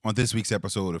On this week's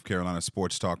episode of Carolina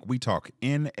Sports Talk, we talk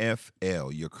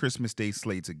NFL, your Christmas Day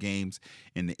slates of games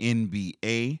in the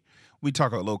NBA. We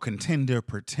talk a little contender,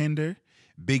 pretender,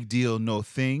 big deal, no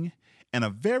thing, and a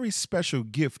very special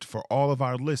gift for all of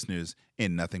our listeners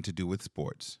in Nothing to Do with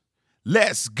Sports.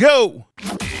 Let's go!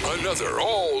 Another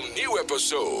all-new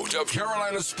episode of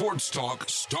Carolina Sports Talk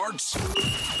starts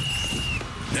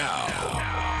now.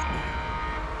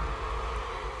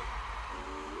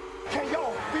 Can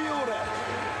y'all feel that?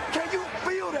 Can you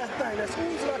feel that thing that's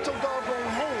oozing out your doggone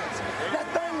hands? That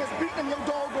thing is beating your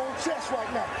doggone chest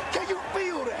right now. Can you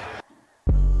feel that?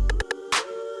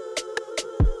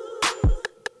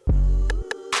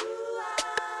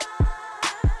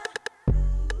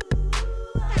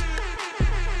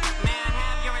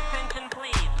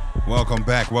 Welcome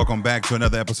back to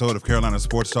another episode of Carolina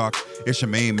Sports Talk. It's your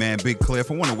main man, Big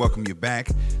Cliff. I want to welcome you back.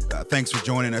 Thanks for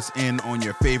joining us in on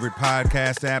your favorite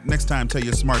podcast app. Next time, tell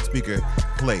your smart speaker,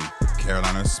 play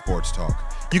Carolina Sports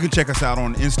Talk. You can check us out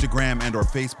on Instagram and or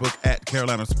Facebook at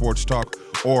Carolina Sports Talk,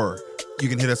 or you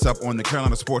can hit us up on the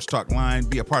Carolina Sports Talk line.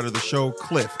 Be a part of the show,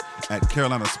 Cliff at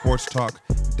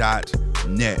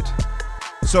carolinasportstalk.net.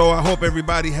 So I hope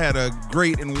everybody had a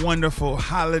great and wonderful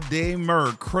holiday.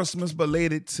 Merry Christmas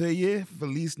belated to you.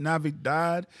 Feliz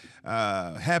Navidad.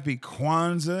 Happy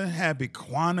Kwanzaa. Happy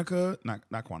Kwanzaa. Not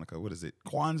Kwanzaa. What is it?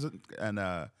 Kwanzaa and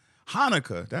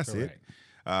Hanukkah. That's Correct.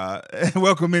 it.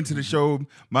 Welcome into the show,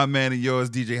 my man and yours,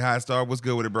 DJ High Star. What's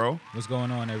good with it, bro? What's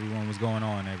going on, everyone? What's going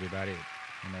on, everybody?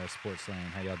 In sports lane,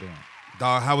 how y'all doing?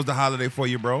 Dog, how was the holiday for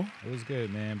you, bro? It was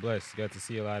good, man. Blessed. Got to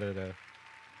see a lot of the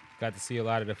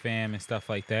fam and stuff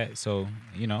like that. So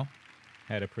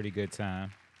had a pretty good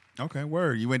time. Okay,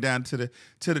 word. You went down to the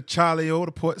Charlie O,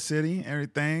 the Port City,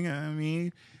 everything. I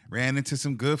mean, ran into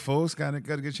some good folks. Got a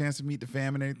good chance to meet the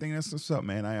fam and everything. That's what's up,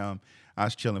 man. I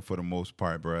was chilling for the most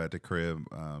part, bro, at the crib.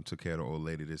 Took care of the old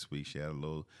lady this week. She had a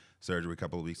little surgery a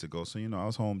couple of weeks ago, so I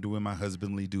was home doing my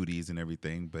husbandly duties and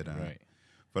everything. But Right.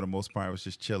 for the most part, I was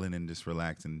just chilling and just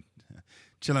relaxing,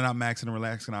 chilling out, maxing and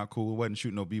relaxing out. Cool. Wasn't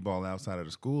shooting no b-ball outside of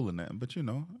the school and nothing, but I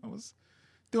was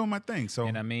doing my thing. So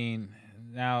And I mean,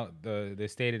 now the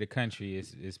state of the country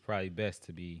is probably best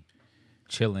to be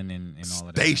chilling and all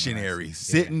of that. stationary,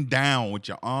 sitting down with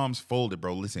your arms folded,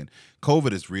 bro. Listen,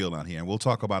 COVID is real out here, and we'll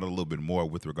talk about it a little bit more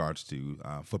with regards to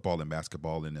football and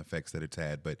basketball and the effects that it's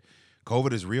had. But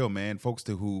COVID is real, man. Folks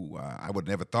who I would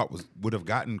never thought would have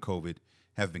gotten COVID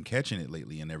have been catching it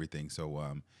lately and everything.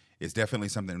 So it's definitely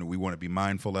something that we want to be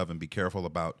mindful of and be careful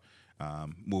about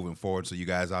moving forward. So you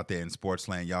guys out there in sports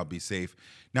land, y'all be safe.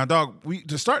 Now, dog,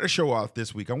 to start the show off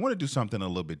this week, I want to do something a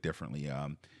little bit differently.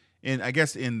 And I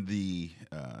guess in the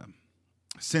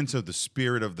sense of the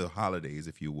spirit of the holidays,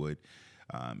 if you would,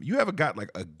 you ever got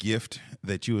like a gift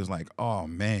that you was like, oh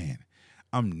man,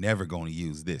 I'm never going to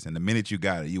use this. And the minute you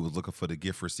got it, you was looking for the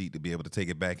gift receipt to be able to take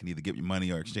it back and either get your money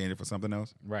or exchange it for something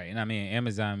else? Right. And I mean,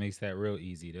 Amazon makes that real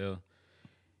easy.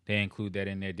 They include that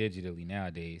in there digitally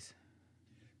nowadays.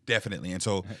 Definitely. And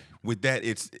so with that,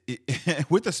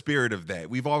 with the spirit of that,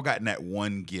 we've all gotten that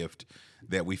one gift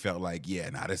that we felt like, yeah,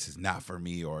 this is not for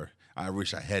me, or I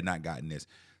wish I had not gotten this.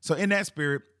 So in that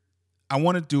spirit, I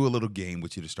want to do a little game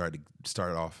with you to start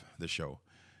off the show.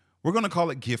 We're going to call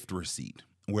it gift receipt,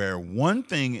 where one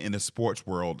thing in the sports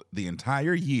world the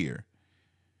entire year,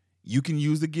 you can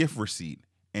use the gift receipt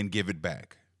and give it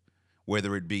back,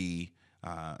 whether it be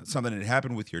something that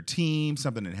happened with your team,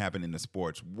 something that happened in the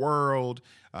sports world,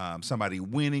 somebody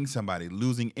winning, somebody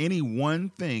losing, any one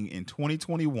thing in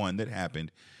 2021 that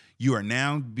happened, you are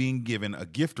now being given a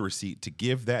gift receipt to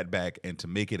give that back and to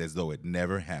make it as though it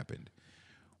never happened.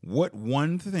 What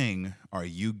one thing are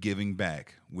you giving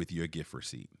back with your gift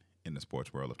receipt in the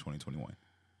sports world of 2021?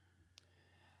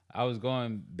 I was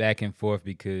going back and forth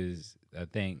because I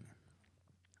think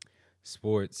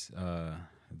sports,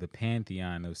 the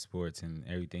pantheon of sports and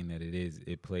everything that it is,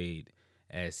 it played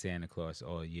as Santa Claus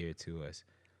all year to us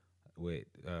with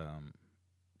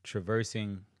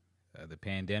traversing the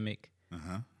pandemic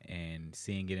and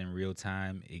seeing it in real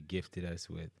time. It gifted us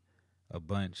with a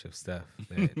bunch of stuff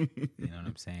that, you know what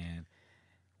I'm saying,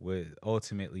 was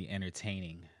ultimately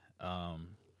entertaining.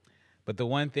 But the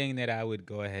one thing that I would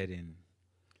go ahead and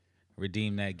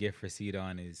redeem that gift receipt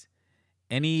on is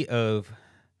any of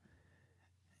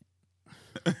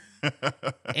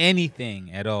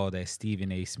anything at all that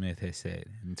Stephen A. Smith has said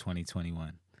in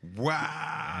 2021. Wow.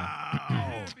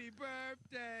 Happy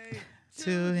birthday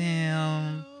To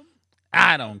him.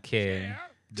 I don't care.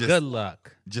 Good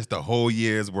luck. Just a whole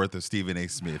year's worth of Stephen A.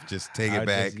 Smith. Just take it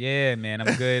back. Yeah, man.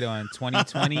 I'm good on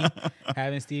 2020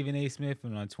 having Stephen A. Smith,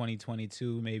 and on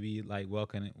 2022 maybe like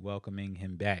welcoming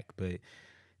him back. But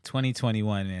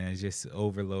 2021, man, is just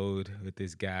overload with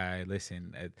this guy.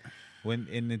 Listen,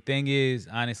 and the thing is,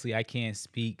 honestly, I can't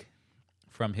speak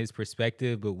from his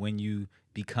perspective, but when you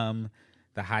become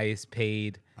the highest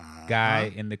paid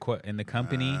guy in the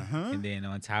company, and then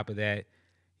on top of that,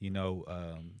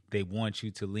 they want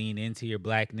you to lean into your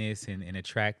blackness and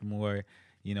attract more,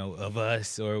 of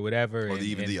us or whatever, or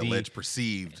even the alleged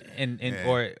perceived,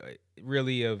 or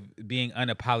really of being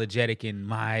unapologetic in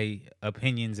my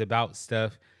opinions about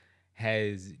stuff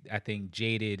has, I think,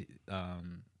 jaded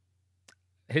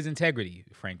his integrity,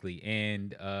 frankly,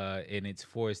 and it's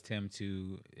forced him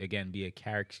to again be a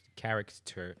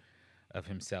caricature of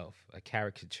himself.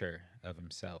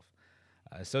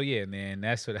 So yeah, man,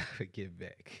 that's what I would give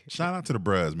back. Shout out to the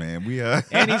Bruz, man.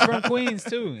 And he's from Queens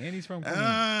too.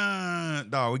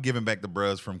 We're giving back the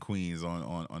Bruz from Queens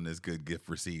on this good gift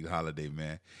received holiday,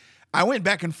 man. I went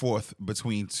back and forth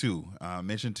between two.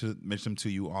 Mentioned them to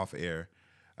you off air,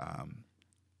 and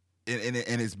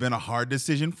it's been a hard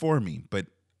decision for me. But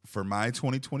for my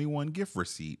 2021 gift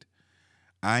receipt,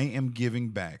 I am giving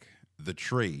back the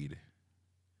trade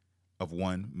of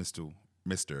one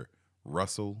Mr.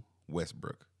 Russell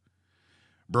Westbrook.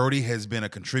 Brody has been a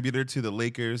contributor to the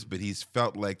Lakers, but he's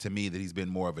felt like to me that he's been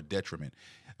more of a detriment.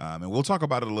 And we'll talk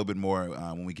about it a little bit more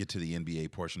when we get to the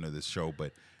NBA portion of this show.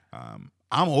 But I'm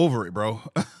over it, bro.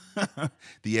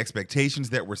 The expectations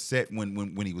that were set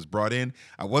when he was brought in,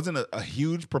 I wasn't a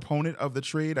huge proponent of the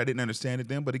trade. I didn't understand it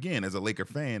then. But again, as a Laker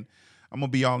fan, I'm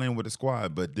going to be all in with the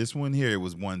squad. But this one here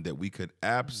was one that we could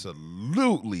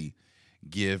absolutely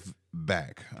give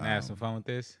back. Can I have some fun with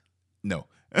this? No.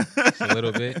 Just a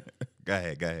little bit. Go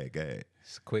ahead.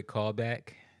 Just a quick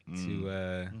callback to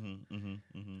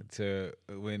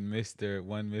when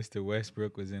Mr.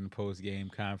 Westbrook was in the post-game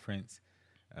conference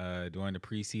during the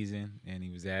preseason, and he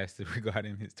was asked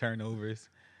regarding his turnovers,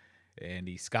 and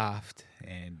he scoffed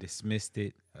and dismissed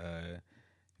it.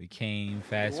 We came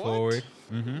fast forward.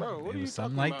 Bro, what it are you was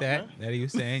something talking like about, that he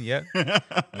was saying. Yep.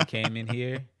 We came in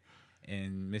here,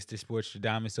 and Mr.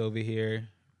 Sportstradamus over here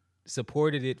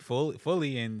supported it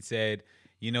fully and said,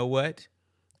 you know what?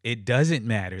 It doesn't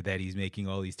matter that he's making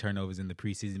all these turnovers in the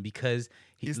preseason because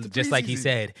like he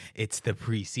said, it's the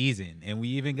preseason. And we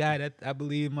even got, I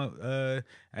believe,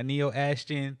 Neil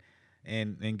Ashton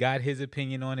and got his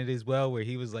opinion on it as well, where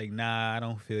he was like, nah, I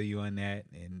don't feel you on that.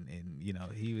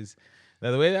 And he was, by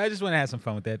the way, I just want to have some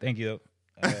fun with that. Thank you.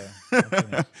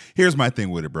 Here's my thing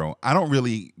with it, bro. I don't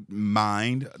really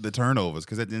mind the turnovers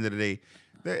because at the end of the day,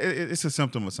 it's a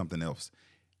symptom of something else.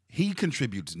 He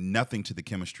contributes nothing to the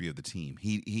chemistry of the team.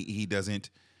 He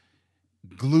doesn't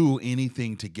glue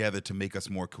anything together to make us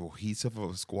more cohesive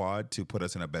of a squad to put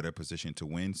us in a better position to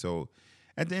win. So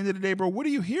at the end of the day, bro, what are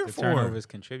you here for? Turnovers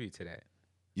contribute to that.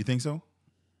 You think so?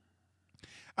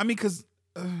 I mean, because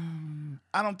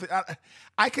I don't think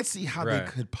I could see how they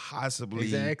could possibly.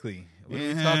 Exactly. What are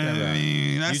you talking about?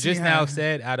 You just now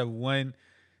said out of one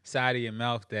side of your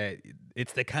mouth that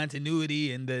it's the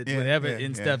continuity and the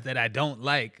stuff that I don't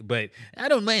like, but I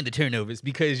don't mind the turnovers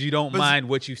because you don't mind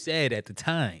what you said at the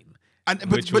time. And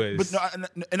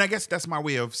I guess that's my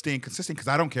way of staying consistent because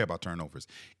I don't care about turnovers.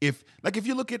 If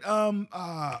you look at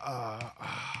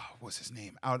what's his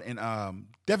name out in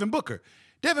Devin Booker.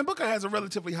 Devin Booker has a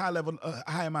relatively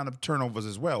high amount of turnovers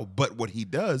as well. But what he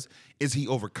does is he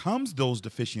overcomes those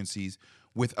deficiencies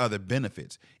with other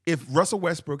benefits. If Russell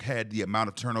Westbrook had the amount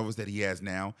of turnovers that he has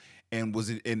now and was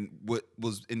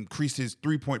increased his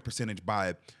 3-point percentage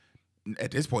by,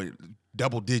 at this point,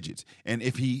 double digits, and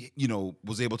if he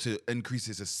was able to increase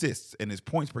his assists and his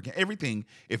points per game, everything,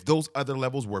 if those other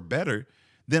levels were better,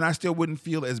 then I still wouldn't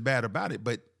feel as bad about it.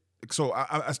 But so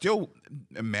I still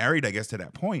am married, I guess, to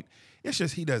that point. It's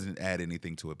just he doesn't add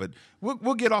anything to it. But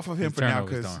we'll get off of him for now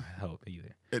because don't help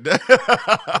either.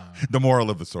 The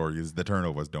moral of the story is the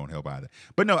turnovers don't help either.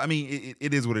 But no, I mean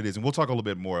it is what it is, and we'll talk a little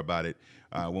bit more about it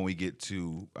when we get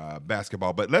to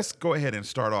basketball. But let's go ahead and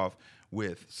start off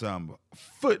with some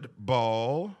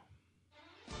football.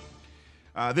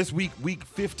 This week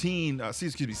 16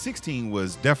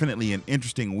 was definitely an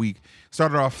interesting week.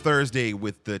 Started off Thursday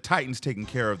with the Titans taking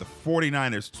care of the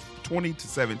 49ers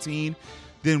 20-17.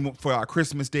 Then for our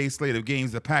Christmas Day slate of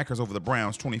games, the Packers over the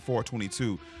Browns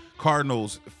 24-22.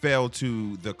 Cardinals fell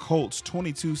to the Colts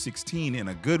 22-16 in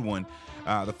a good one.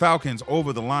 The Falcons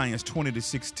over the Lions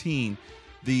 20-16.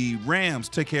 The Rams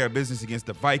took care of business against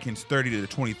the Vikings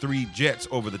 30-23. Jets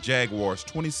over the Jaguars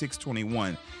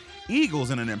 26-21. Eagles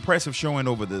in an impressive showing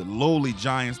over the lowly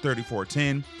Giants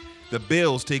 34-10. The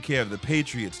Bills take care of the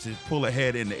Patriots to pull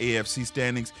ahead in the AFC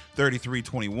standings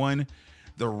 33-21.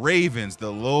 The Ravens,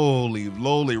 the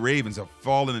lowly Ravens, have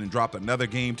fallen and dropped another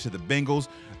game to the Bengals,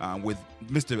 with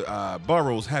Mr.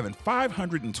 Burrows having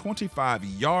 525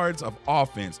 yards of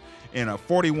offense in a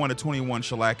 41-21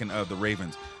 shellacking of the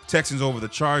Ravens. Texans over the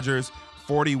Chargers,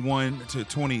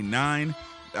 41-29.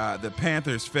 The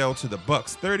Panthers fell to the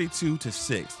Bucks,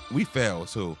 32-6. We fell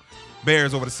too.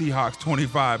 Bears over the Seahawks,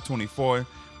 25-24.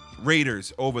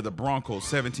 Raiders over the Broncos,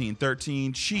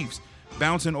 17-13. Chiefs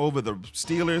bouncing over the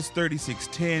Steelers,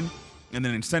 36-10. And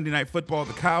then in Sunday Night Football,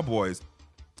 the Cowboys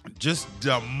just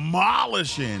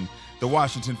demolishing the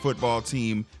Washington football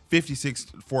team,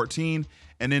 56-14.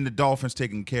 And then the Dolphins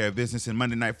taking care of business in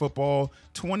Monday Night Football,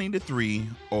 20-3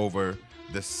 over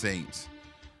the Saints.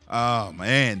 Oh,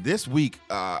 man, this week,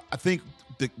 I think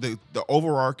the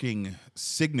overarching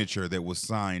signature that was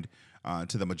signed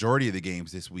to the majority of the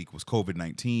games this week was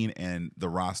COVID-19 and the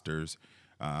rosters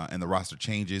and the roster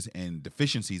changes and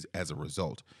deficiencies as a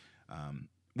result.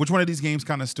 Which one of these games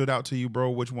kind of stood out to you, bro?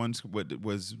 Which was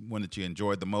one that you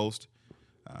enjoyed the most?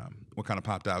 What kind of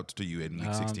popped out to you in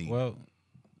Week 16? Well,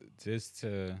 just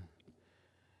to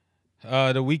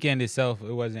the weekend itself,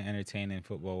 it wasn't entertaining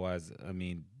football-wise. I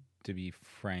mean, to be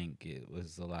frank, it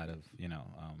was a lot of, it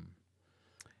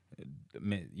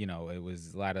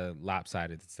was a lot of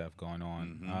lopsided stuff going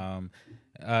on.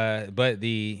 Mm-hmm. But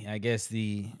I guess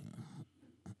the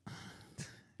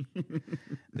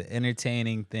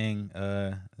entertaining thing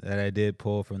that I did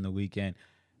pull from the weekend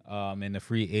in the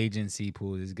free agency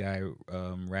pool, this guy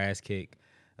Raskick,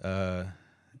 the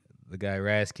guy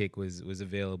Raskick was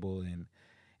available in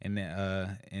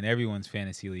everyone's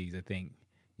fantasy leagues. I think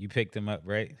you picked him up,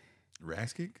 right?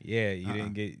 Raskick? Yeah, you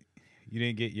didn't get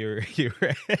your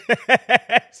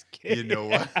Raskick. You know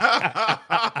what?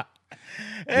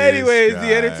 Anyways,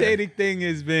 the entertaining thing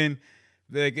has been,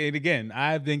 like, and again,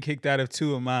 I've been kicked out of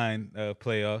 2 of mine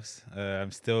playoffs.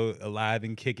 I'm still alive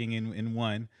and kicking in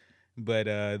one, but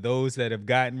those that have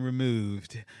gotten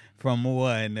removed from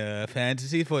one,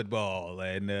 fantasy football,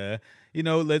 and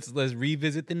let's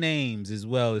revisit the names as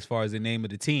well as far as the name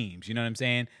of the teams. You know what I'm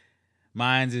saying?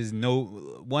 Mine's is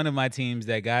one of my teams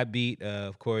that got beat.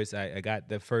 Of course, I got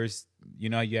the first,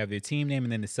 you have your team name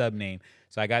and then the sub name.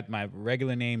 So I got my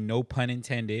regular name, no pun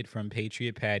intended, from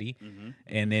Patriot Patty. Mm-hmm.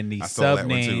 And then the sub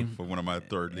name for one of my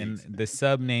third leagues. And the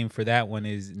sub name for that one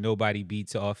is Nobody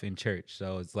Beats Off in Church.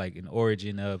 So it's like an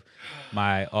origin of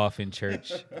my Off in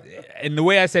Church. And the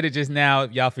way I said it just now,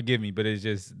 y'all forgive me, but it's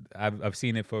just I've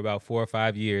seen it for about 4 or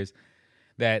 5 years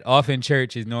that Off in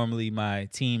Church is normally my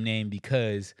team name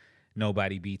because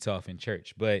nobody beats off in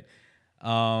church. But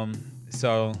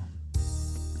outside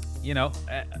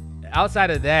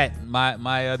of that,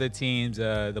 my other teams,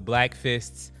 the Black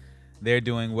Fists, they're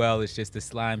doing well. It's just the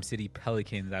Slime City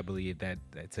Pelicans, I believe, that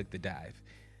took the dive.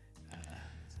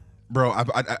 Bro,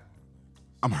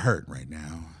 I'm hurt right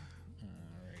now. All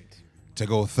right. To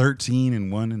go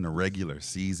 13-1 in the regular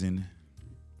season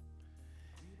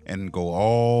and go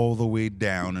all the way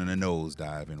down in a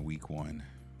nosedive in Week 1.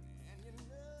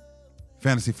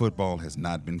 Fantasy football has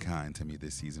not been kind to me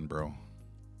this season, bro.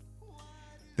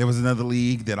 There was another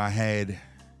league that I had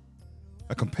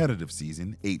a competitive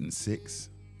season, 8-6,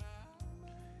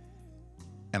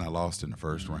 and I lost in the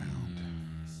first round.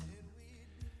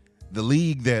 The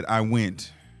league that I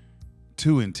went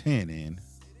 2-10 in,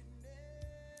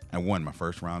 I won my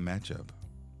first round matchup.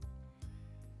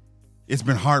 It's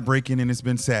been heartbreaking and it's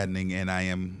been saddening, and I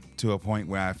am to a point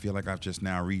where I feel like I've just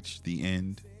now reached the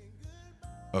end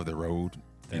of the road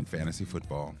in fantasy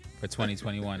football. For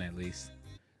 2021, at least.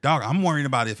 Dog, I'm worrying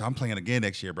about if I'm playing again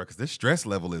next year, bro, because this stress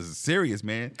level is serious,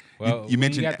 man. Well, you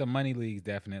mentioned you got the money leagues,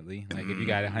 definitely. Like, if you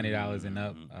got $100 and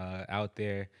up out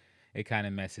there, it kind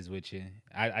of messes with you.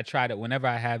 I try to, whenever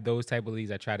I have those type of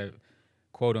leagues, I try to,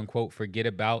 quote unquote, forget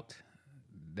about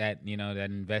that,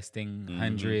 that investing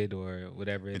 100 or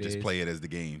whatever it is. And just play it as the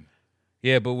game.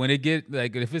 Yeah, but when it get,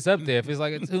 like, if it's up there, if it's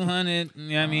like a 200, you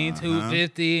know what I mean,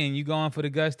 250, and you going for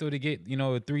the gusto to get, a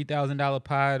 $3,000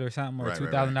 pot or something, or a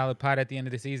 $2,000 pot at the end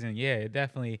of the season, yeah, it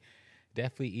definitely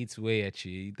eats away at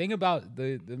you. Think about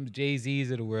the Jay-Z's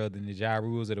of the world and the Ja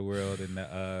Rules of the world and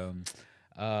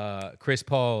the Chris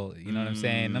Paul, you know what I'm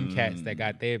saying? Them cats that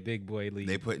got their big boy league.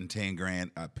 They putting $10,000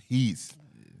 a piece.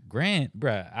 Grand,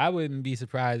 bruh. I wouldn't be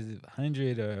surprised if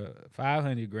 100 or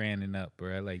 500 grand and up,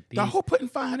 bruh. Like, the whole putting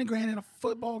 500,000 in a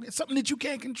football game, something that you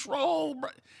can't control,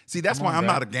 bruh. See, that's why I'm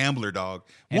not a gambler, dog.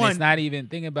 And it's not even,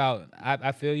 think about,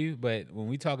 I feel you, but when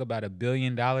we talk about $1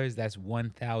 billion, that's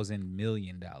 $1,000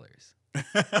 million.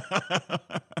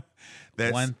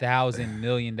 That's $1,000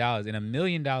 million, and $1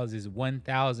 million is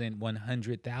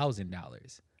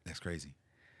 $1,100,000. That's crazy.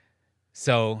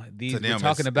 So To we're them,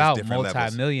 talking it's about different levels.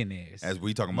 multimillionaires. As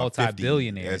we talking about 50,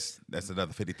 multi-billionaires. that's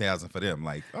another 50,000 for them.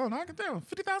 Like, oh no, I can tell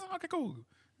 50,000. Okay, cool.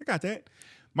 I got that.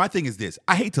 My thing is this: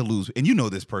 I hate to lose, and you know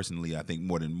this personally. I think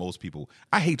more than most people.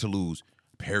 I hate to lose.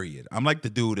 Period. I'm like the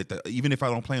dude that even if I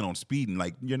don't plan on speeding,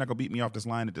 like you're not gonna beat me off this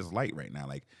line at this light right now.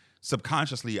 Like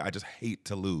subconsciously, I just hate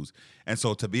to lose, and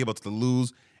so to be able to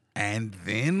lose and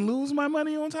then lose my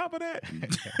money on top of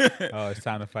that. Oh, it's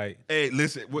time to fight. Hey,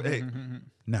 listen. Hey,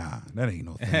 nah, that ain't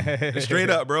no thing. Straight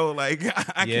up, bro. Like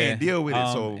I can't deal with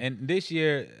it. So and this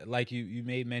year, like you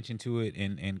made mention to it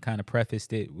and kind of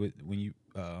prefaced it with when you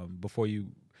before you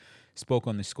spoke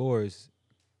on the scores.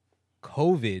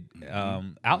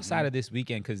 COVID outside of this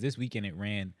weekend, because this weekend it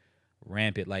ran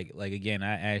rampant. Like again,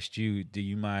 I asked you, do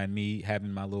you mind me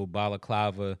having my little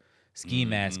balaclava ski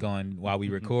mask on while we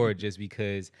record, just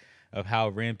because of how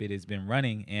rampant it's been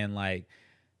running? And like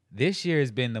this year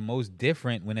has been the most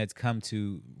different when it's come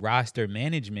to roster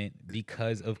management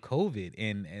because of COVID,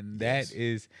 and that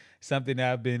is something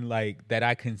that I've been like that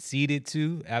I conceded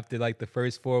to after like the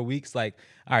first 4 weeks. Like,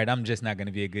 all right, I'm just not going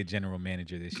to be a good general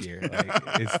manager this year. Like,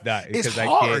 it's not. It's I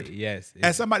hard. can't, yes.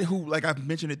 As somebody who, like I've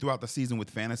mentioned it throughout the season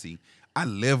with fantasy, I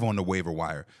live on the waiver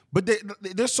wire. But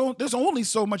there's only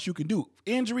so much you can do.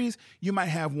 Injuries, you might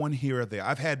have one here or there.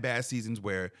 I've had bad seasons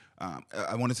where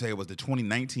I want to say it was the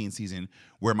 2019 season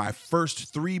where my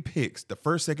first 3 picks, the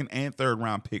first, second, and third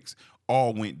round picks,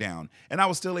 all went down, and I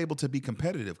was still able to be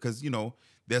competitive because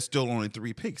there's still only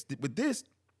 3 picks. With this,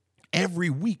 every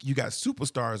week you got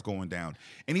superstars going down.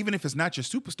 And even if it's not your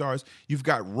superstars, you've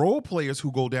got role players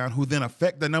who go down who then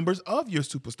affect the numbers of your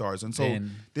superstars. And so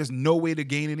there's no way to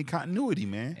gain any continuity,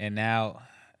 man. And now,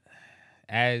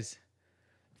 as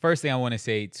first thing I want to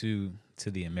say to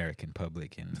the American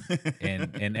public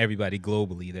and everybody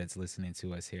globally that's listening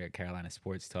to us here at Carolina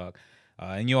Sports Talk,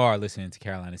 and you are listening to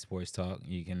Carolina Sports Talk,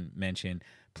 you can mention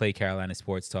Play Carolina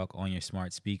Sports Talk on your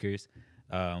smart speakers.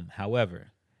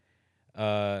 However,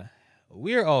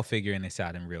 we're all figuring this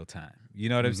out in real time. You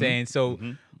know what I'm saying? So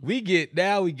we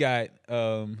got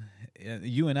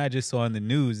you and I just saw in the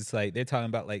news, it's like they're talking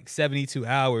about like 72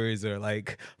 hours or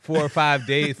like 4 or 5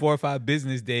 days, 4 or 5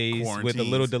 business days with a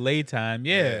little delay time.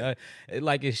 Yeah.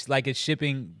 Like it's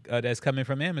shipping that's coming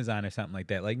from Amazon or something like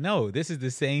that. Like, no, this is the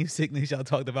same sickness y'all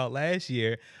talked about last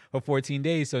year for 14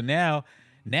 days. So now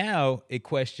it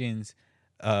questions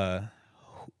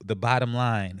the bottom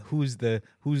line. Who's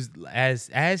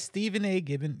as Stephen A.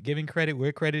 giving credit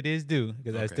where credit is due,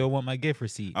 because I still want my gift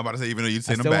receipt. I'm about to say, even though you I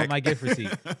send them still back. want my gift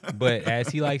receipt. But as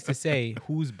he likes to say,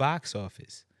 who's box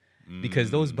office?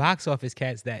 Because those box office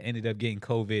cats that ended up getting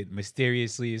COVID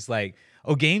mysteriously, it's like,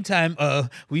 oh, game time.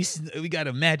 We got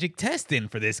a magic test in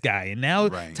for this guy, and now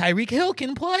Tyreek Hill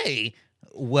can play.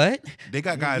 What? They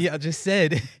got guys. Yeah, I just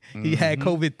said he had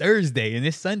COVID Thursday, and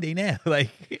it's Sunday now. Like,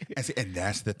 and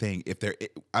that's the thing. If they're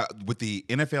with the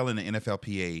NFL and the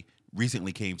NFLPA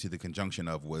recently came to the conjunction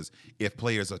of was if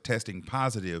players are testing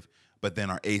positive but then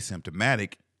are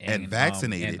asymptomatic and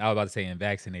vaccinated. And I was about to say and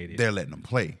vaccinated. They're letting them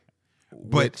play.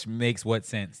 Which makes what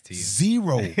sense to you?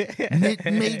 Zero.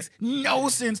 It makes no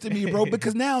sense to me, bro,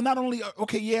 because now not only,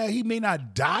 he may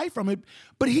not die from it,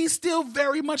 but he's still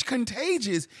very much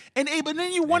contagious. And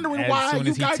then you're wondering why. As soon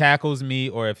as he tackles me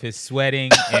or if he's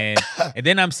sweating, and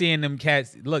then I'm seeing them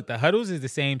cats, look, the huddles is the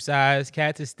same size.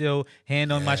 Cats is still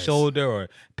hand on my shoulder or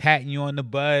patting you on the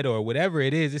butt or whatever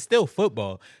it is. It's still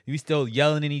football. You still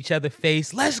yelling in each other's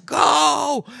face, let's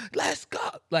go. Let's go.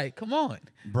 Like, come on.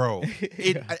 Bro.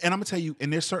 And I'm going to tell you,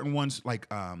 and there's certain ones like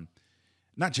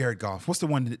not Jared Goff. What's the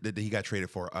one that he got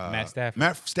traded for? Matt Stafford.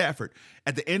 Matt Stafford.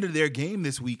 At the end of their game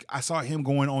this week, I saw him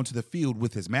going onto the field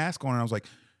with his mask on, and I was like,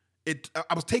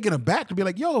 I was taken aback to be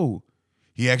like, yo,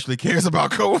 he actually cares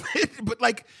about COVID. But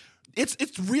like,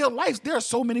 it's real life. There are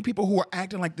so many people who are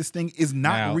acting like this thing is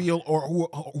not real, or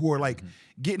who are like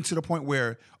getting to the point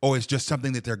where, it's just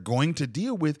something that they're going to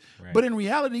deal with. Right. But in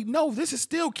reality, no, this is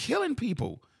still killing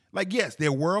people. Like, yes,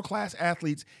 they're world-class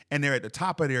athletes and they're at the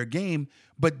top of their game,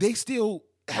 but they still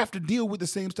have to deal with the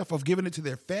same stuff of giving it to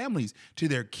their families, to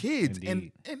their kids.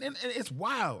 And it's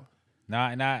wild.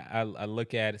 I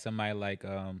look at somebody like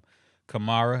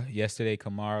Kamara. Yesterday,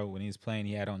 Kamara, when he was playing,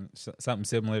 he had on something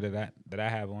similar to that I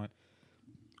have on.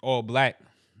 All black,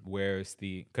 where it's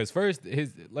because first,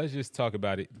 let's just talk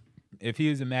about it. If he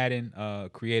was a Madden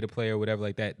creative player or whatever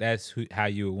like that, that's how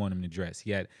you would want him to dress.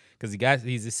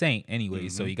 He's a saint anyway,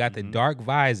 so he got the dark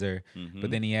visor,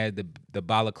 but then he had the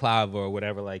balaclava or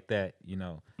whatever like that,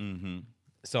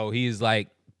 So he's like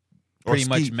pretty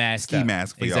much masked ski up.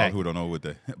 Mask for y'all who don't know what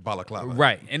the balaclava.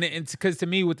 Right, and it's because to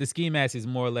me with the ski mask is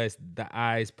more or less the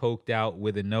eyes poked out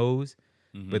with a nose.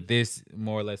 but this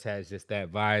more or less has just that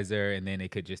visor, and then it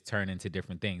could just turn into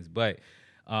different things. But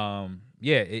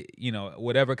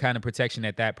whatever kind of protection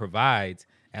that provides,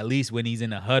 at least when he's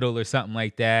in a huddle or something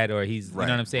like that, or he's, you know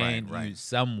what I'm saying, right. you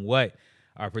somewhat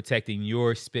are protecting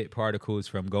your spit particles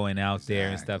from going out there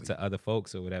and stuff to other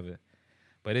folks or whatever.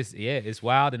 But it's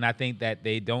wild, and I think that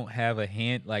they don't have a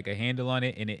handle on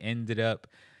it, and it ended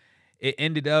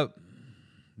up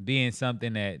being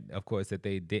something that, of course, that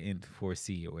they didn't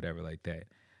foresee or whatever like that.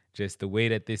 Just the way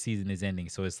that this season is ending,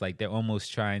 so it's like they're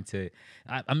almost trying to.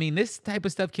 I mean, this type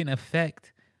of stuff can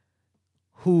affect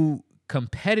who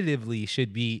competitively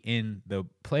should be in the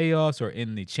playoffs or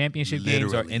in the championship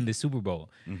games or in the Super Bowl.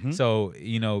 So,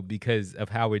 because of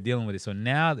how we're dealing with it. So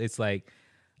now it's like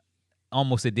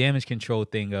almost a damage control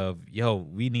thing of,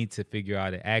 we need to figure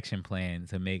out an action plan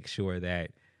to make sure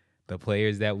that the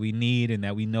players that we need and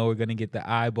that we know are going to get the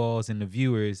eyeballs and the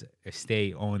viewers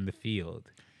stay on the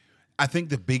field. I think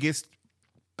the biggest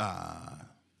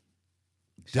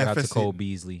Shout out to Cole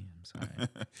Beasley. I'm sorry.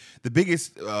 The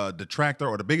biggest detractor,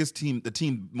 or the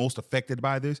team most affected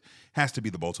by this, has to be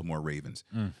the Baltimore Ravens.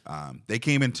 They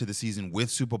came into the season with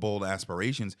Super Bowl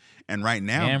aspirations, and right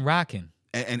now, and rocking,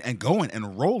 and going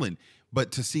and rolling.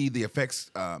 But to see the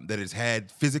effects that it's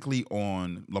had physically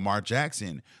on Lamar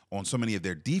Jackson, on so many of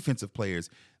their defensive players,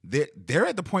 they're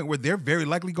at the point where they're very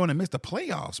likely going to miss the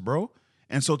playoffs, bro.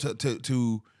 And so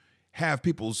to have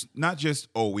people's not just,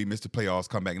 we missed the playoffs,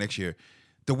 come back next year.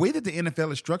 The way that the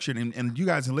NFL is structured, and you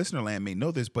guys in listener land may know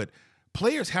this, but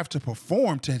players have to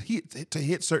perform to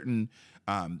hit certain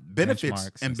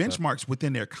benefits and benchmarks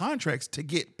within their contracts to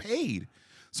get paid.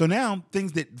 So now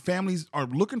things that families are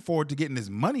looking forward to getting this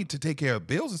money to take care of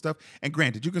bills and stuff. And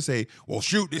granted, you can say, well,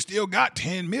 shoot, they still got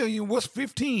 $10 million. What's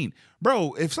 15?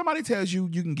 Bro, if somebody tells you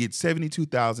you can get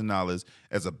 $72,000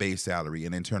 as a base salary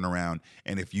and then turn around,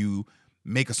 and if you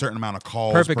make a certain amount of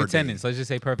calls perfect per attendance. day, Let's just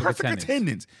say perfect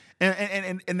attendance.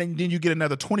 And then you get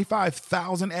another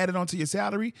 $25,000 added onto your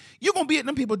salary. You're gonna be at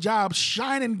them people's jobs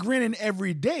shining, grinning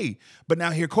every day. But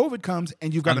now here COVID comes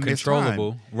and you've got to miss time.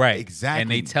 Uncontrollable, right? Exactly. And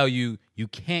they tell you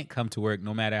can't come to work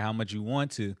no matter how much you want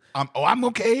to. I'm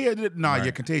okay. No,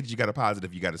 you're contagious. You got a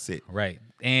positive. You got to sit. Right.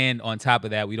 And on top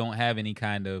of that, we don't have any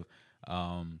kind of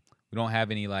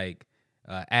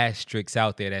asterisks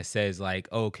out there that says like,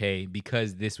 okay,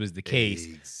 because this was the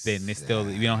case, then it's still,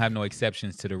 we don't have no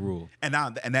exceptions to the rule. And now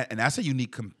that's a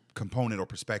unique component or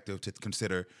perspective to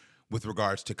consider with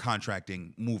regards to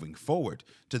contracting moving forward,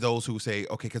 to those who say,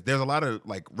 okay, because there's a lot of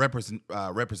like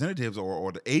representatives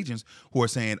or the agents who are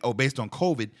saying, based on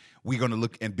COVID, we're going to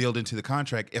look and build into the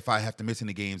contract, if I have to miss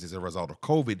any games as a result of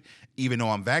COVID, even though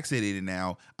I'm vaccinated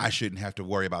now, I shouldn't have to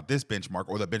worry about this benchmark,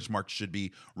 or the benchmark should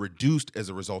be reduced as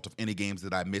a result of any games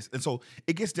that I miss. And so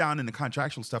it gets down in the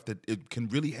contractual stuff that it can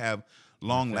really have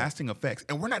long-lasting effects.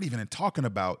 And we're not even talking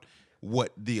about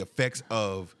what the effects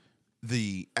of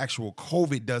the actual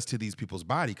COVID does to these people's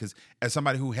body. Because as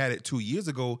somebody who had it 2 years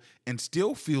ago and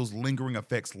still feels lingering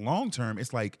effects long-term,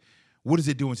 it's like, what is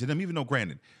it doing to them? Even though,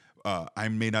 granted, I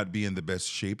may not be in the best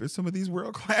shape as some of these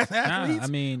world-class athletes. I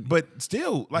mean, but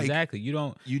still, like, exactly.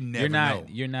 You never know.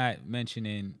 You're not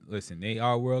mentioning, listen, they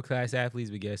are world-class athletes,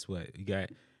 but guess what? You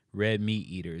got red meat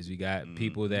eaters. We got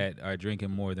people that are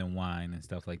drinking more than wine and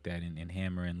stuff like that, and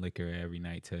hammering liquor every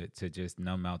night to just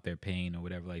numb out their pain or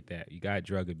whatever like that. You got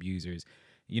drug abusers,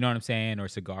 you know what I'm saying, or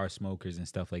cigar smokers and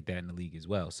stuff like that in the league as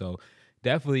well. So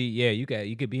definitely, yeah,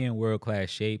 you could be in world-class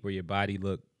shape or your body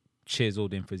look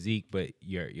chiseled and physique, but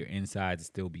your insides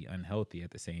still be unhealthy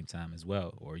at the same time as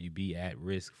well, or you be at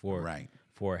risk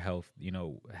for health,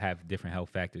 have different health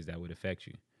factors that would affect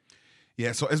you.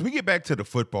 Yeah, so as we get back to the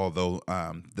football, though,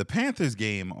 the Panthers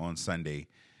game on Sunday.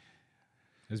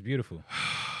 It was beautiful.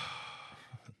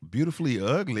 Beautifully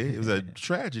ugly. It was a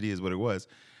tragedy is what it was.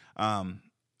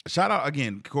 Shout out,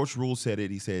 again, Coach Rule said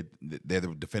it. He said they're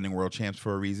the defending world champs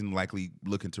for a reason, likely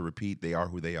looking to repeat. They are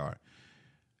who they are.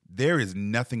 There is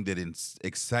nothing that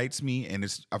excites me, and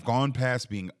I've gone past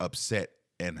being upset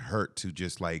and hurt to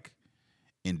just, like,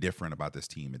 indifferent about this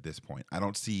team at this point. I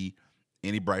don't see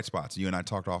any bright spots. You and I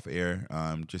talked off air,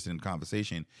 just in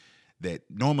conversation, that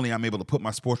normally I'm able to put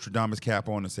my Sportstradamus cap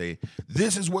on and say,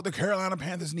 this is what the Carolina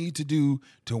Panthers need to do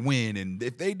to win. And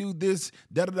if they do this,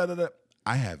 da-da-da-da-da.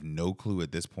 I have no clue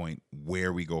at this point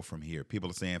where we go from here.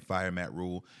 People are saying fire Matt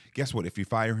Rule. Guess what? If you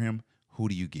fire him, who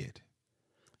do you get?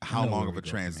 How long of a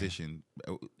transition?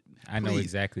 I know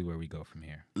exactly where we go from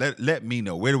here. Let me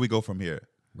know. Where do we go from here?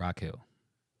 Rock Hill.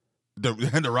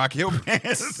 The Rock Hill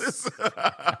Panthers.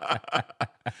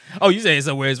 Oh, you saying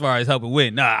somewhere as far as helping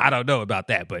win? Nah, I don't know about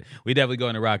that, but we definitely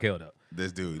going to Rock Hill though.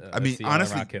 This dude. I mean, Seattle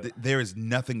honestly, Rock Hill. there is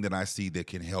nothing that I see that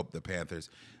can help the Panthers.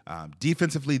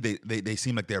 Defensively, they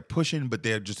seem like they're pushing, but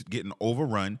they're just getting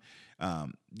overrun.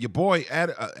 Your boy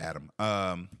Adam,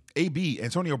 AB,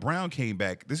 Antonio Brown came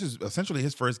back. This is essentially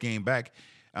his first game back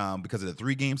because of the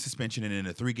 3-game suspension and then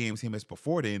the 3 games he missed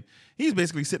before then. He's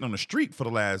basically sitting on the street for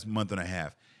the last month and a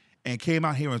half and came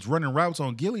out here and was running routes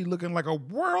on Gilly looking like a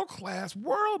world-class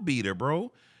world beater,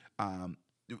 bro.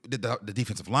 The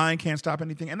defensive line can't stop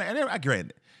anything. And I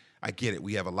get it.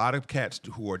 We have a lot of cats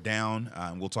who are down.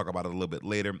 We'll talk about it a little bit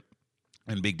later.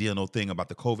 And big deal, no thing about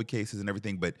the COVID cases and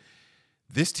everything. But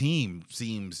this team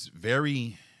seems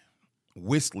very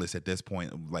wistless at this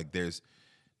point. Like there's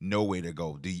no way to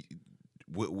go.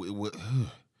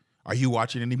 Are you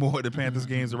watching any more of the Panthers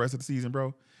games the rest of the season,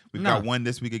 bro? We've got one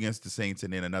this week against the Saints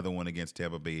and then another one against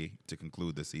Tampa Bay to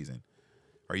conclude the season.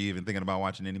 Are you even thinking about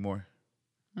watching any more?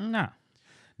 No,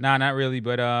 not really.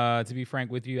 But to be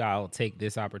frank with you, I'll take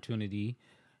this opportunity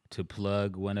to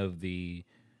plug one of the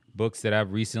books that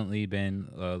I've recently been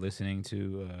listening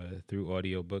to through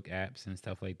audiobook apps and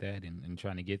stuff like that and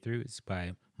trying to get through. It's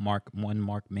by Mark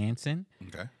Manson.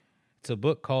 Okay. It's a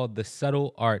book called The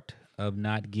Subtle Art of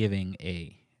Not Giving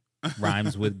a.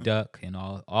 Rhymes with duck and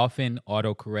often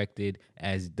auto-corrected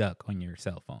as duck on your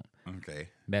cell phone. Okay.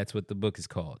 That's what the book is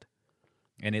called.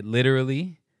 And it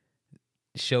literally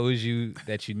shows you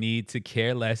that you need to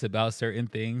care less about certain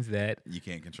things that you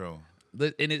can't control.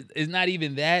 And it's not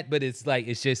even that, but it's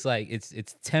just like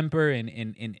it's temper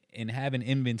and have an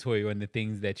inventory on the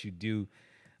things that you do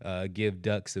give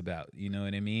ducks about. You know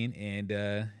what I mean?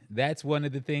 And that's one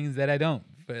of the things that I don't.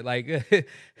 But like,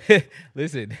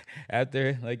 listen,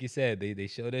 after, like you said, they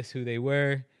showed us who they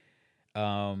were.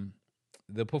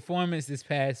 The performance this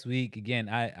past week, again,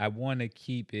 I want to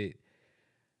keep it.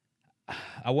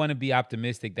 I want to be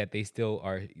optimistic that they still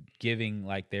are giving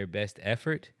like their best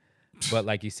effort. But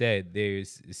like you said, you're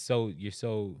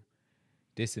so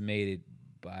decimated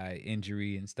by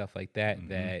injury and stuff like that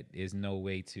that there's no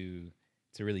way to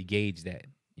really gauge that,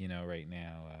 right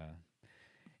now.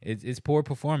 It's poor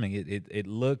performing. It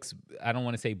looks, I don't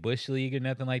want to say Bush League or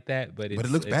nothing like that, but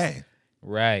it looks bad.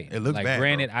 Right. It looks like, bad.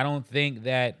 Granted, bro. I don't think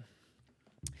that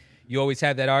you always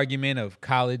have that argument of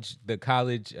the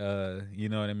college, you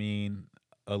know what I mean,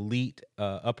 elite,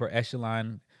 upper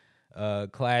echelon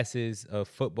classes of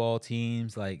football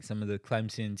teams, like some of the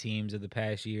Clemson teams of the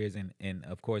past years and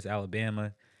of course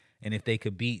Alabama, and if they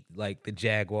could beat like the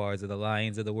Jaguars or the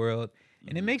Lions of the world.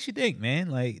 And it makes you think,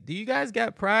 man, like, do you guys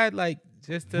got pride like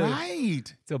just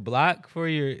to block for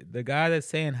the guy that's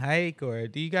saying hike, or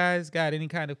do you guys got any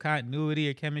kind of continuity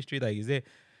or chemistry? Like, is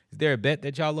there a bet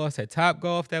that y'all lost at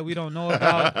Topgolf that we don't know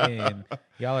about and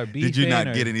y'all are beefing? Did you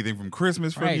not get anything from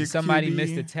Christmas from your somebody QB?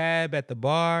 missed a tab at the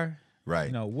bar?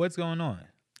 Right. What's going on?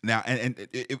 Now, and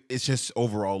it's just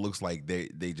overall looks like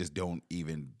they just don't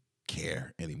even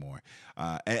care anymore.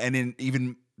 And then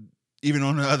even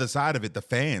on the other side of it, the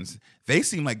fans, they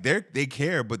seem like they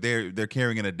care, but they're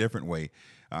caring in a different way.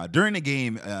 During the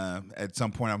game, at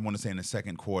some point, I want to say in the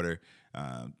second quarter,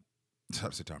 Tom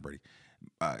Brady,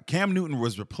 Cam Newton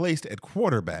was replaced at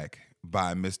quarterback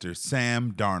by Mr.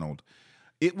 Sam Darnold.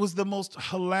 It was the most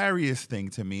hilarious thing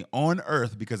to me on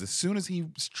earth because as soon as he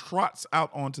trots out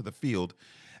onto the field,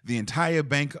 the entire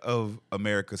Bank of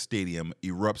America Stadium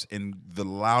erupts in the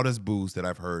loudest boos that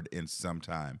I've heard in some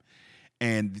time.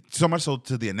 And so much so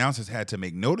to the announcers had to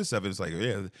make notice of it. It's like,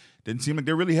 yeah, didn't seem like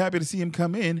they're really happy to see him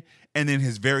come in. And then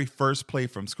his very first play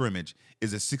from scrimmage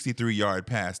is a 63-yard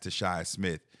pass to Shi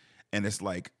Smith. And it's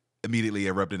like immediately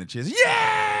erupting in cheers.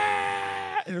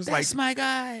 Yeah! And it was That's my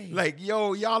guy. Like,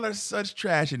 yo, y'all are such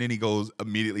trash. And then he goes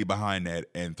immediately behind that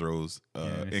and throws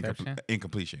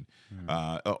incompletion,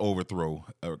 overthrow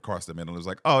across the middle. It was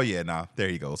like, oh, yeah, nah, there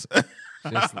he goes.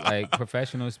 Just like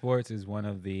professional sports is one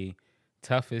of the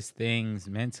toughest things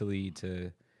mentally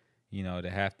to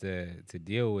have to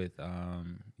deal with.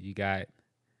 You got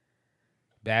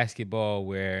basketball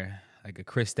where like a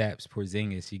Kristaps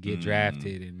Porzingis, you get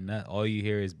drafted and all you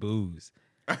hear is boos.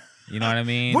 You know what I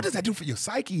mean? What does that do for your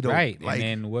psyche, though? Right. Like,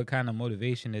 and then what kind of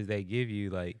motivation does that give you?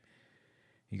 Like,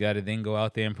 you got to then go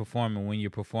out there and perform. And when you're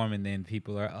performing, then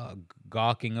people are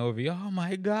gawking over you. Oh,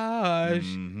 my gosh.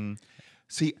 Mm-hmm.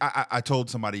 See, I told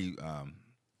somebody,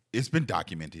 it's been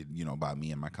documented, by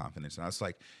me and my confidence. And I was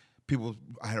like,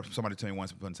 I had somebody tell me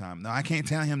once upon a time, no, I can't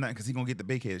tell him that because he's going to get the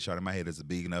big head shot. And my head is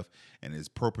big enough and as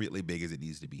appropriately big as it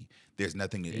needs to be. There's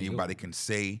nothing that anybody can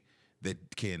say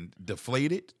that can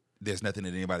deflate it. There's nothing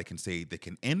that anybody can say that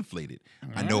can inflate it.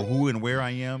 I know who and where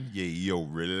I am. Yeah, yo,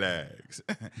 relax.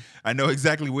 I know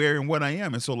exactly where and what I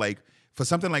am. And so, like, For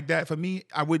something like that, for me,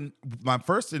 I wouldn't. My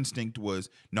first instinct was,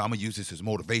 no, I'm gonna use this as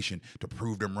motivation to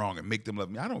prove them wrong and make them love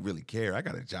me. I don't really care. I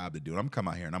got a job to do. I'm gonna come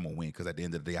out here and I'm gonna win because at the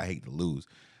end of the day, I hate to lose.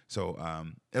 So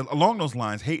along those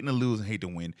lines, hating to lose and hate to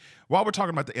win. While we're talking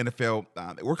about the NFL,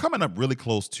 we're coming up really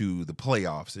close to the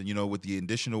playoffs, and with the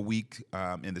additional week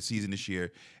in the season this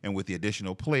year, and with the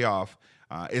additional playoff.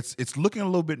 It's looking a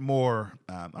little bit more,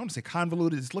 I don't want to say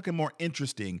convoluted, it's looking more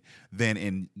interesting than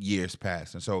in years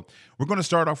past. And so we're going to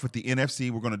start off with the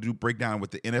NFC. We're going to break down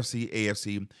with the NFC,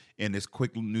 AFC in this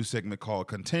quick new segment called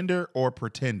Contender or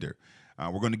Pretender.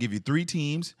 We're going to give you 3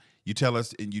 teams. You tell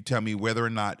us and you tell me whether or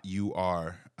not you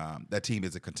are, that team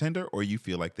is a contender or you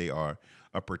feel like they are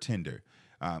a pretender.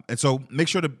 And so make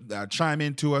sure to chime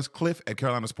in to us, Cliff at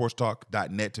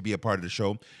CarolinaSportsTalk.net to be a part of the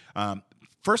show.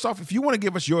 First off, if you want to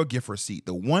give us your gift receipt,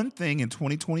 the one thing in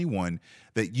 2021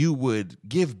 that you would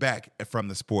give back from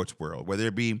the sports world, whether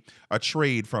it be a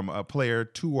trade from a player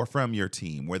to or from your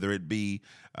team, whether it be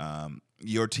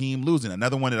your team losing.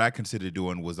 Another one that I considered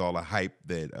doing was all the hype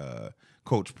that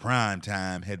Coach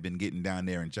Primetime had been getting down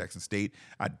there in Jackson State.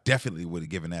 I definitely would have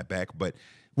given that back, but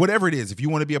whatever it is, if you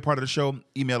want to be a part of the show,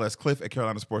 email us, Cliff at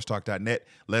CarolinaSportsTalk.net.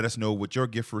 Let us know what your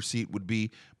gift receipt would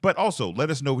be. But also, let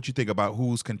us know what you think about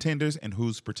who's contenders and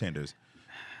who's pretenders.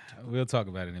 We'll talk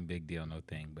about it in Big Deal No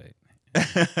Thing, but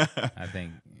I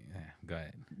think, go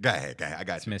ahead. Go ahead. I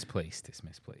got It's you. misplaced. It's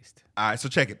misplaced. All right, so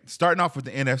check it. Starting off with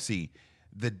the NFC,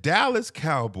 the Dallas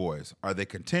Cowboys, are they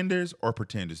contenders or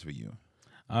pretenders for you?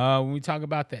 When we talk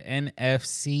about the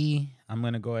NFC, I'm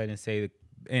going to go ahead and say,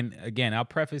 and again, I'll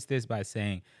preface this by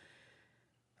saying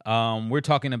we're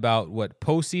talking about what,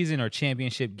 postseason or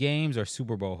championship games or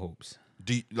Super Bowl hopes?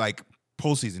 Do you, like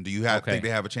postseason, do you think they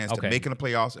have a chance to making the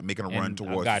playoffs and making a run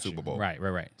towards the Super Bowl?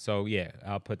 Right. So, yeah,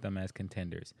 I'll put them as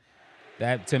contenders.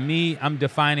 That, to me, I'm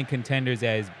defining contenders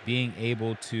as being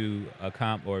able to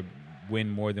or win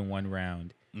more than one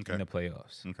round in the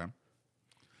playoffs. Okay.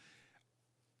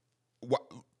 What?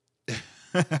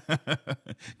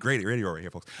 Great radio right here,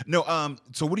 folks. No,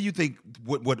 so what do you think?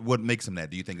 What makes them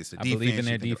that? Do you think it's the defense? I believe in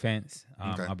their You think- defense.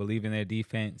 Okay. I believe in their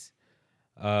defense.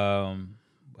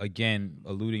 Again,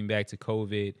 alluding back to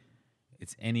COVID,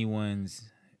 it's anyone's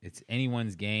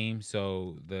game.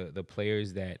 So the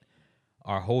players that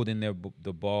are holding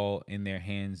the ball in their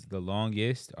hands the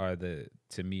longest are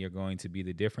going to be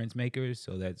the difference makers.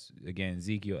 So that's, again,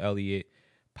 Ezekiel Elliott,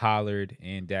 Pollard,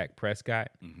 and Dak Prescott.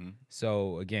 Mm-hmm.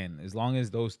 So again, as long as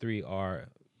those 3 are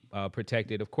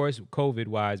protected, of course,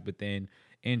 COVID-wise, but then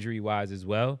injury-wise as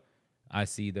well, I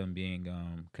see them being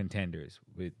contenders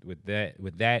with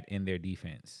that in their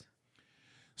defense.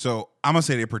 So I'm gonna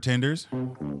say they're pretenders,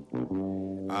 and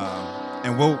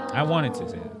we'll. I wanted to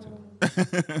say that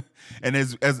too. And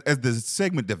as the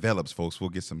segment develops, folks,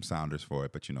 we'll get some sounders for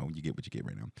it. But you get what you get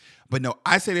right now. But no,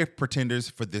 I say they're pretenders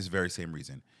for this very same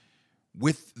reason.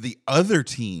 With the other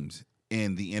teams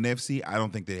in the NFC, I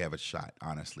don't think they have a shot,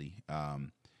 honestly.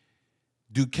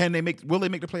 Will they make the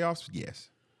playoffs? Yes.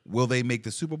 Will they make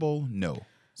the Super Bowl? No.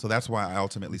 So that's why I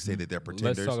ultimately say that they're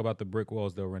pretenders. Let's talk about the brick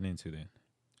walls they'll run into then.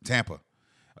 Tampa,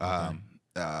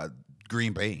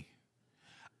 Green Bay.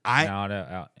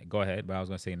 Go ahead, but I was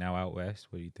going to say now out west.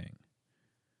 What do you think?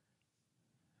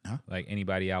 Huh? Like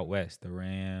anybody out west, the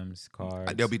Rams,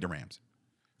 Cards. They'll beat the Rams.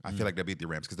 I feel like they'll beat the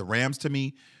Rams because the Rams, to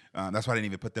me, that's why I didn't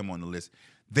even put them on the list.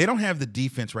 They don't have the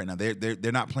defense right now.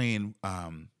 They're not playing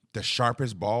the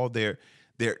sharpest ball. They're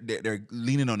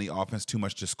leaning on the offense too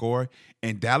much to score,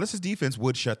 and Dallas's defense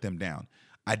would shut them down.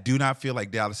 I do not feel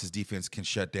like Dallas's defense can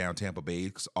shut down Tampa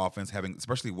Bay's offense,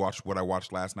 especially watched what I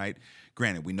watched last night.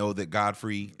 Granted, we know that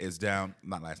Godfrey is down,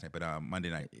 not last night, but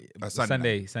Monday night.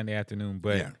 Sunday afternoon,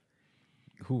 but Yeah.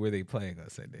 who were they playing on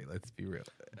Sunday? Let's be real.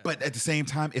 But at the same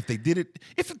time, if it did it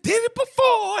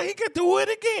before, he could do it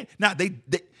again. Now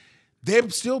they're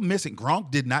still missing.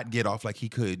 Gronk did not get off like he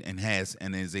could and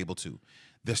is able to.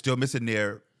 They're still missing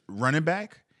their running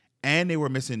back, and they were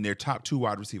missing their top 2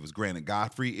 wide receivers. Granted,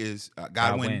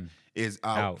 Godwin is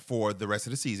out for the rest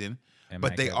of the season, And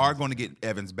but Mike they Evans. are going to get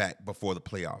Evans back before the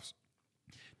playoffs.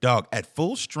 Dog, at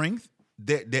full strength,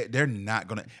 they're not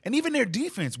going to. And even their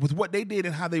defense, with what they did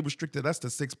and how they restricted us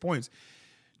to 6 points,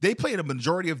 they played a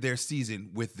majority of their season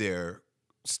with their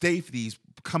safeties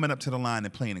coming up to the line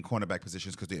and playing in cornerback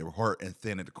positions because they were hurt and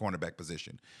thin at the cornerback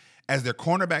position. As their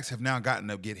cornerbacks have now gotten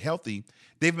to get healthy,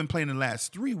 they've been playing the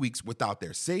last 3 weeks without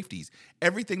their safeties.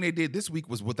 Everything they did this week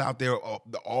was without the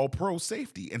all-pro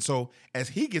safety. And so as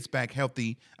he gets back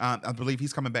healthy, I believe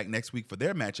he's coming back next week for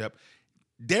their matchup,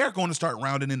 they're going to start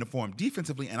rounding into form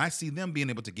defensively, and I see them being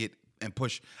able to get and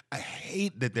push. I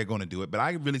hate that they're going to do it, but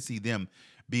I really see them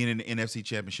being in the NFC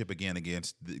Championship again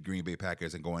against the Green Bay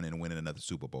Packers and going in and winning another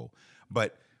Super Bowl.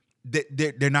 But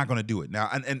they're not going to do it now.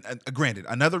 And granted,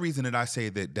 another reason that I say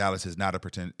that Dallas is not a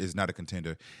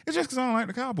contender is just because I don't like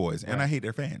the Cowboys and I hate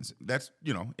their fans. That's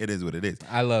it is what it is.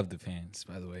 I love the fans,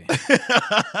 by the way.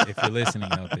 If you're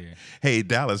listening out there, hey,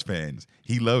 Dallas fans,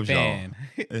 he loves y'all.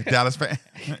 Dallas fan,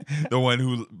 the one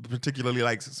who particularly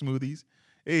likes smoothies.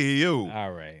 Hey yo,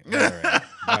 all right, that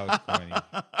was funny.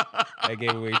 That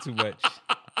gave away too much.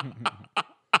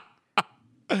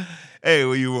 Hey,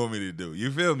 what you want me to do? You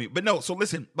feel me? But no, so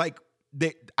listen, I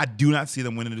do not see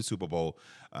them winning the Super Bowl.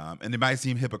 And it might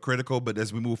seem hypocritical, but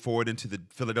as we move forward into the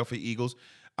Philadelphia Eagles,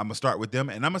 I'm going to start with them,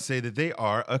 and I'm going to say that they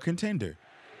are a contender.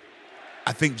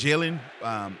 I think Jalen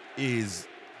is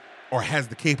or has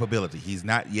the capability. He's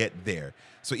not yet there.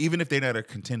 So even if they're not a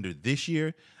contender this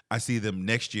year, I see them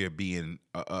next year being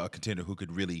a contender who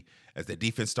could really, as their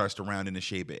defense starts to round into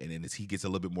shape and then as he gets a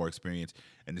little bit more experience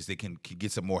and as they can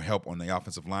get some more help on the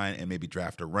offensive line and maybe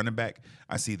draft a running back,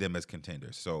 I see them as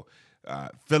contenders. So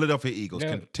Philadelphia Eagles,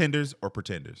 contenders or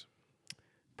pretenders?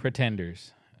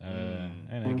 Pretenders.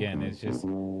 And again, it's just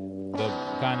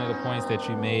the kind of the points that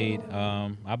you made.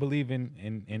 I believe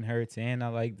in Hurts, and I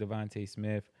like Devontae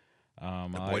Smith. I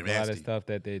like a lot of stuff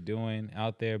that they're doing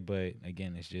out there, but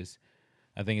again, it's just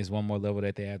I think it's one more level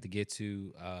that they have to get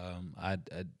to. I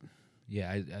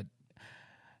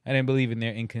didn't believe in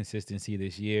their inconsistency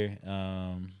this year,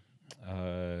 and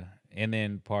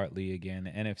then partly again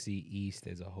the NFC East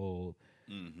as a whole,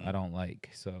 I don't like.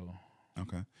 So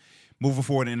okay, moving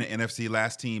forward in the NFC,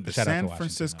 last team, the San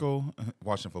Francisco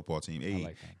Washington football team. Hey,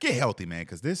 like get healthy, man,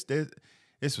 because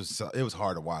it was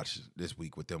hard to watch this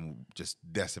week with them just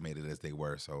decimated as they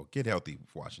were. So get healthy,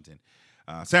 Washington.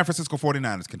 San Francisco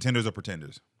 49ers, contenders or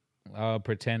pretenders?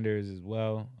 Pretenders as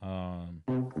well. I'm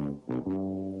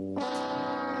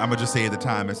gonna just say at the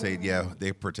time and say, yeah,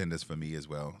 they're pretenders for me as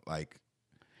well. Like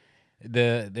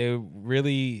they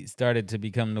really started to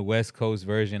become the West Coast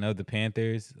version of the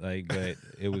Panthers. But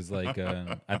it was like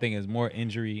I think it was more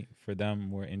injury for them,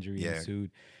 more injury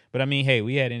ensued. But I mean, hey,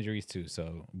 we had injuries too.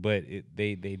 So, but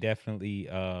they definitely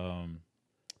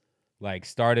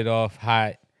started off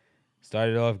hot.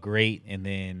 Started off great, and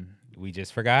then we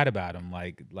just forgot about them,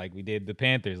 like we did the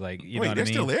Panthers. Know what I mean? They're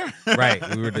still there,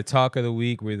 right? We were the talk of the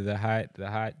week. We were the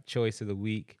hot choice of the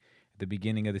week at the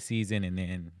beginning of the season, and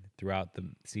then throughout the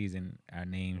season, our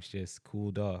names just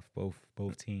cooled off.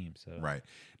 Both teams. So. Right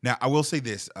now, I will say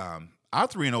this: our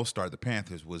 3-0 start, the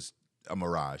Panthers, was a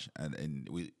mirage, and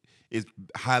it's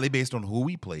highly based on who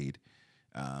we played.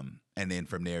 And then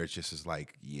from there, it's just this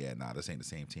ain't the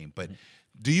same team. But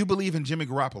do you believe in Jimmy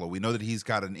Garoppolo? We know that he's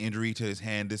got an injury to his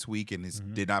hand this week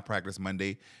and did not practice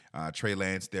Monday. Trey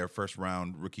Lance, their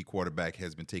first-round rookie quarterback,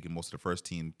 has been taking most of the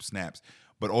first-team snaps.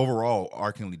 But overall,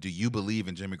 arguably, do you believe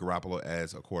in Jimmy Garoppolo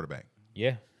as a quarterback?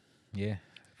 Yeah,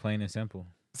 plain and simple.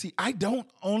 See, I don't,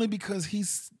 only because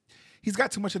he's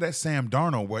got too much of that Sam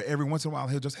Darnold where every once in a while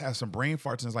he'll just have some brain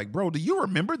farts and it's like, bro, do you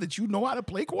remember that you know how to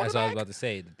play quarterback? That's what I was about to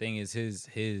say. The thing is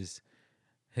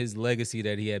his legacy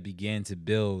that he had began to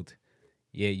build.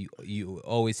 Yeah, you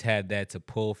always had that to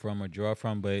pull from or draw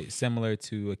from, but similar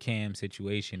to a Cam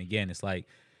situation, again, it's like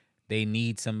they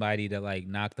need somebody to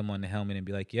knock them on the helmet and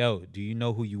be like, yo, do you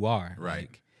know who you are? Right.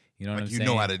 You know what I'm saying? You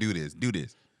know how to do this. Do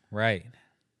this. Right.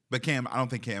 But Cam, I don't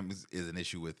think Cam is an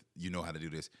issue with you know how to do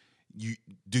this.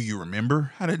 Do you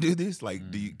remember how to do this?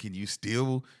 Can you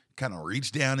still kind of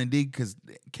reach down and dig? Because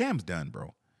Cam's done,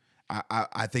 bro.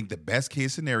 I think the best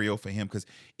case scenario for him, because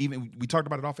even we talked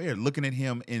about it off air, looking at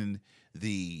him in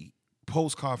the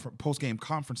post-game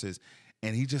conferences,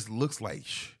 and he just looks like,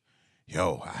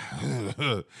 yo.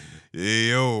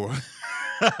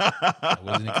 I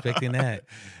wasn't expecting that.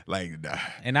 Nah.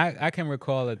 And I can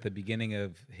recall at the beginning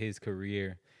of his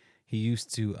career, he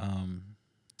used to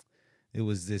it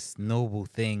was this noble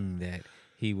thing that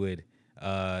he would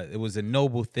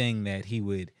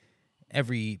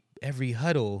every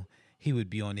huddle he would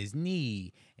be on his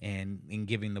knee and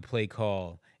giving the play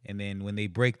call, and then when they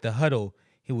break the huddle,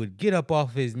 he would get up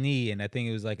off his knee, and I think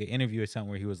it was like an interview or something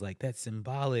where he was like, that's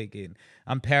symbolic, and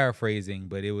I'm paraphrasing,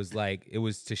 but it was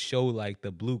to show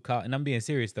the blue collar, and I'm being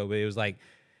serious though, but it was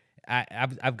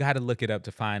I've got to look it up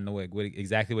to find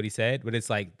exactly what he said, but it's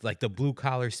like the blue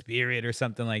collar spirit or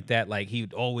something like that. He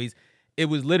would always, it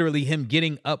was literally him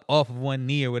getting up off of one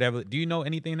knee or whatever. Do you know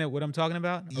anything that what I'm talking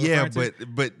about? Yeah,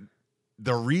 but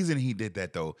the reason he did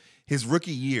that though, his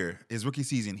rookie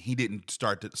season, he didn't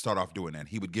start off doing that.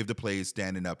 He would give the plays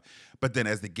standing up, but then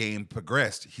as the game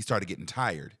progressed, he started getting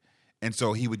tired. And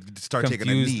so he would start taking a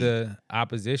Confuse knee. the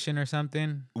opposition or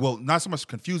something. Well, not so much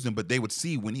confuse them, but they would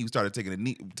see when he started taking a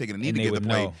knee And to they get the would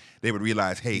play, know. they would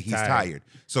realize, hey, he's tired.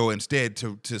 So instead,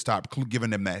 to stop giving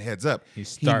them that heads up, You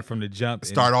start from the jump.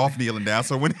 start off kneeling down.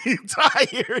 So when he's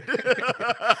tired,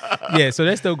 Yeah, so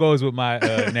that still goes with my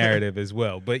narrative as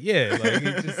well. But yeah, like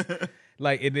it just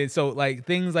like it is so like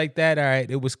things like that. All right,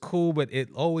 it was cool, but it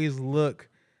always looked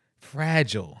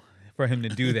fragile for him to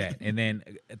do that. And then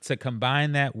to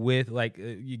combine that with like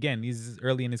again, he's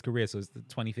early in his career, so it's the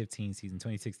 2015 season,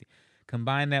 2016.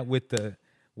 Combine that with the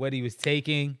what he was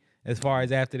taking as far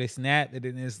as after the snap, and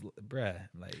then it's bruh,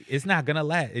 like it's not gonna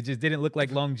last. It just didn't look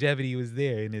like longevity was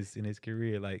there in his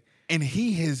career. Like and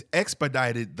he has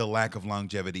expedited the lack of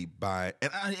longevity by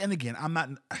and again, I'm not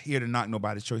here to knock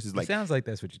nobody's choices. it Like sounds like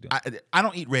that's what you're doing. I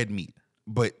don't eat red meat,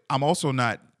 but I'm also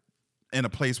not in a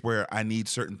place where I need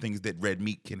certain things that red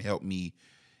meat can help me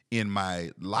in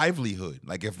my livelihood.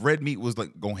 Like if red meat was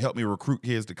like gonna help me recruit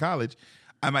kids to college,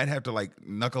 I might have to like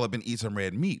knuckle up and eat some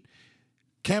red meat.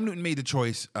 Cam Newton made the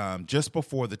choice just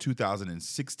before the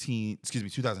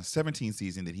 2017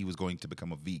 season that he was going to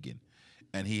become a vegan,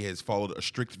 and he has followed a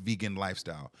strict vegan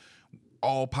lifestyle.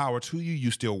 All power to you. You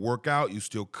still work out, you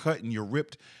still cut, and you're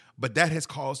ripped. But that has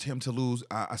caused him to lose.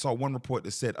 I saw one report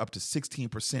that said up to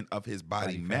 16% of his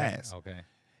body mass. Okay.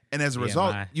 And as a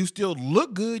result, BMI. you still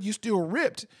look good, you still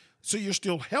ripped, so you're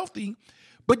still healthy.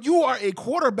 But you are a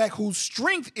quarterback whose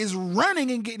strength is running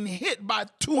and getting hit by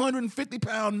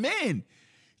 250-pound men.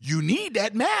 You need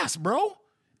that mass, bro.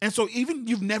 And so even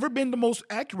you've never been the most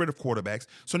accurate of quarterbacks,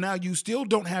 so now you still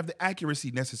don't have the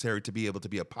accuracy necessary to be able to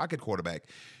be a pocket quarterback.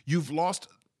 You've lost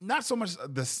not so much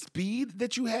the speed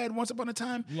that you had once upon a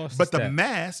time, Lost but the the step.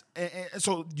 mass. And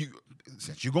so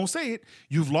since you're going to say it,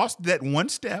 you've lost that one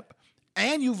step,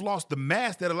 and you've lost the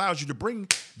mass that allows you to bring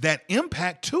that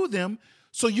impact to them.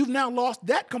 So you've now lost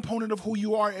that component of who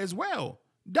you are as well.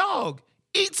 Dog,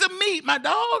 eat some meat, my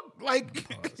dog. Like,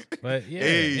 But yeah,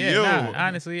 Hey, yeah, yo. nah,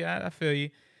 honestly, I feel you.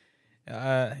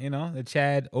 The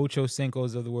Chad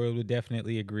Ochocinco's of the world would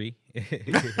definitely agree.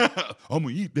 I'm gonna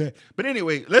eat that. But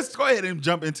anyway, let's go ahead and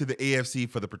jump into the AFC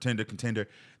for the pretender contender.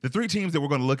 The three teams that we're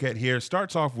going to look at here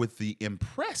starts off with the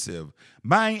impressive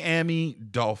Miami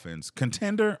Dolphins.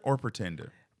 Contender or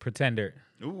pretender? Pretender.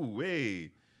 Ooh,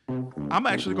 wait. I'm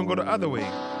actually gonna go the other way.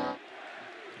 I'm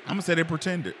gonna say they're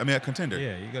pretender. I mean, a contender.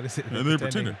 Yeah, you gotta say They're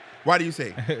pretender. Why do you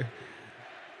say?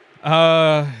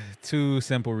 Two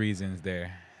simple reasons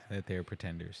there that they're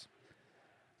pretenders.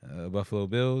 Buffalo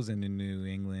Bills and the New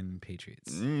England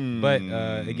Patriots. But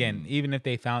again, even if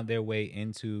they found their way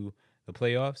into the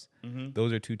playoffs,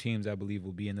 those are two teams I believe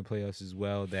will be in the playoffs as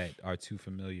well that are too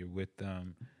familiar with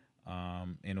them,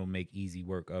 and it'll make easy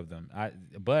work of them.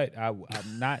 I'm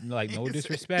not like no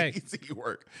disrespect. Easy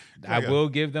work. I will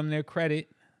give them their credit.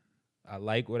 I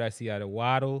like what I see out of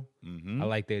Waddle. I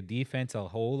like their defense a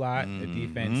whole lot. The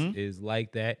defense is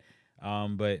like that.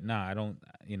 But nah, I don't.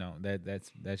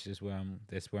 That's just where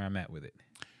I'm at with it.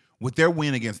 With their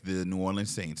win against the New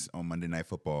Orleans Saints on Monday Night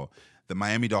Football, the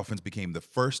Miami Dolphins became the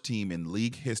first team in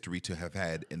league history to have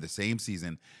had in the same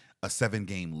season a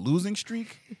 7-game losing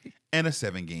streak and a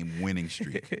 7-game winning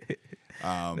streak.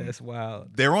 That's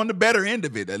wild. They're on the better end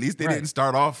of it. At least they Right. didn't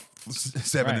start off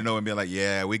 7-0 Right. and be like,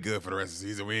 yeah, we good for the rest of the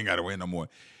season. We ain't got to win no more.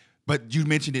 But you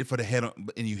mentioned it for the head,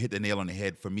 and you hit the nail on the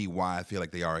head for me why I feel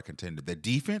like they are a contender. Their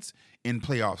defense in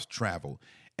playoffs travel,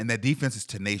 and that defense is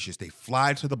tenacious. They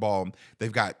fly to the ball.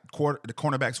 They've got the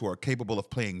cornerbacks who are capable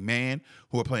of playing man,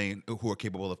 who are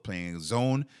capable of playing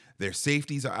zone. Their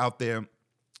safeties are out there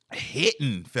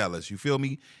hitting fellas, you feel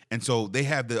me? And so they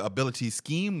have the ability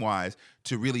scheme-wise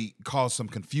to really cause some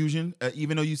confusion,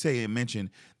 even though you say and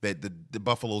mention that the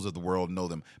Buffaloes of the world know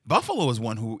them. Buffalo is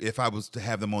one who, if I was to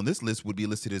have them on this list, would be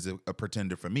listed as a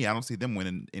pretender for me. I don't see them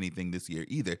winning anything this year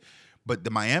either. But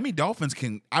the Miami Dolphins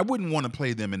I wouldn't want to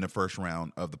play them in the first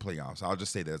round of the playoffs. I'll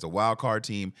just say that as a wild card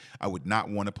team, I would not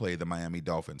want to play the Miami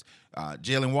Dolphins.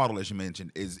 Jalen Waddle, as you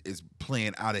mentioned, is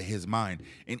playing out of his mind.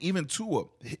 And even Tua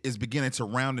is beginning to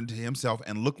round into himself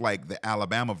and look like the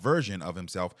Alabama version of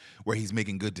himself, where he's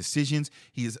making good decisions.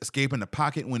 He is escaping the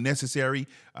pocket when necessary.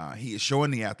 He is showing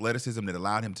the athleticism that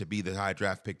allowed him to be the high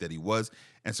draft pick that he was.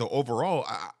 And so overall,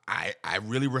 I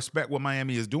really respect what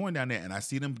Miami is doing down there, and I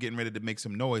see them getting ready to make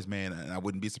some noise, man, and I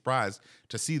wouldn't be surprised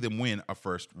to see them win a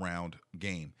first-round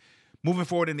game. Moving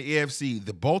forward in the AFC,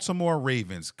 the Baltimore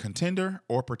Ravens, contender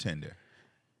or pretender?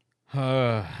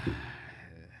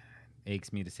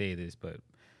 Aches me to say this, but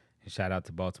shout out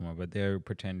to Baltimore, but they're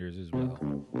pretenders as well.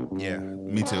 Yeah,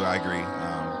 me too. I agree.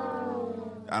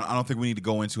 I don't think we need to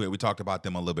go into it. We talked about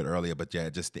them a little bit earlier, but yeah,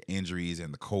 just the injuries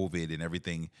and the COVID and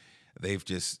everything, they've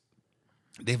just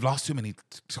They've lost too many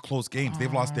close games.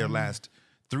 They've lost their last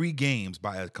 3 games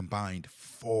by a combined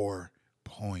 4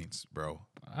 points, bro.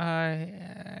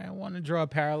 I want to draw a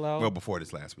parallel. Well, before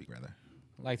this last week, rather.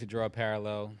 I like to draw a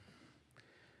parallel.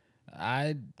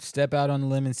 I step out on the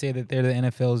limb and say that they're the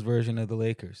NFL's version of the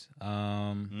Lakers.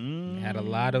 Had a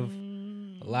lot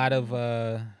of,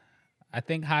 I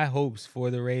think, high hopes for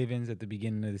the Ravens at the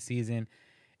beginning of the season,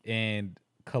 and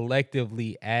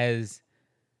collectively, as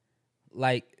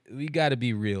like, we got to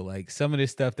be real. Like, some of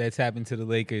this stuff that's happened to the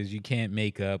Lakers, you can't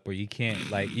make up, or you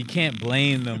can't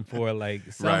blame them for.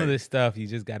 Like, some of this stuff you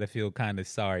just got to feel kind of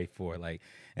sorry for. Like,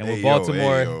 and with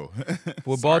Baltimore,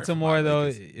 with Baltimore though,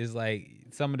 is like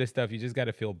some of this stuff you just got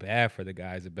to feel bad for the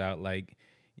guys about. Like,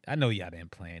 I know y'all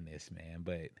didn't plan this, man,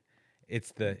 but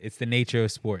it's the nature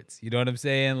of sports. You know what I'm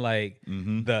saying? Like,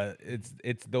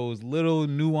 it's those little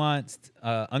nuanced,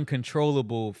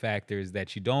 uncontrollable factors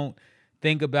that you don't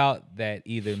think about that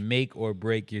either make or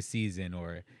break your season,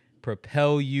 or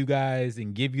propel you guys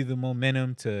and give you the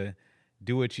momentum to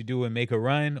do what you do and make a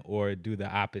run, or do the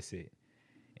opposite.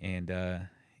 And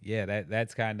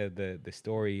that's kind of the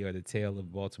story or the tale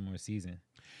of Baltimore's season.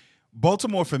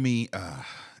 Baltimore, for me,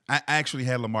 I actually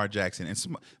had Lamar Jackson. And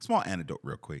small anecdote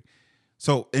real quick.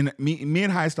 So me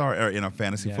and High Star are in a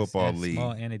fantasy football league.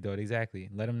 Small anecdote, exactly.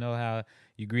 Let them know how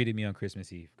you greeted me on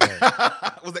Christmas Eve.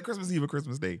 Was that Christmas Eve or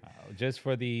Christmas Day? Just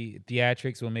for the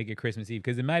theatrics, we'll make it Christmas Eve,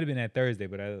 because it might have been that Thursday,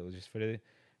 but it was just for the.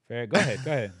 Go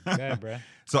ahead, bro.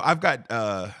 So I've got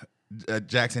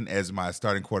Jackson as my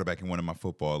starting quarterback in one of my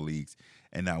football leagues.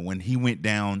 And when he went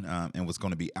down and was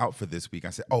going to be out for this week,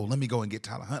 I said, let me go and get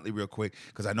Tyler Huntley real quick,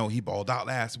 because I know he balled out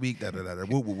last week.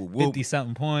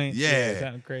 50-something points. Yeah.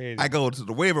 Something crazy. I go to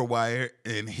the waiver wire,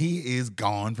 and he is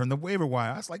gone from the waiver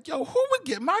wire. I was like, yo, who would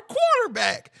get my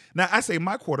quarterback? Now, I say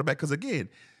my quarterback because, again,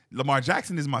 Lamar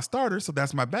Jackson is my starter, so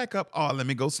that's my backup. Let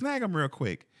me go snag him real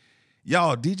quick.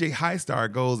 Y'all, DJ Highstar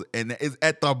goes and is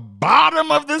at the bottom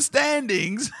of the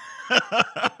standings.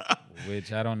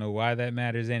 Which I don't know why that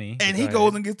matters any. And he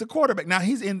goes and gets the quarterback. Now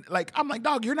he's in, like, I'm like,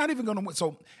 dog, you're not even going to win.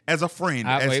 So as a friend.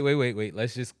 Wait.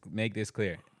 Let's just make this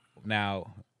clear.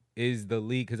 Now, is the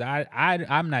league, because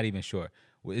I'm not even sure.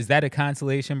 Is that a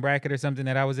consolation bracket or something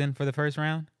that I was in for the first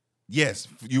round? Yes.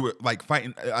 You were like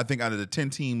fighting, I think out of the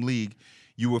 10-team league,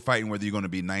 you were fighting whether you're going to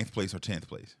be 9th place or 10th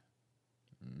place.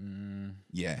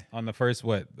 Yeah. On the first,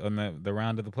 on the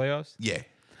round of the playoffs? Yeah.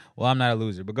 Well, I'm not a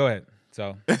loser, but go ahead.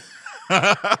 So.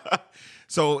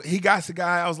 So he got the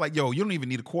guy. I was like, yo, you don't even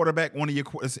need a quarterback. One of your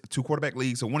 2 quarterback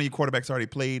leagues. So one of your quarterbacks already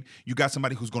played. You got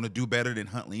somebody who's going to do better than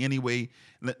Huntley anyway.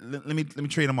 Let me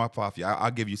trade him off you.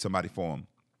 I'll give you somebody for him.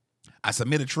 I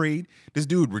submit a trade. This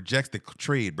dude rejects the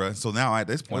trade, bro. So now at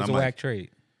this point, I'm like, whack trade.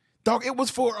 Dog, it was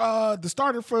for the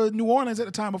starter for New Orleans at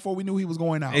the time before we knew he was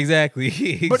going out. Exactly.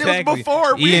 But it was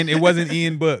before Ian. It wasn't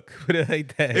Ian Book. Put it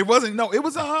like that. It wasn't. No, it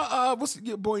was what's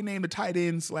your boy named, the tight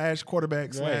end /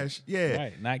 quarterback / yeah.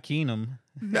 Right. Not Keenum.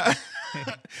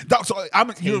 Dog, so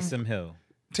Taysom Hill.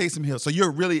 Taysom Hill. So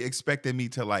you're really expecting me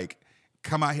to like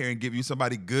come out here and give you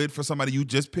somebody good for somebody you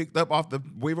just picked up off the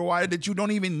waiver wire that you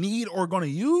don't even need or going to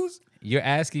use? You're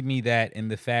asking me that in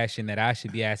the fashion that I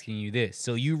should be asking you this.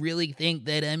 So you really think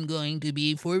that I'm going to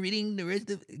be forwarding the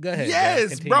rest of... Go ahead.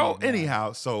 Yes, bro.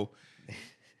 Anyhow, so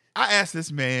I asked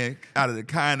this man out of the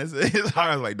kindness of his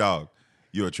heart, I was like, dog,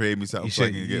 you'll trade me something so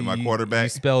I can get my quarterback? You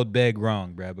spelled beg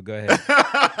wrong, bro, but go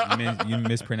ahead. you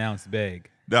mispronounced beg.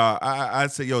 Dog, I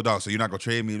said, yo, dog, so you're not going to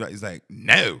trade me? He's like,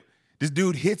 no. This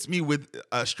dude hits me with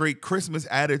a straight Christmas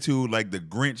attitude, like the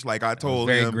Grinch, like I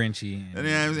told him. Very Grinchy. You know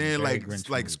what I'm saying?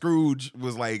 Like Scrooge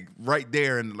was like right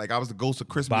there, and like I was the ghost of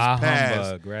Christmas past.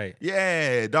 Humbug, right?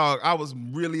 Yeah, dog. I was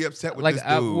really upset with this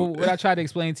dude. What I tried to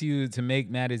explain to you to make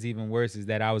matters even worse is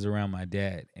that I was around my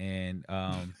dad, and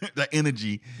the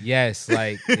energy. Yes,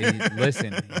 like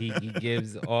listen, he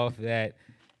gives off that.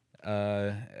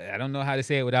 I don't know how to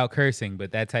say it without cursing,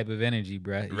 but that type of energy,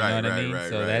 bro. You know what I mean?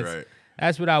 So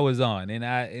that's what I was on,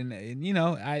 and you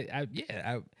know,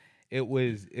 it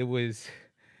was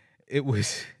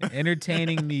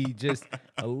entertaining me just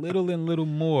a little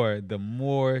more the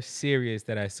more serious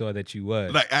that I saw that you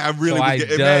was. Like I really so was I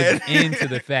getting dug mad. into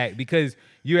the fact, because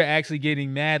you're actually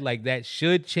getting mad, like that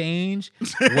should change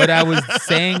what I was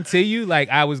saying to you. Like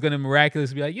I was gonna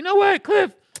miraculously be like, you know what,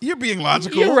 Cliff? You're being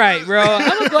logical. You're right, bro.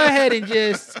 I'm gonna go ahead and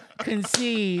just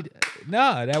concede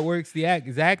No, that works the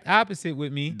exact opposite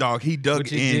with me. Dog, he dug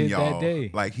What you in, did that y'all.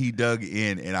 day. Like he dug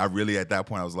in, and I really at that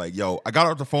point I was like, "Yo," I got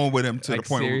off the phone with him to Like, the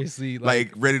point, seriously,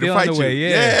 like ready to still on fight the you. way,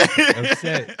 yeah. Yeah.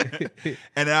 Upset.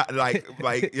 And I like you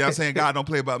know what I'm saying, God don't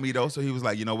play about me though. So he was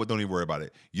like, you know what, don't even worry about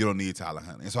it. You don't need Tyler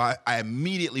Huntley. And so I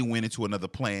immediately went into another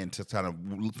plan to kind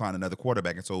of find another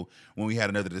quarterback. And so when we had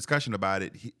another discussion about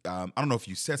it, I don't know if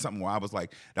you said something where I was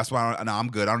like, that's why I'm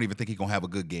good. I don't even think he's gonna have a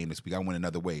good game this week. I went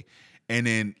another way. And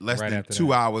then less Right than after 2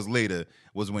 that. hours later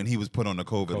was when he was put on the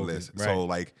COVID list. right. So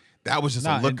like that was just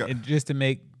No, a look. and just to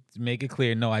make it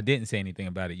clear, no, I didn't say anything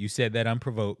about it. You said that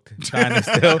unprovoked, trying to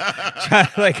still,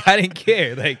 like I didn't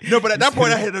care. Like No, but at that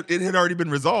point, it had already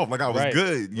been resolved. Like I was Right.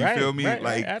 good. You Right, feel me? right,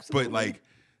 Like, absolutely. but like,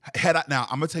 now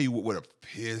I'm gonna tell you what would have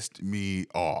pissed me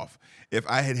off if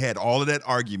I had all of that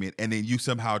argument and then you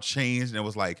somehow changed and it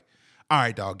was like, all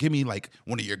right, dog, give me like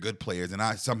one of your good players, and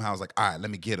I somehow was like, all right,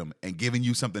 let me get him, and giving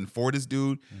you something for this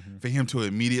dude for him to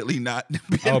immediately not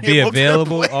be able to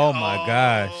available. play. Oh my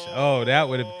gosh. Oh, that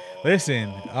would have.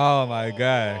 Listen. Oh my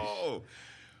gosh. Oh.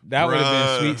 That would have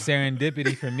Bruh. been sweet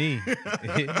serendipity for me.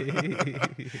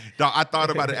 Dog, I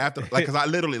thought about it after, like, because I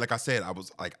literally, like I said, I was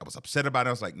upset about it.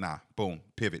 I was like, nah, boom,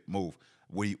 pivot, move.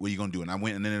 What are you gonna do? And I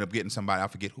went and ended up getting somebody. I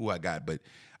forget who I got, but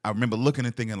I remember looking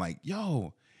and thinking, like,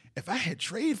 yo, if I had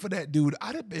traded for that dude,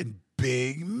 I'd have been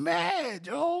big mad,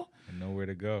 yo. Nowhere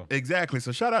to go. Exactly.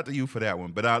 So shout out to you for that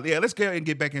one. But yeah, let's go ahead and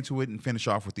get back into it and finish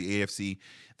off with the AFC.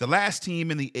 The last team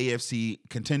in the AFC,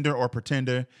 contender or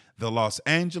pretender, the Los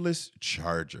Angeles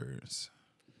Chargers.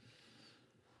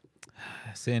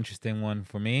 That's an interesting one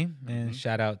for me. And Mm-hmm.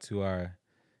 shout out to our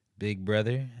big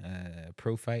brother,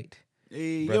 Pro Fight.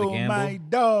 Hey, Brother yo, Gamble. my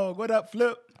dog. What up,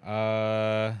 Flip?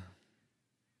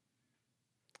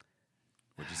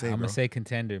 What'd you say, I'm bro? gonna say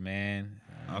contender, man.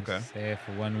 Okay. Say it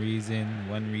for one reason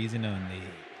only.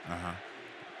 Uh-huh.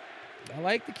 I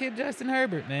like the kid Justin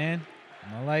Herbert, man.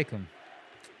 I like him.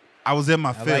 I was in my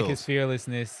I feels. like his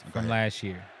fearlessness from ahead. last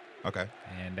year, Okay.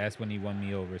 and that's when he won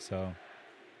me over. So,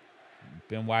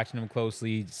 been watching him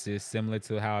closely, just similar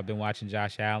to how I've been watching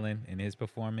Josh Allen and his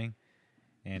performing,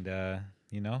 and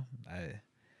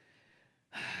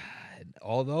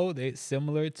although they're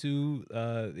similar to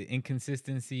the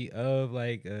inconsistency of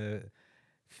like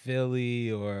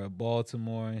Philly or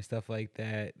Baltimore and stuff like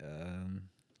that, I'm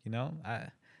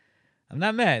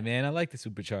not mad, man. I like the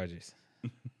Superchargers.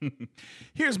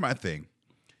 Here's my thing.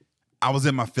 I was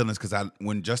in my feelings because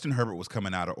when Justin Herbert was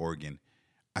coming out of Oregon,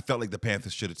 I felt like the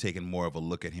Panthers should have taken more of a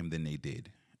look at him than they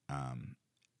did.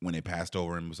 When they passed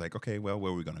over him, was like, okay, well,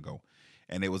 where are we going to go?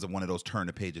 And it was one of those turn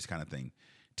the pages kind of thing.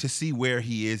 To see where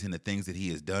he is and the things that he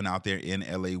has done out there in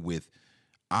LA with,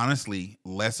 honestly,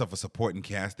 less of a supporting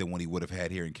cast than what he would have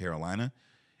had here in Carolina,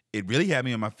 it really had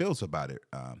me in my feels about it.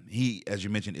 He, as you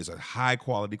mentioned, is a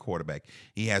high-quality quarterback.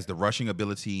 He has the rushing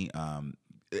ability, and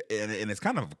it's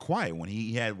kind of quiet when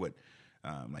he had,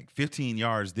 like 15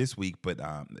 yards this week, but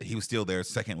he was still their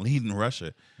second leading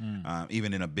rusher,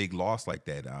 even in a big loss like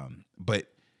that. But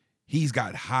he's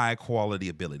got high-quality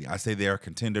ability. I say they're a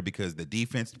contender because the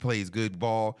defense plays good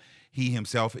ball. He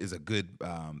himself is a good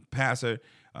passer.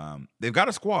 They've got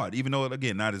a squad, even though,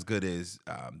 again, not as good as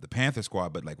the Panther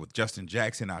squad, but like with Justin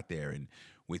Jackson out there and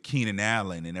with Keenan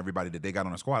Allen and everybody that they got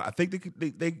on the squad, I think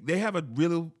they have a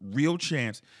real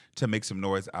chance to make some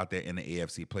noise out there in the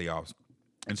AFC playoffs.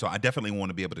 And so I definitely want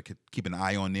to be able to keep an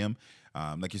eye on them.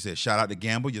 Like you said, shout out to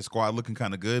Gamble. Your squad looking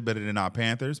kind of good, better than our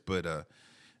Panthers, but So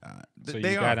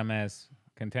they you are. got them as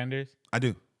contenders? I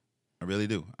do. I really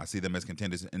do. I see them as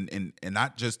contenders, and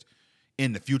not just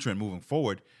in the future and moving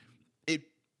forward.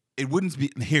 It wouldn't be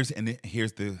here's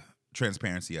the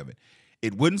transparency of it.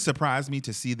 It wouldn't surprise me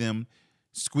to see them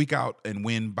squeak out and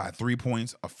win by 3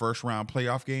 points a first round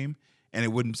playoff game, and it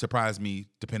wouldn't surprise me,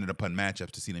 depending upon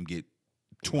matchups, to see them get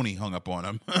 20 hung up on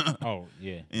them. Oh, yeah.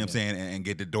 You know what I'm saying? And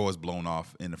get the doors blown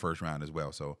off in the first round as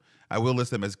well. So I will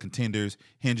list them as contenders,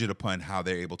 hinged upon how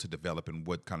they're able to develop and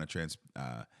what kind of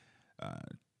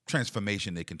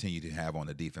transformation they continue to have on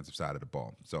the defensive side of the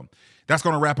ball. So that's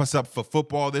going to wrap us up for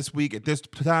football this week. At this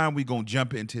time, we're going to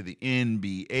jump into the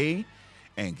NBA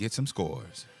and get some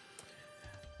scores.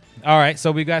 All right,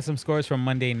 so we got some scores from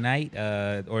Monday night,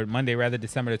 or Monday rather,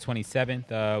 December the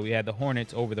 27th. We had the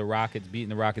Hornets over the Rockets, beating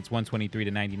the Rockets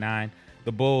 123-99.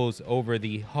 The Bulls over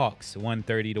the Hawks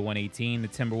 130-118. The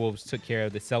Timberwolves took care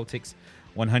of the Celtics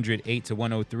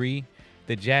 108-103.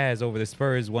 The Jazz over the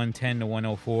Spurs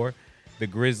 110-104. The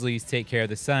Grizzlies take care of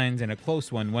the Suns in a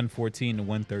close one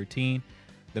 114-113.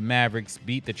 The Mavericks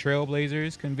beat the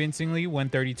Trailblazers convincingly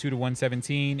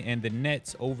 132-117, and the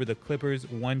Nets over the Clippers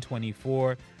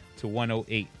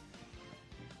 124-108.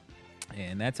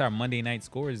 And that's our Monday night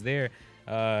scores there.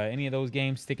 Any of those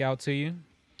games stick out to you?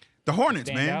 The Hornets,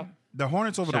 Stand man. out? The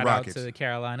Hornets over Shout the out Rockets. to the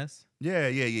Carolinas. Yeah.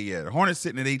 The Hornets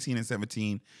sitting at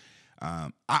 18-17.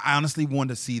 I honestly want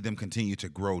to see them continue to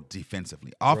grow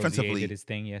defensively. Rozier Offensively, did his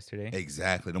thing yesterday.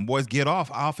 exactly. Them boys get off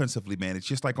offensively, man. It's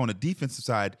just like on the defensive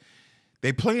side,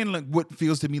 they playing like what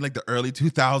feels to me like the early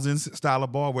 2000s style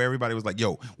of ball where everybody was like,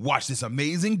 yo, watch this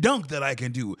amazing dunk that I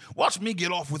can do. Watch me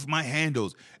get off with my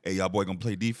handles. Hey, y'all boy gonna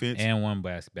play defense? And one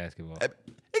basketball.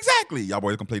 Exactly. Y'all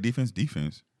boys gonna play defense?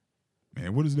 Defense.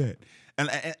 Man, what is that? And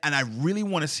I really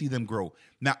want to see them grow.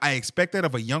 Now, I expect that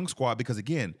of a young squad because,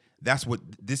 again, that's what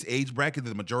this age bracket,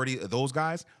 the majority of those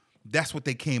guys, that's what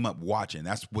they came up watching.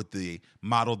 That's what they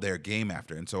modeled their game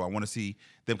after. And so I want to see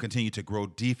them continue to grow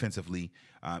defensively,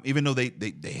 even though they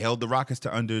held the Rockets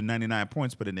to under 99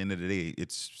 points. But at the end of the day,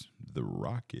 it's the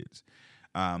Rockets.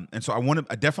 And so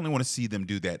I definitely want to see them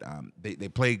do that. They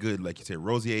play good, like you said.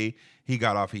 Rozier, he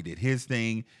got off, he did his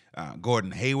thing.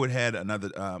 Gordon Hayward had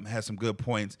some good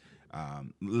points.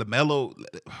 LaMelo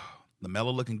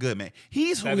looking good, man.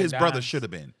 He's who his brother should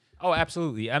have been. Oh,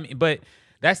 absolutely. I mean, but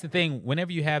that's the thing.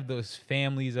 Whenever you have those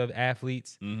families of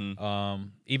athletes, even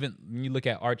when you look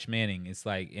at Arch Manning, it's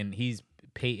like, and he's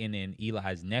Peyton and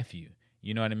Eli's nephew.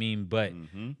 You know what I mean? But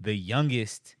the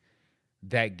youngest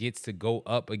that gets to go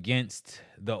up against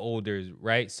the olders,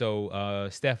 right? So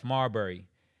Steph Marbury,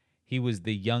 he was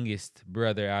the youngest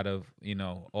brother out of,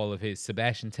 all of his.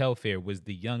 Sebastian Telfair was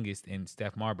the youngest, and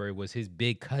Steph Marbury was his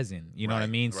big cousin. You know what I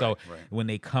mean? So when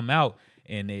they come out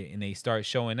and they start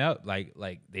showing up, like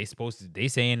they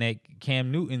saying that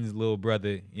Cam Newton's little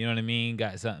brother, you know what I mean,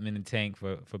 got something in the tank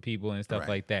for people and stuff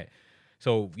like that.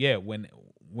 So yeah, when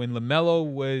LaMelo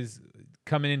was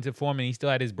coming into form and he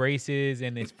still had his braces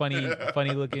and his funny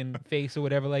looking face or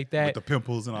whatever like that. With the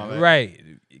pimples and all that. Right.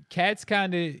 Cat's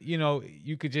kind of,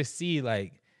 you could just see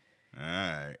like, all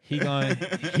right. he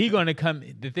gonna come.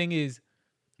 The thing is,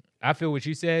 I feel what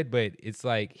you said, but it's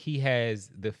like he has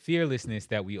the fearlessness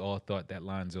that we all thought that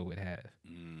Lonzo would have.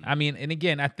 I mean, and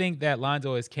again, I think that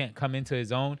Lonzo can't come into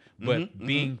his own, but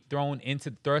being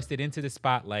thrusted into the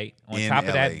spotlight on In top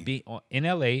of LA. that, in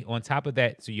LA, on top of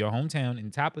that, so your hometown,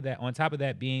 on top of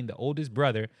that being the oldest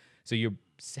brother, so you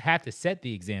have to set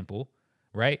the example,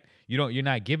 right? You're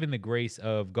not given the grace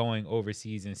of going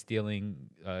overseas and stealing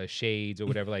shades or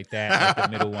whatever like that, like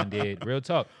the middle one did. Real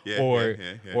talk,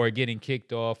 or getting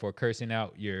kicked off or cursing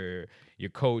out your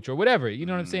coach or whatever. You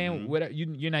know what I'm saying?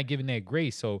 You're not given that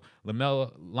grace. So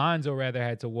Lonzo rather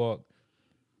had to walk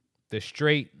the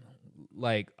straight,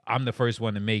 like, I'm the first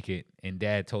one to make it, and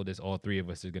Dad told us all three of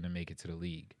us are gonna make it to the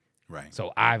league. Right.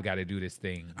 So I've got to do this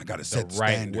thing. I got to the set the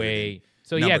right standard. way.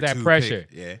 So yeah, that pressure.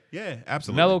 Pick. Yeah,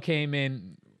 absolutely. Melo came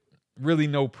in, really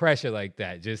no pressure like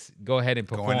that. Just go ahead and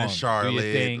perform. Going to Charlotte, do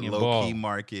your thing and low key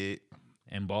market.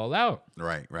 And ball out.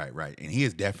 Right. And he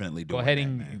is definitely doing Go ahead that,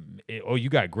 and man. oh, you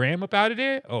got Graham up out of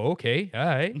there? Oh, okay. All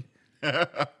right.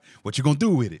 What you gonna do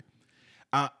with it?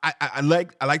 I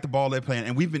like the ball they're playing,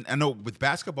 and I know with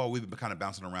basketball we've been kind of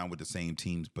bouncing around with the same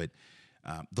teams, but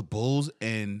the Bulls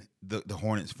and the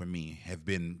Hornets for me have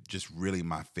been just really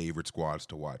my favorite squads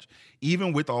to watch.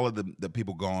 Even with all of the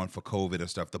people gone for COVID and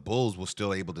stuff, the Bulls were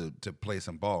still able to play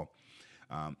some ball.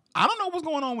 I don't know what's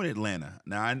going on with Atlanta.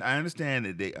 Now I understand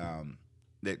that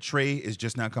that Trey is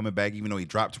just now coming back, even though he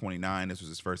dropped 29. This was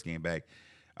his first game back.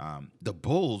 The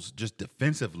Bulls just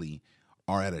defensively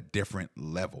are at a different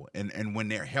level, and when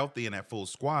they're healthy and at full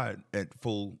squad,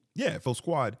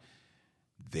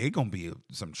 they're gonna be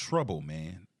some trouble,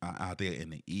 man, out there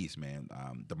in the East, man.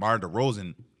 DeMar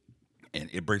DeRozan, and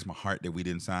it breaks my heart that we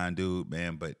didn't sign dude,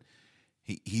 man, but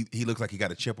he looks like he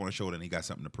got a chip on his shoulder and he got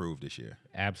something to prove this year.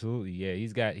 Absolutely, yeah.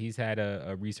 He's had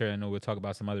a resurgence. I know we'll talk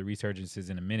about some other resurgences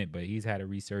in a minute, but he's had a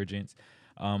resurgence.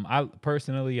 I'm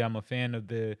a fan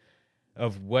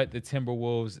of what the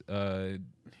Timberwolves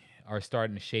are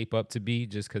starting to shape up to be,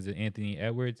 just because of Anthony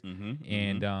Edwards,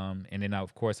 and then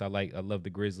of course I love the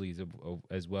Grizzlies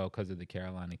as well because of the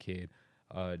Carolina kid,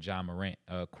 John Morant.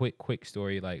 Quick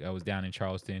story. Like, I was down in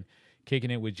Charleston,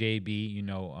 kicking it with JB,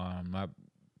 my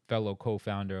fellow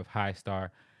co-founder of High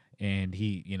Star, and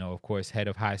he, of course, head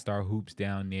of High Star Hoops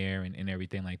down there and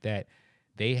everything like that.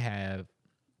 They have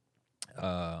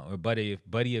a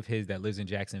buddy of his that lives in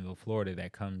Jacksonville, Florida,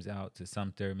 that comes out to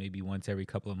Sumter maybe once every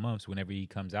couple of months. Whenever he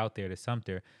comes out there to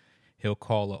Sumter, he'll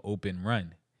call an open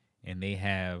run, and they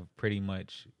have pretty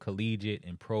much collegiate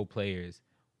and pro players,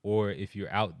 or if you're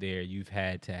out there, you've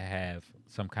had to have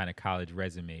some kind of college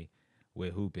resume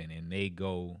with hooping, and they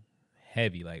go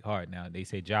heavy, like hard. Now, they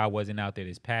say Ja wasn't out there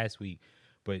this past week,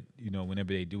 but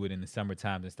whenever they do it in the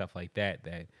summertime and stuff like that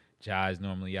Ja is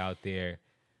normally out there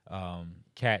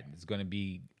cat is going to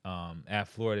be at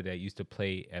Florida that used to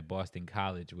play at Boston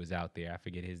College was out there. I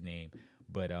forget his name,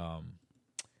 but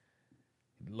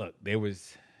look, there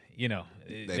was, they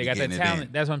got that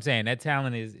talent. That's what I'm saying. That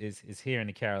talent is here in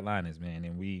the Carolinas, man,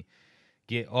 and we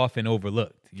get often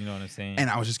overlooked. You know what I'm saying? And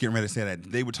I was just getting ready to say that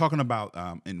they were talking about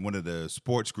in one of the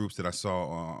sports groups that I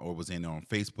saw or was in on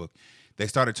Facebook. They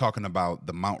started talking about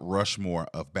the Mount Rushmore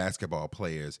of basketball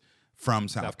players from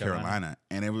South Carolina.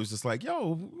 And it was just like,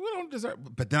 yo, we don't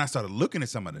deserve. But then I started looking at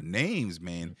some of the names,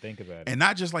 man. Think about it. And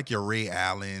not just like your Ray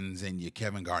Allens and your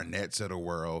Kevin Garnetts of the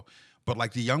world, but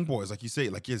like the young boys, like you say,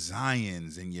 like your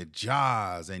Zions and your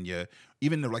Jaws and your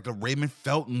even like the Raymond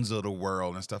Feltons of the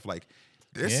world and stuff like.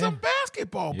 There's some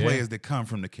basketball players that come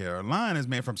from the Carolinas,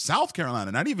 man, from South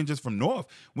Carolina, not even just from North.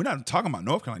 We're not talking about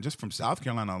North Carolina, just from South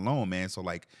Carolina alone, man. So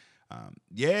like,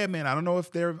 man, I don't know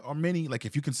if there are many. Like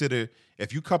if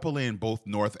you couple in both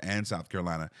North and South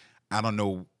Carolina, I don't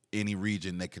know any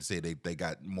region that could say they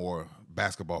got more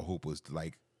basketball hoopers.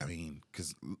 Like, I mean,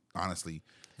 because honestly,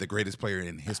 the greatest player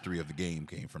in history of the game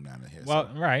came from down here. Well,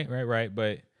 so. Right.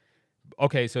 But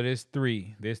okay, so there's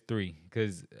three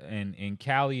because in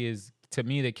Cali is. To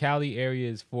me, the Cali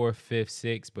area is 4th, 5th,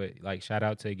 6th, but like shout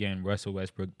out to again Russell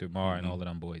Westbrook, DeMar, and all of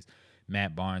them boys,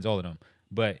 Matt Barnes, all of them.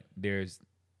 But there's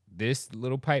this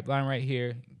little pipeline right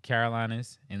here,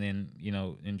 Carolinas, and then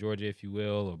in Georgia, if you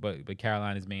will, but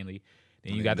Carolinas mainly.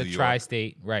 Then you got the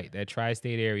tri-state, right? That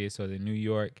tri-state area. So the New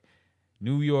York,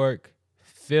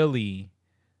 Philly,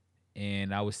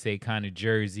 and I would say kind of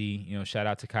Jersey. Shout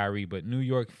out to Kyrie, but New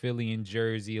York, Philly, and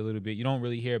Jersey a little bit. You don't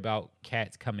really hear about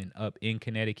cats coming up in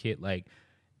Connecticut like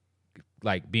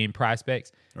being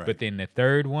prospects. Right. But then the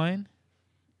third one,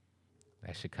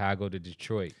 that's Chicago to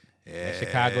Detroit. Yeah,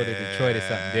 Chicago to Detroit is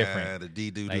something different. The D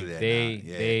do like do that.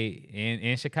 They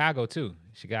in Chicago too.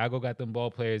 Chicago got them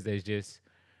ball players that's just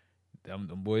them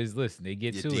boys. Listen, they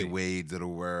get to it. D Wades of the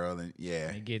world, and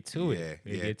they get to it.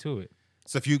 They get to it.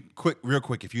 So real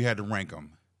quick, if you had to rank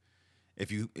them,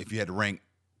 if you had to rank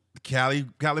the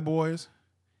Cali boys,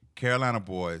 Carolina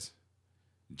boys,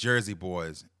 Jersey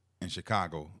boys, and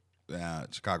Chicago,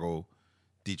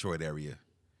 Detroit area,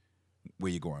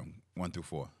 where you going? 1 through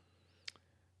 4.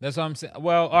 That's what I'm saying.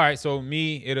 Well, all right. So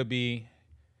it'll be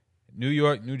New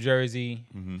York, New Jersey,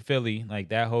 Philly, like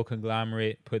that whole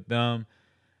conglomerate. Put them.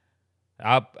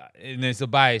 And it's a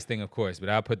bias thing, of course, but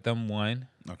I'll put them 1.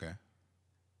 Okay.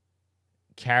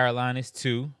 Carolinas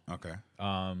 2. Okay.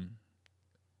 And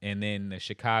then the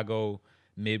Chicago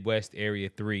Midwest area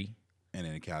 3. And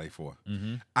then the Cali 4.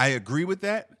 Mm-hmm. I agree with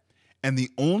that. And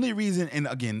the only reason, and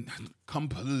again,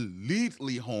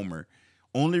 completely homer,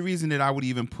 only reason that I would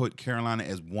even put Carolina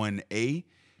as 1A,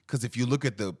 because if you look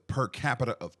at the per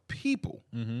capita of people,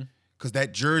 because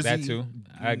that Jersey, that too,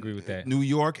 I agree with that. New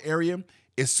York area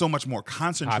is so much more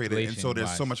concentrated, and so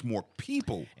there's so much more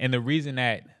people. And the reason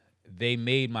that they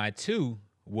made my 2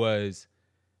 was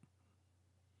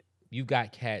you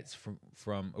got cats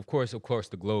from of course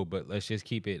the globe, but let's just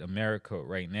keep it America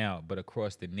right now, but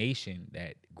across the nation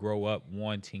that grow up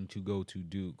wanting to go to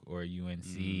Duke or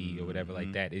UNC or whatever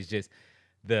like that. It's just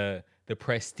the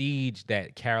prestige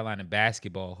that Carolina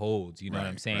basketball holds, you know what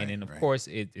I'm saying? And of course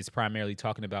it's primarily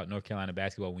talking about North Carolina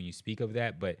basketball when you speak of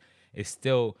that, but it's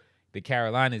still the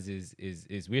Carolinas is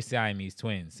we're Siamese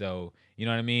twins. So, you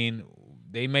know what I mean?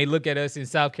 They may look at us in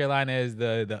South Carolina as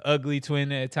the ugly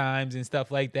twin at times and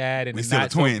stuff like that. And we still a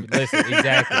twin. Listen,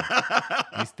 exactly.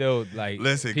 We still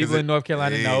people in North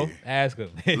Carolina know. Ask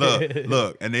them.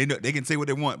 look, and they know, they can say what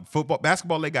they want.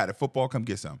 Basketball, they got it. Football, come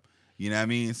get some. You know what I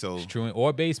mean? So it's true.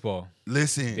 Or baseball.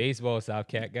 Listen. Baseball, South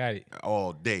Cat got it.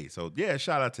 All day. So, yeah,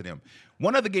 shout out to them.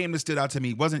 One other game that stood out to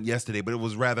me wasn't yesterday, but it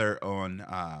was rather on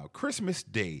Christmas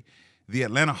Day. The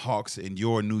Atlanta Hawks and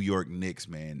your New York Knicks,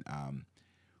 man.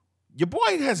 Your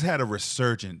boy has had a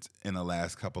resurgence in the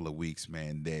last couple of weeks,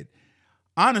 man, that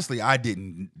honestly I did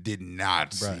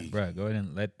not see. Bruh, go ahead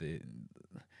and let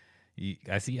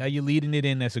I see how you're leading it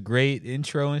in. That's a great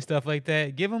intro and stuff like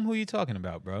that. Give him who you talking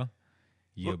about, bro.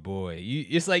 Your boy.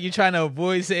 It's like you're trying to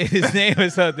avoid saying his name or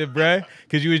something, bro.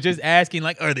 Because you were just asking,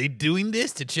 like, are they doing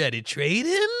this to try to trade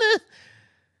him?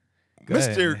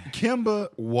 Mr. Kemba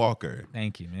Walker.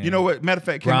 Thank you, man. You know what? Matter of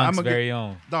fact, Bronx very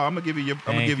own. No, I'm gonna give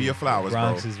you your flowers,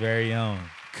 Bronx bro. is very own.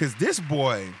 Because this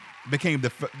boy became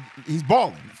he's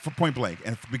balling for point blank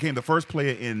and became the first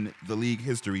player in the league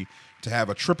history to have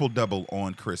a triple-double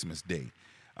on Christmas Day.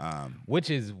 Which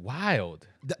is wild.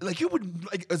 Like you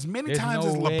would like as many There's times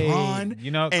no as way.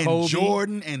 LeBron and Kobe,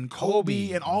 Jordan and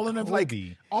Kobe and all of them. Kobe.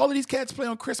 Like all of these cats play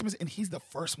on Christmas, and he's the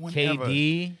first one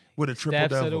KD, ever with a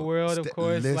triple-double. Steps of the world, of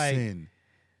course. Listen.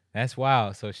 That's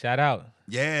wild. So shout out.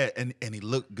 Yeah, and he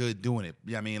looked good doing it.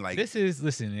 Yeah, I mean, like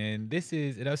Listen, man,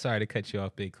 and I'm sorry to cut you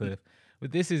off, Big Cliff,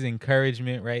 but this is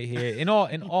encouragement right here. In all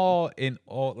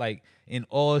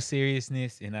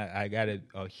seriousness, and I got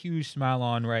a huge smile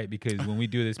on, right? Because when we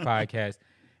do this podcast,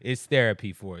 it's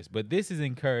therapy for us. But this is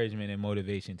encouragement and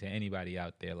motivation to anybody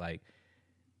out there. Like,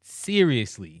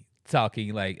 seriously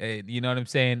talking, like, you know what I'm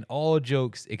saying? All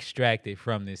jokes extracted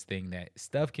from this thing, that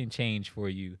stuff can change for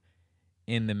you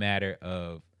in the matter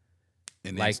of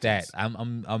like instance. that.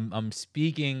 I'm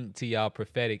speaking to y'all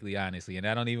prophetically, honestly, and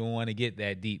I don't even want to get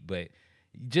that deep, but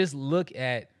just look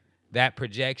at that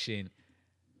projection.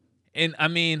 And I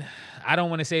mean, I don't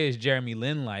want to say it's Jeremy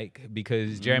Lin like,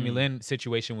 because Jeremy Lin's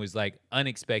situation was like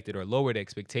unexpected or lowered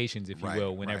expectations, if you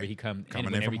will, whenever he coming in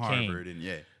whenever from he came. Harvard, and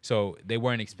yeah. So they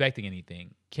weren't expecting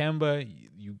anything. Kemba,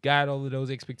 you got all of those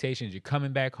expectations. You're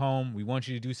coming back home. We want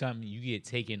you to do something. You get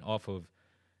taken off of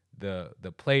the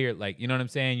player, like, you know what I'm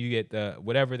saying? You get the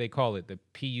whatever they call it, the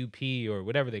PUP or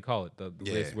whatever they call it, the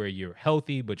list where you're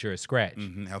healthy but you're a scratch.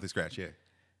 Healthy scratch, yeah.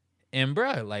 And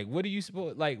bruh, like, what do you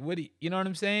suppose? Like, you know what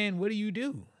I'm saying? What do?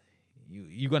 You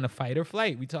gonna fight or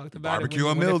flight? We talked about Barbecue it or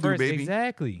when it mildew, first, baby.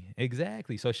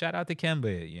 Exactly. So shout out to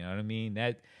Kemba. You know what I mean?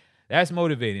 That's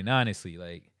motivating, honestly.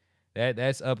 Like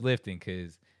that's uplifting,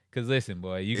 cause listen,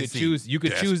 boy, you could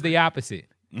choose the opposite,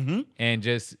 and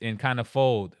kind of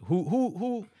fold.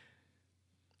 Who?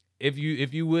 If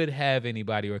you would have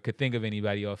anybody or could think of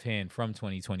anybody offhand from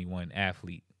 2021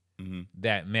 athlete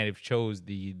that might have chose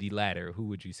the latter, who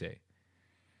would you say?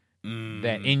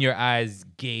 That in your eyes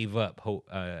gave up hope?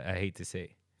 I hate to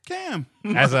say, Cam.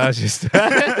 as I was just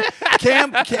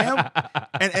Cam,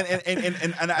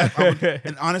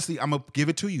 and honestly, I'm gonna give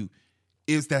it to you.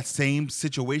 It's that same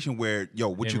situation where, yo,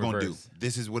 what In you gonna do? reverse.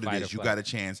 This is what it Fight is. or You flight. got a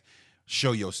chance.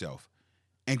 Show yourself.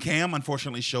 And Cam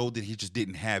unfortunately showed that he just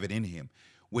didn't have it in him.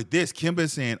 With this, Kemba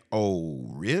is saying,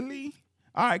 "Oh, really?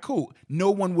 All right, cool."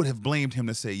 No one would have blamed him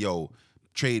to say, "Yo,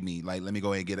 trade me. Like, let me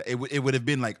go ahead and get it." It would have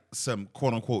been like some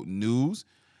quote unquote news.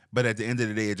 But at the end of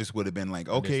the day, it just would have been like,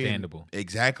 okay. Understandable.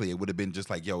 Exactly. It would have been just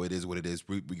like, yo, it is what it is.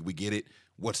 We get it.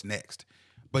 What's next?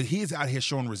 But he's out here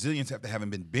showing resilience after having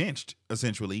been benched,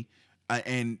 essentially,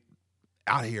 and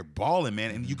out here balling,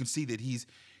 man. And you can see that his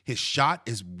shot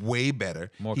is way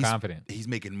better. He's confident. He's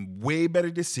making way better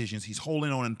decisions. He's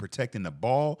holding on and protecting the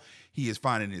ball. He is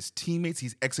finding his teammates.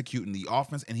 He's executing the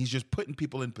offense, and he's just putting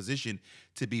people in position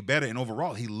to be better. And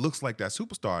overall, he looks like that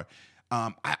superstar.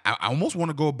 I almost want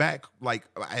to go back. Like,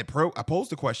 I posed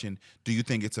the question, do you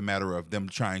think it's a matter of them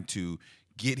trying to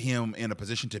get him in a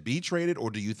position to be traded, or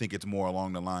do you think it's more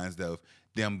along the lines of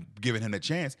them giving him a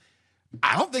chance?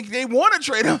 I don't think they want to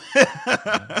trade him.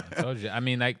 I told you. I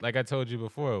mean, like I told you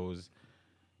before,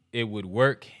 it would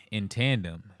work in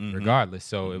tandem regardless.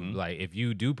 So if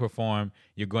you do perform,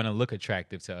 you're going to look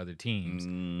attractive to other teams.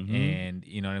 And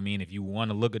you know what I mean? If you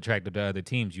want to look attractive to other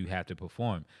teams, you have to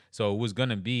perform. So it was going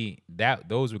to be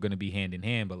those were going to be hand in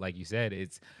hand. But like you said,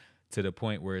 it's to the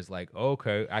point where it's like,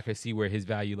 okay, I can see where his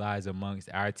value lies amongst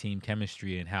our team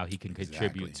chemistry and how he can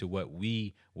contribute to what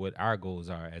our goals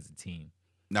are as a team.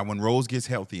 Now, when Rose gets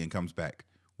healthy and comes back,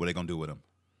 what are they going to do with him?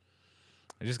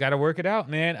 I just got to work it out,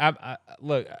 man. I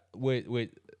look with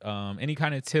any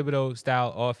kind of Thibodeau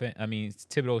style offense. I mean,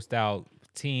 Thibodeau style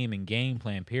team and game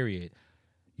plan. Period.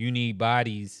 You need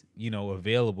bodies,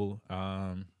 available.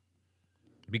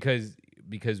 Because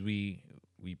we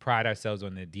pride ourselves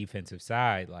on the defensive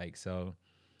side. Like, so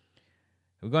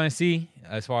we're gonna see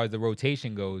as far as the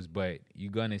rotation goes, but you're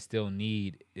gonna still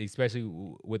need, especially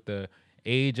with the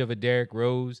age of a Derrick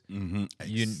Rose,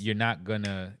 you're not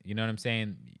gonna, you know what I'm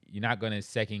saying? You're not gonna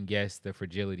second guess the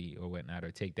fragility or whatnot,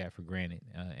 or take that for granted,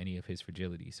 any of his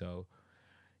fragility. So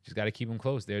just got to keep them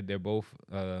close. They're both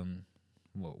 1A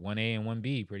and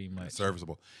 1B pretty much.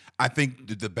 Serviceable. I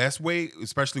think the best way,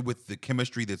 especially with the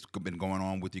chemistry that's been going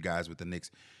on with you guys with the Knicks,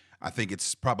 I think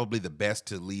it's probably the best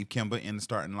to leave Kemba in the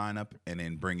starting lineup and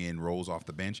then bring in Rose off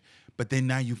the bench. But then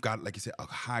now you've got, like you said, a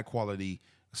high quality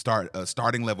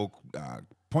starting level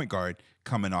point guard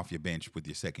coming off your bench with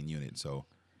your second unit. So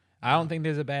I don't think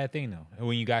there's a bad thing though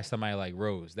when you got somebody like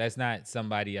Rose. That's not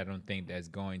somebody I don't think that's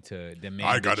going to demand.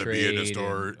 I got to be in the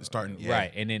trade starting, yeah.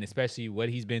 right? And then especially what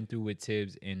he's been through with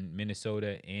Tibbs in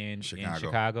Minnesota and in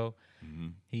Chicago,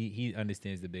 he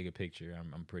understands the bigger picture.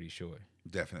 I'm pretty sure.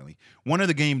 Definitely. One of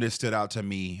the games that stood out to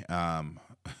me.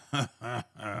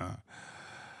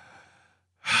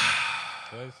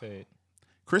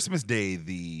 Christmas Day,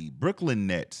 the Brooklyn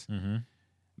Nets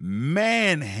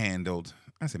manhandled.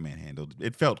 I say manhandled.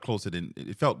 It felt worse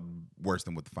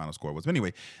than what the final score was. But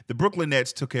anyway, the Brooklyn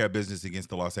Nets took care of business against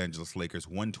the Los Angeles Lakers,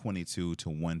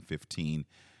 122-115.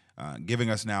 giving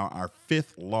us now our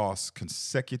 5th loss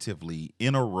consecutively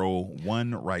in a row,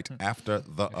 one right after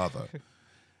the other.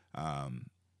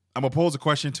 I'm gonna pose a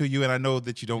question to you, and I know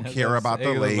that you don't care about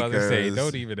the Lakers.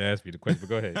 Don't even ask me the question, but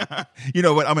go ahead. You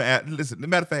know what? I'm gonna add, listen. As a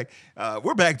matter of fact,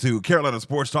 we're back to Carolina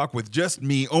Sports Talk with just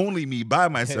me, only me, by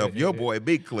myself. Your boy,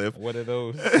 Big Cliff. What are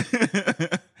those?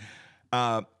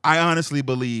 I honestly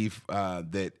believe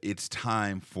that it's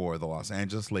time for the Los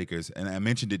Angeles Lakers, and I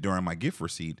mentioned it during my gift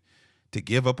receipt, to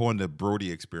give up on the Brody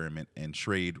experiment and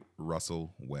trade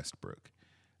Russell Westbrook.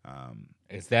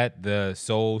 Is that the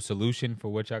sole solution for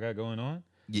what y'all got going on?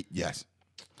 Yes.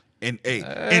 And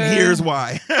here's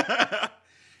why.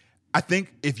 I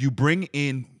think if you bring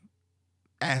in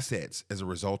assets as a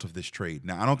result of this trade.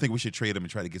 Now, I don't think we should trade them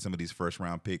and try to get some of these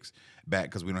first-round picks back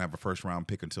because we don't have a first-round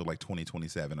pick until like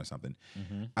 2027 or something.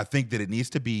 Mm-hmm. I think that it needs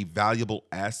to be valuable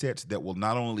assets that will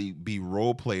not only be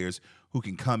role players who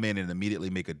can come in and immediately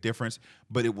make a difference,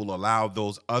 but it will allow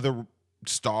those other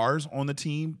stars on the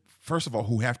team, first of all,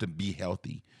 who have to be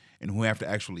healthy and who have to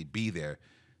actually be there,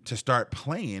 to start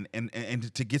playing and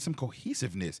to get some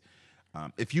cohesiveness.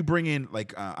 If you bring in,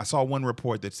 like, I saw one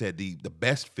report that said the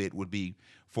best fit would be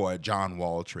for a John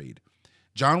Wall trade.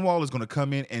 John Wall is going to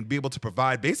come in and be able to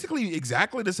provide basically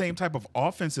exactly the same type of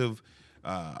offensive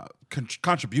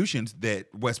contributions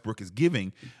that Westbrook is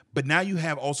giving. But now you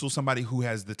have also somebody who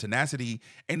has the tenacity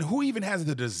and who even has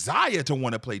the desire to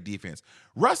want to play defense.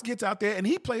 Russ gets out there and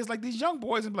he plays like these young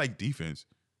boys and be like, defense?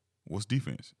 What's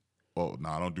defense? Oh, no,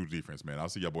 I don't do defense, man. I'll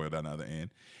see your boy down the other end.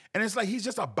 And it's like he's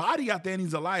just a body out there, and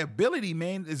he's a liability,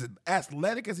 man. As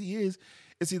athletic as he is,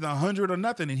 it's either 100 or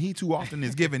nothing, and he too often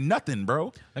is giving nothing,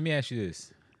 bro. Let me ask you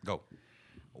this. Go.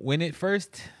 When the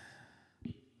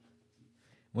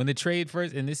trade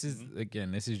first, and this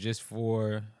is just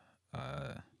for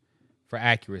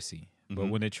accuracy, but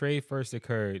when the trade first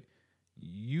occurred,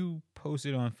 you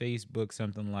posted on Facebook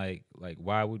something like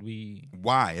why would we?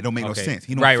 Why? It don't make no sense.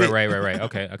 He don't right.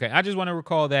 Okay. I just want to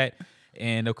recall that,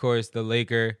 and of course the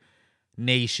Laker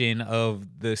nation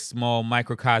of the small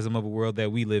microcosm of a world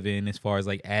that we live in, as far as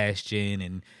like Ashton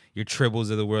and your Tribbles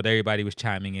of the world, everybody was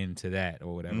chiming into that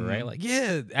or whatever, right? Like,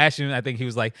 yeah, Ashton, I think he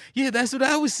was like, yeah, that's what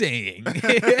I was saying.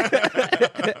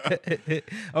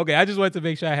 Okay, I just wanted to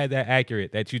make sure I had that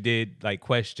accurate, that you did like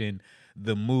question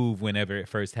the move whenever it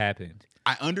first happened.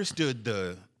 I understood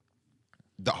the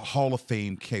Hall of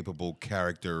Fame capable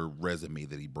character resume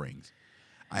that he brings.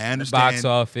 I understand box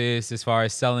office as far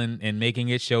as selling and making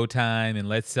it Showtime and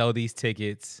let's sell these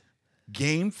tickets.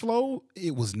 Game flow,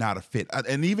 it was not a fit.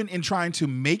 And even in trying to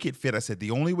make it fit, I said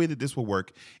the only way that this will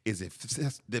work is if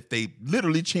they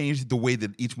literally changed the way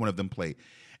that each one of them play.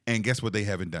 And guess what they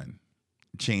haven't done?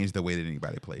 Change the way that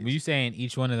anybody plays. When you saying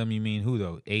each one of them, you mean who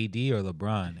though? AD or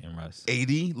LeBron and Russ? AD,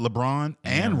 LeBron,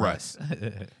 and Russ.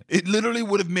 It literally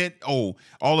would have meant, all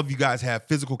of you guys have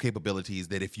physical capabilities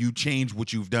that if you change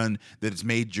what you've done, that it's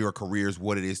made your careers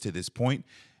what it is to this point,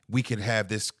 we could have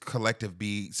this collective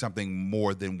be something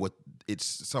more than what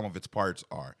some of its parts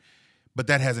are. But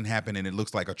that hasn't happened, and it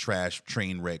looks like a trash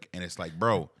train wreck. And it's like,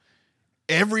 bro,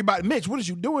 everybody, Mitch, what is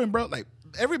you doing, bro? Like,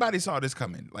 everybody saw this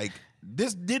coming. Like,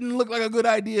 this didn't look like a good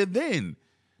idea then.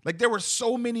 Like, there were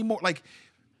so many more. Like,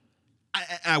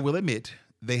 I will admit,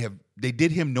 they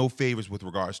did him no favors with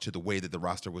regards to the way that the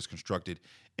roster was constructed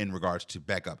in regards to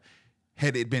backup.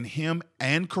 Had it been him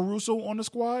and Caruso on the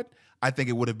squad, I think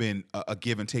it would have been a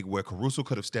give and take where Caruso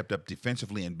could have stepped up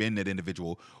defensively and been that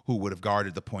individual who would have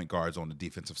guarded the point guards on the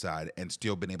defensive side and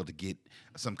still been able to get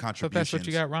some contributions. But that's what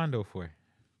you got Rondo for.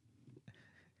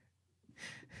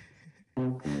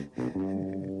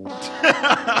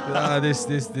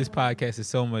 This podcast is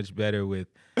so much better with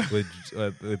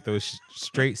those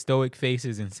straight stoic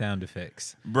faces and sound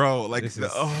effects, bro. Like,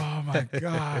 oh my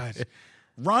god,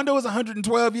 Rondo is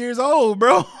 112 years old,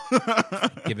 bro.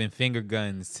 Giving finger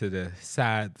guns to the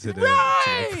side to the,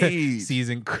 right. to the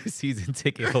season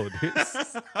ticket holders.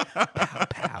 Pow,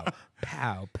 pow,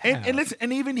 pow. And listen,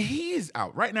 and even he's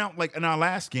out right now. Like in our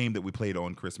last game that we played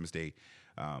on Christmas Day,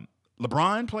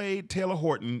 LeBron played, Taylor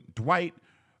Horton, Dwight,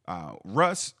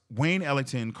 Russ, Wayne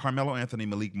Ellington, Carmelo Anthony,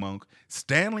 Malik Monk,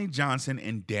 Stanley Johnson,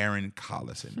 and Darren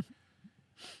Collison.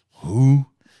 Who?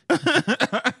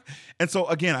 And so,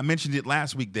 again, I mentioned it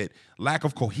last week that lack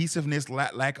of cohesiveness,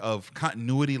 lack of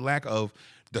continuity, lack of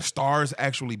the stars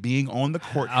actually being on the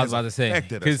court. I was about to say,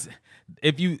 because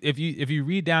if you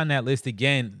read down that list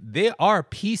again, there are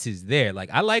pieces there. Like,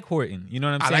 I like Horton. You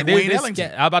know what I'm saying? Like Wayne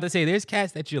Ellington. I'm about to say there's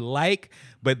cats that you like,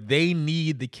 but they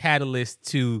need the catalyst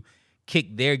to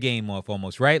kick their game off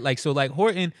almost, right? Like, so like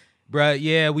Horton, bruh,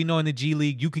 yeah, we know in the G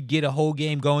League you could get a whole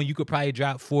game going. You could probably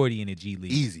drop 40 in the G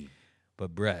League. Easy.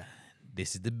 But bruh,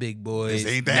 this is the big boys.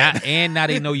 This ain't that. Now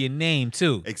they know your name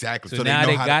too. Exactly. So they now know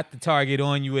they how got the target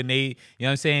on you, and they, you know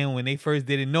what I'm saying? When they first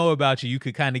didn't know about you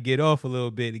could kind of get off a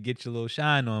little bit to get your little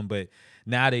shine on, but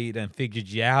now they done figured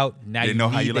you out. Now they you know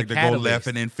how need you the like to go catalyst. left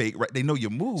and then fake right. They know your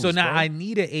moves. So now bro. I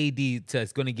need an AD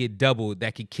that's going to get doubled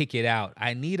that can kick it out.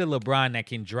 I need a LeBron that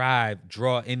can drive,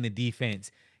 draw in the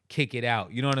defense, kick it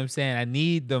out. You know what I'm saying? I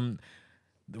need them.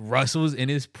 Russell's in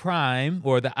his prime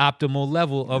or the optimal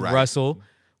level of Right. Russell,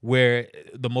 where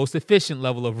the most efficient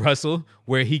level of Russell,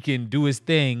 where he can do his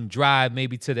thing, drive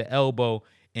maybe to the elbow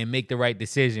and make the right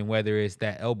decision, whether it's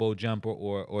that elbow jumper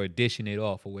or dishing it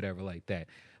off or whatever like that.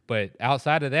 But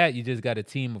outside of that, you just got a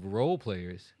team of role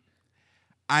players.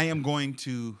 I am going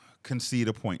to concede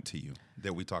a point to you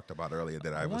that we talked about earlier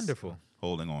that I was Wonderful.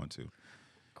 holding on to.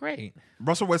 Great.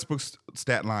 Russell Westbrook's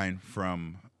stat line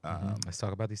from Let's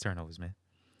talk about these turnovers, man.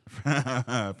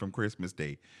 from Christmas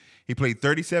Day. He played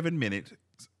 37 minutes,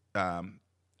 had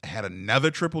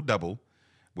another triple-double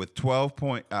with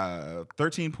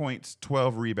 13 points,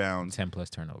 12 rebounds, 10 plus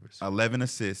turnovers. 11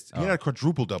 assists. He had a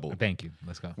quadruple-double Thank you.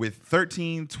 Let's go. with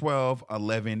 13, 12,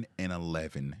 11, and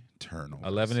 11 turnovers.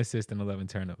 11 assists and 11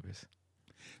 turnovers.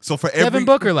 So for every... Devin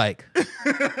Booker like.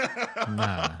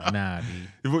 Nah,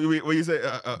 B. What you say?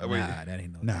 Wait. Nah, that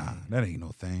ain't no Nah, that ain't no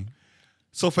thing.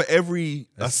 So for every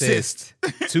assist,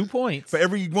 2 points for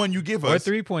every one you give or us,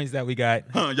 3 points that we got.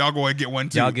 y'all go and get one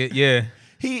too. Y'all get, yeah.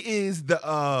 He is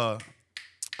the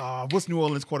what's New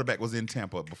Orleans quarterback was in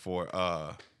Tampa before?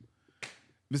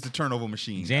 Mr. Turnover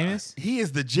Machine. Jameis? He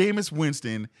is the Jameis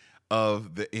Winston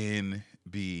of the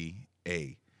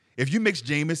NBA. If you mix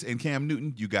Jameis and Cam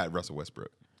Newton, you got Russell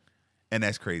Westbrook. And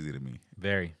that's crazy to me.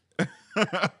 Very.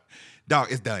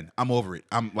 Dog, it's done. I'm over it.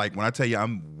 I'm like, when I tell you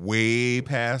I'm way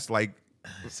past like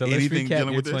So let's anything recap dealing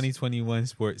your with this. 2021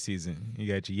 sports season. You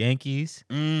got your Yankees.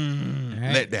 All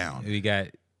right? Let down. We got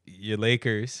your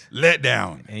Lakers Let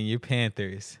down. and your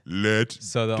Panthers. Let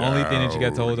So the only thing that you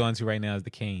got to hold on to right now is the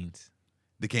Canes.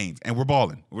 The Canes. And we're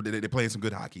balling. They're playing some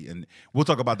good hockey. And we'll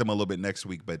talk about them a little bit next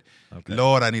week. But Okay.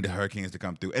 Lord, I need the Hurricanes to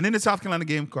come through. And then the South Carolina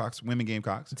Gamecocks, women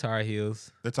Gamecocks, Tar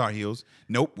Heels. the Tar Heels.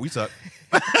 Nope, we suck.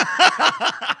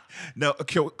 No,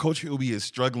 Coach Hubie is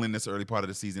struggling this early part of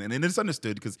the season. And it's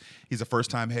understood because he's a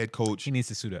first-time head coach. He needs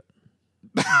to suit up.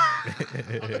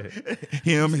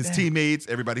 Him, his teammates,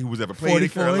 everybody who was ever played in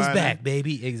 44 Carolina. is back,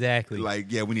 baby. Exactly.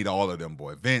 Like, yeah, we need all of them,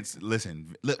 boy. Vince,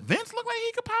 listen, Vince looked like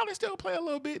he could probably still play a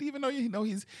little bit, even though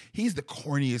he's the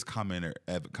corniest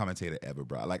commentator ever,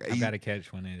 bro. Like, I got to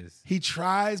catch one of his. he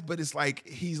tries, but it's like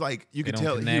he's like you can don't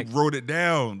tell connect. he wrote it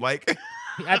down like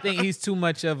I think he's too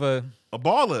much of a. a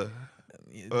baller.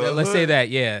 Let's say that,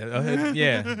 yeah, a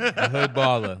hood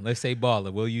baller. Let's say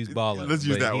baller. We'll use baller. Let's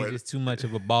use But that he's word. just too much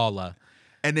of a baller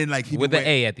And then like he with the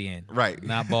A at the end, Right.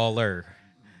 Not baller.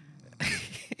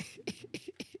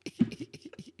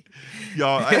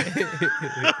 y'all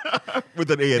with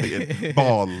an A at the end. A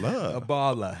Baller.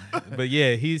 baller. But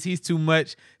yeah, he's too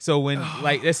much. So when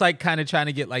like it's like kind of trying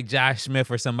to get like Josh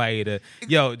Smith or somebody to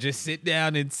just sit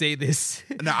down and say this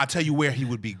Now I'll tell you where he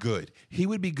would be good. He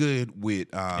would be good with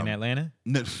in Atlanta.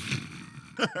 no,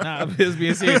 Nah, I'm just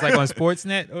being serious, like on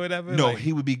Sportsnet or whatever. no, like,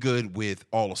 he would be good with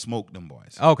all the smoke them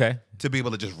boys. okay. To be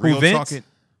able to just real Vince? talk it.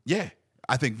 Yeah.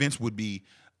 I think Vince would be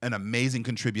an amazing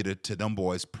contributor to them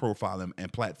boys' profile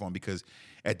and platform because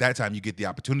at that time you get the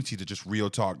opportunity to just real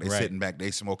talk. They Right. sitting back,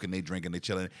 they smoking, they drinking, they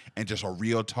chilling, and just a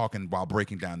real talking while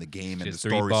breaking down the game and the Just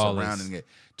three stories ballers. surrounding it.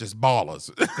 Just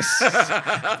ballers.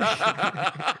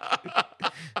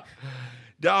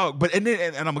 Dog, but and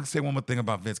I'm gonna say one more thing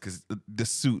about Vince because the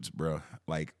suits, bro.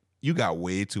 Like you got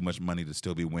way too much money to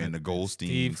still be wearing the Goldsteins.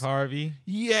 Steve Harvey.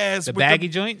 Yes, The with baggy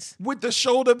joints. with the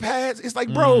shoulder pads. It's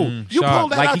like, bro, you Sharp.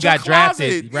 pulled that like out he your got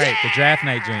drafted, closet. right? The draft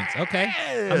night joints. Okay,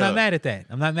 Yeah. I'm not mad at that.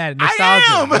 I'm not mad. I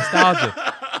Nostalgia, am.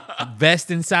 nostalgia. Vest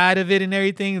inside of it and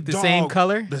everything, the same Dog,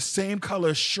 color. the same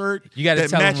color shirt. You got to that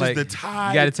tell him matches like the tie.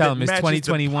 you got to tell that him it's matches the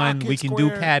 2021. We pocket can do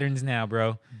square. patterns now,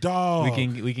 bro. Dog,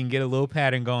 We can get a little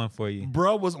pattern going for you.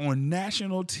 Bro was on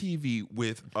national TV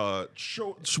with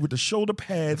with the shoulder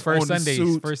pads First on Sunday, the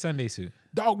suit. first Sunday suit.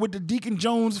 Dog with the Deacon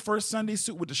Jones first Sunday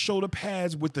suit with the shoulder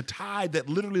pads with the tie that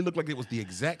literally looked like it was the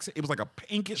exact same. It was like a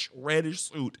pinkish reddish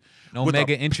suit. No with a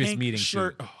mega interest pink meeting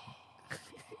shirt. suit.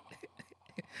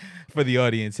 For the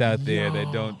audience out there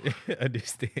that don't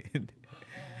understand.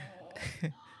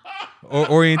 Or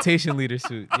orientation leader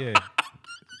suit. Yeah.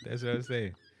 That's what I was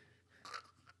saying.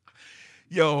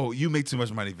 Yo, you make too much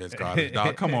money, Vince Carter.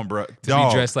 Dog, come on, bro. To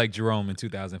Dog. be dressed like Jerome in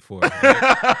 2004.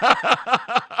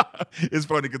 It's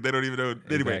funny because they don't even know.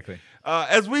 Anyway, Exactly.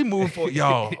 as we move forward,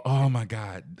 y'all, oh my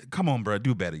God. Come on, bro.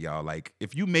 Do better, y'all. Like,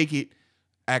 if you make it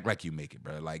act like you make it,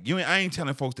 bro. Like I ain't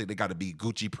telling folks that they got to be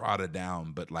Gucci Prada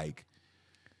down, but like,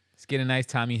 let's get a nice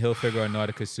Tommy Hilfiger or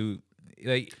Nautica suit.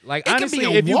 Like It can honestly, be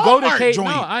a if you go to Walmart joint.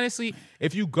 honestly,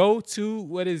 if you go to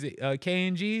what is it,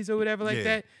 K&G's or whatever like Yeah.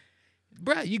 that,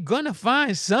 bro, you're gonna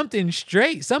find something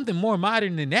straight, something more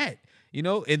modern than that. You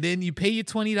know, and then you pay your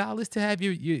 $20 to have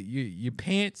your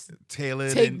pants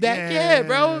tailored. take and, that. Yeah,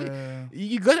 bro.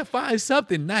 You're gonna find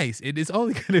something nice. And it's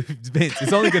only gonna Vince,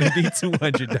 it's only gonna be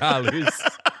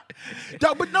 $200.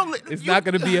 No, but no, It's not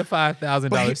gonna be a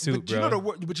 $5,000 suit, but you know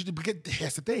bro. because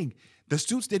that's the thing. The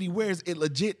suits that he wears, it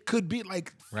legit could be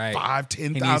like Right.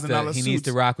 $5,000-$10,000 He suits. needs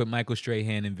to rock with Michael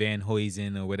Strahan and Van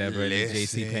Huysen or whatever the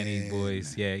JCPenney Listen.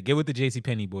 boys. Yeah, get with the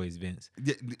JCPenney boys, Vince.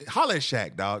 Holla at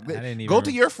Shaq, dog. didn't Go even-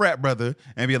 to your frat brother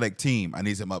and be like, team, I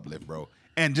need some uplift, bro.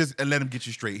 And let him get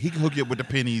you straight. He can hook you up with the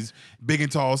pennies, big and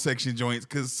tall section joints,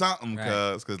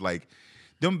 Right. cause like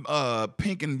them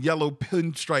pink and yellow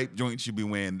pinstripe joints you be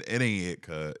wearing, it ain't it,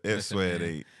 cuz. I Listen, swear it man,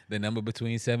 ain't. the number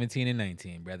between 17 and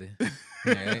 19, brother. All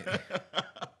right?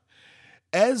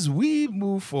 As we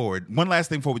move forward, one last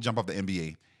thing before we jump off the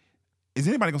NBA. Is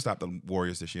anybody gonna stop the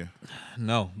Warriors this year?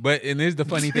 No, but and here's the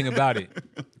funny thing about it.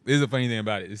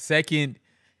 The second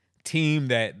team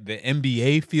that the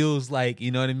NBA feels like, you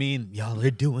know what I mean? Y'all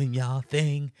are doing y'all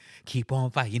thing. Keep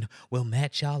on fighting. We'll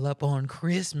match y'all up on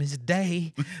Christmas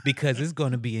Day because it's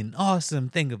going to be an awesome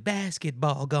thing of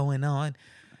basketball going on.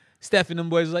 Steph and them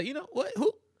boys was like, you know what?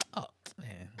 Who? Oh,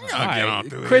 man. All get right. on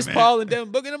through it, Chris man. Paul and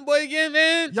Devin Booker, them boy again,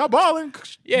 man. Y'all balling.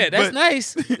 Yeah, that's But-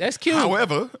 nice. That's cute.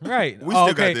 However, Right. we still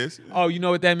got okay. this. Oh, you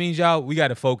know what that means, y'all? We got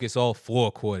to focus all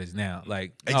 4 quarters now.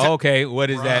 Like, Exact- okay, what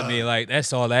does that Bruh. mean? Like,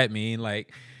 that's all that mean.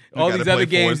 Like, We all gotta these play other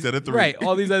 4 games. instead of 3. Right.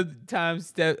 All these other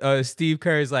times, Steve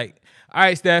Kerr is like, all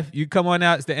right, Steph, you come on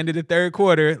out. It's the end of the 3rd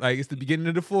quarter. Like, it's the beginning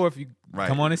of the 4th. You Right.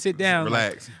 come on and sit down. Like,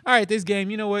 Relax. all right, this game,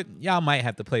 you know what? Y'all might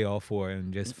have to play all 4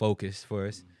 and just focus for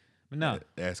us. But no.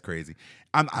 That's crazy.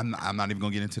 I'm not even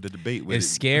gonna get into the debate with It's it.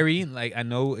 scary. Like I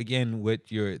know again what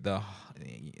the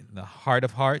heart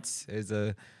of hearts is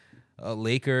a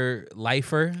Laker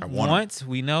lifer want 'em. wants.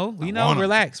 We know. want 'em.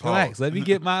 Relax. Pause. Let me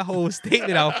get my whole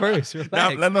statement out first.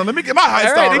 Relax. Let me get my high All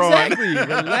star right, on. exactly.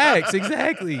 Relax.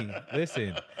 Exactly.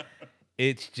 Listen,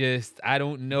 it's just I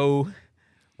don't know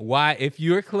why. If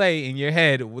you're Clay in your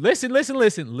head, listen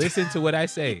to what I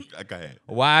say. Go ahead.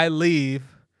 Why leave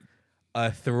a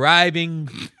thriving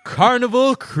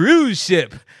Carnival cruise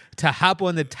ship to hop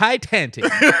on the Titanic?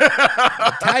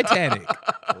 The Titanic.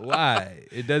 Why?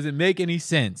 It doesn't make any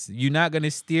sense. You're not going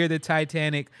to steer the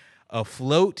Titanic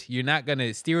afloat. You're not going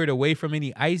to steer it away from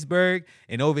any iceberg.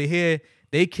 And over here,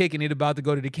 they kicking it about to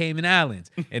go to the Cayman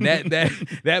Islands. And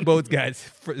that boat's got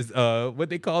what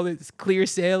they call it, clear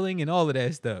sailing and all of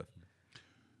that stuff.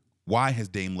 Why has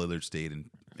Dame Lillard stayed in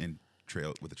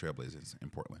with the Trailblazers in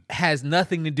Portland? Has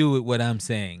nothing to do with what I'm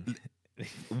saying.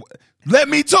 Let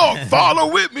me talk.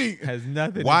 Follow with me. Has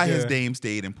nothing Why to do. has Dame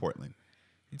stayed in Portland?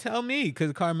 You tell me,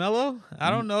 because Carmelo? I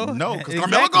don't know. No, 'cause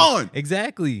Carmelo gone.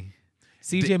 Exactly.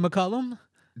 CJ McCollum?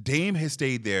 Dame has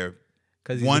stayed there,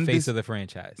 Because he's One the face bis- of the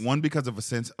franchise. one, because of a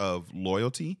sense of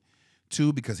loyalty,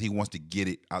 2, because he wants to get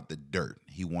it out the dirt.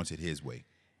 He wants it his way.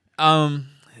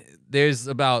 There's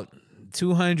about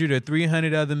 200 or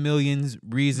 300 other millions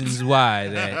reasons why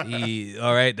that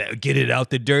that get it out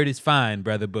the dirt is fine,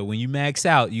 brother. But when you max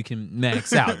out, you can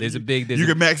max out. You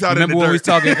can max out in Remember the when we was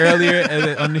dirt. talking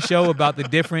earlier on the show about the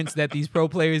difference that these pro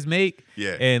players make?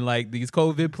 Yeah. And like these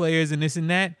COVID players and this and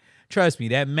that. Trust me,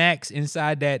 that max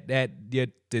inside the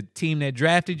team that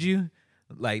drafted you,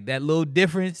 like that little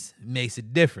difference makes a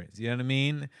difference. You know what I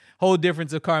mean? Whole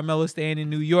difference of Carmelo staying in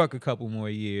New York a couple more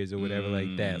years or whatever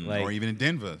like that. Like Or even in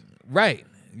Denver. right.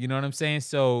 You know what I'm saying?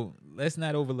 So let's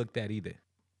not overlook that either.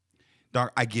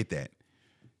 Dog, I get that.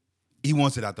 He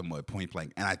wants it out the mud, point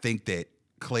blank. And I think that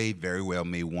Clay very well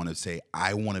may want to say,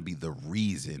 I want to be the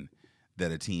reason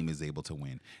that a team is able to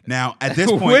win. Now, at this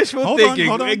point, Wishful hold thinking,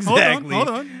 on, exactly. hold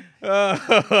on.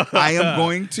 I am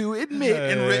going to admit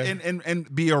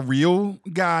and be a real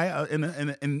guy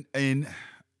and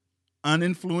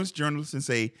uninfluenced journalist and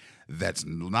say that's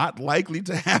not likely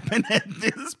to happen at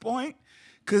this point.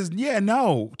 Because,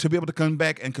 to be able to come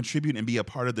back and contribute and be a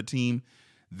part of the team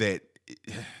that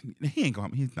he's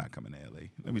not coming to LA.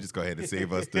 Let me just go ahead and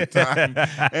save us the time.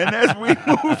 And as we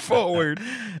move forward,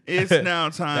 it's now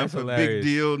time That's for hilarious.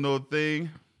 Big Deal, No Thing.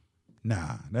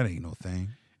 Nah, that ain't no thing.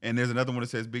 And there's another one that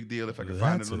says Big Deal if I can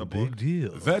find it on the board.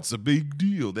 deal. That's a big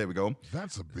deal. There we go.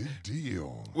 That's a big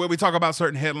deal. Where we talk about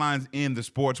certain headlines in the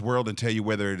sports world and tell you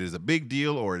whether it is a big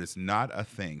deal or it is not a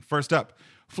thing. First up,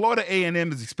 Florida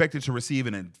A&M is expected to receive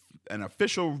an an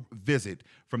official visit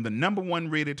from the number 1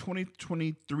 rated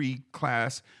 2023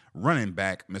 class running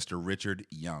back, Mr. Richard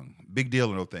Young. Big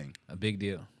deal or no thing? A big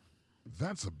deal.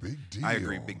 That's a big deal. I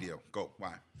agree. Big deal. Go.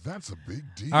 Why? That's a big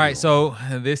deal. All right, so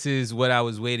this is what I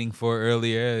was waiting for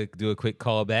earlier. Do a quick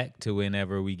callback to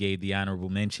whenever we gave the honorable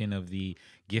mention of the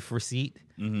gift receipt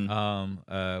with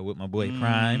my boy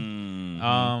Prime.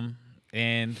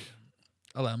 And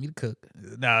allow me to cook.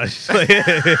 No,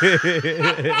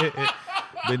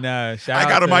 but nah, I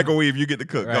got a microwave. You get to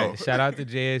cook. Right. Go. Shout out to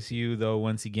JSU though.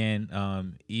 Once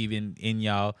again, even in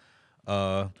y'all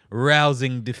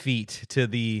rousing defeat to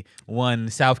the one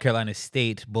South Carolina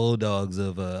State Bulldogs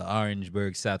of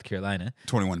Orangeburg, South Carolina.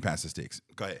 21 passes sticks.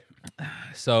 Go ahead.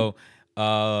 So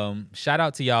shout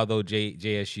out to y'all though,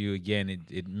 JSU. Again,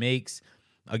 it makes,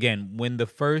 again, when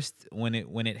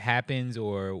it happens,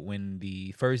 or when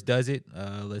the first does it,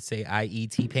 let's say i.e.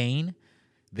 T-Pain,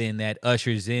 then that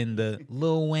ushers in the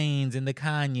Lil Waynes and the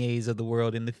Kanyes of the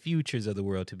world and the Futures of the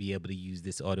world to be able to use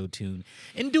this auto-tune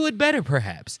and do it better,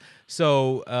 perhaps.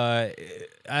 So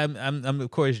I'm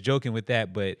of course joking with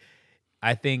that, but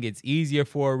I think it's easier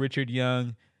for Richard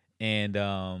Young, and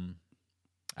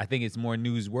I think it's more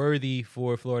newsworthy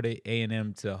for Florida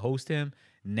A&M to host him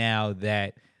now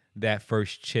that that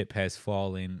first chip has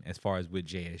fallen as far as with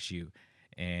JSU.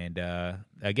 And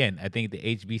again, I think the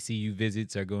HBCU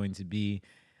visits are going to be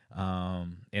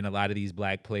and a lot of these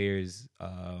black players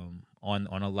on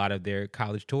a lot of their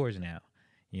college tours now,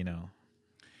 you know.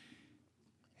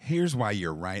 Here's why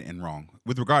you're right and wrong.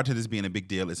 With regard to this being a big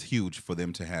deal, it's huge for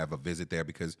them to have a visit there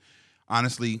because,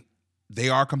 honestly, they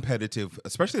are competitive,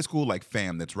 especially a school like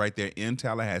FAM that's right there in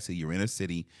Tallahassee. You're in a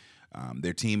city.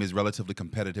 Their team is relatively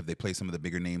competitive. They play some of the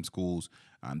bigger name schools.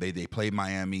 They play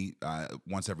Miami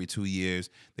once every 2 years.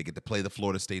 They get to play the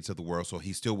Florida States of the world, so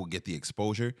he still will get the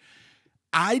exposure.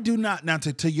 I do not, now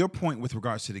to your point with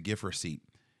regards to the gift receipt,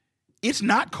 it's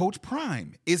not Coach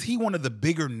Prime. Is he one of the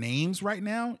bigger names right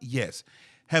now? Yes.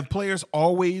 Have players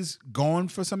always gone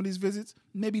for some of these visits?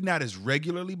 Maybe not as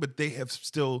regularly, but they have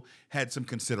still had some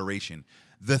consideration.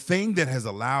 The thing that has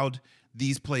allowed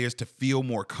these players to feel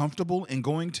more comfortable in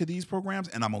going to these programs,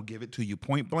 and I'm going to give it to you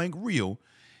point blank real,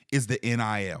 is the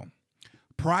NIL.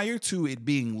 Prior to it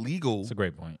being legal, That's a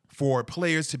great point, for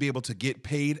players to be able to get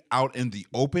paid out in the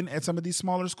open at some of these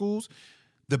smaller schools,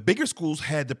 the bigger schools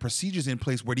had the procedures in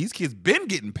place where these kids been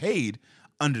getting paid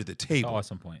under the table.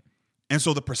 awesome point. And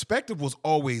so the perspective was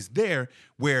always there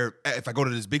where if I go to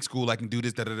this big school, I can do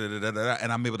this,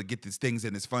 and I'm able to get these things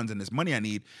and this funds and this money I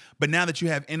need. But now that you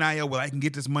have NIL where I can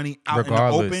get this money out in the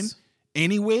open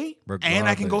anyway, and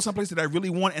I can go someplace that I really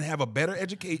want and have a better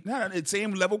education, not the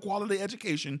same level quality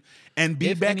education, and be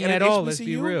If back any at at an all, HBCU. let's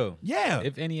be real. Yeah.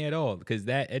 If any at all, because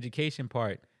that education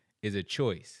part is a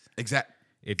choice. Exactly.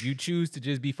 If you choose to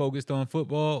just be focused on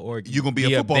football, or You're gonna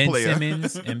be a football Ben player.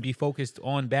 Simmons and be focused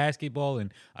on basketball,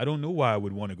 and I don't know why I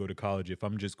would want to go to college if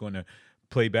I'm just going to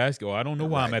play basketball. I don't know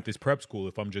why I'm Right. at this prep school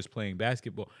if I'm just playing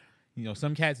basketball. You know,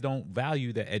 some cats don't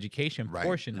value the education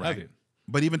portion of it.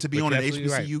 But even to be But on an you're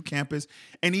absolutely HBCU campus,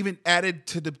 and even added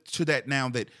to that now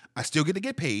that I still get to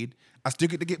get paid, I still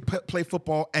get to play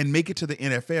football and make it to the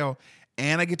NFL,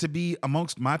 and I get to be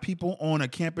amongst my people on a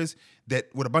campus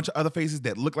that with a bunch of other faces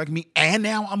that look like me, and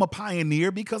now I'm a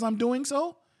pioneer because I'm doing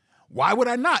so. Why would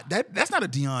I not? That's not a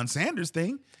Deion Sanders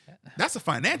thing. That's a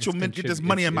financial get this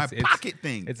money in my pocket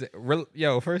thing. It's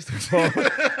first of all,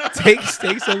 take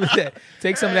some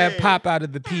of that pop out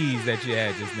of the peas that you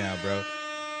had just now, bro.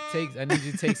 I need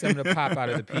you to take some of the pop out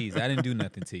of the peas. I didn't do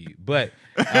nothing to you, but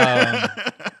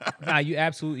you're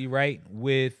absolutely right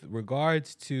with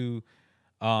regards to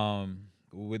all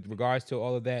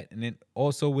of that, and then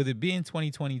also with it being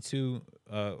 2022,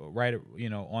 right? You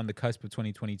know, on the cusp of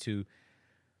 2022.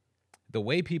 The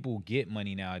way people get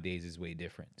money nowadays is way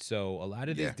different. So a lot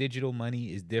of this digital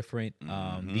money is different.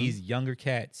 These younger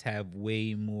cats have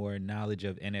way more knowledge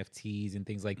of NFTs and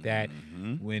things like that.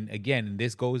 When, again,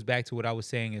 this goes back to what I was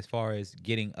saying as far as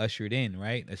getting ushered in,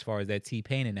 right? As far as that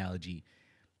T-Pain analogy.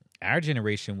 Our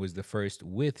generation was the first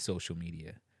with social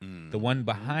media. The one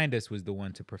behind us was the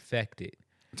one to perfect it.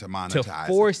 To monetize To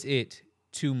force it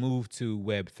to move to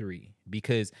Web3.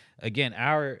 Because, again,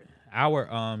 our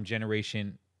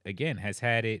generation... again, has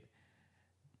had it,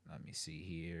 let me see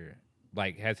here,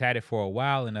 has had it for a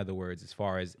while, in other words, as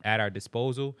far as at our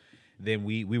disposal. Then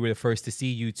we were the first to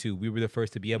see YouTube. We were the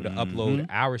first to be able to upload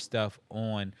our stuff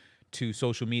on to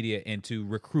social media and to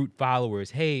recruit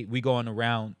followers. Hey, we going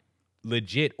around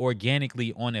legit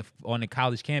organically on a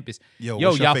college campus. Yo,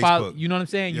 y'all follow, you know what I'm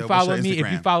saying? You follow me. If you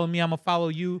Instagram? follow me, I'm gonna follow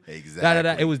you.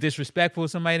 Exactly. It was disrespectful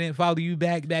if somebody didn't follow you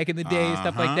back in the day and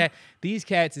stuff like that. These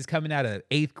cats is coming out of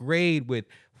 8th grade with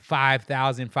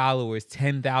 5,000 followers,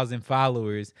 10,000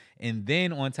 followers. And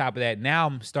then on top of that, now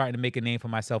I'm starting to make a name for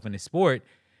myself in the sport.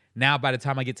 Now, by the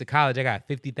time I get to college, I got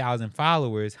 50,000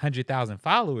 followers, 100,000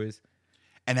 followers.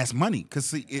 And that's money.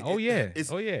 Because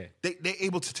They're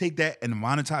able to take that and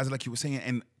monetize it like you were saying.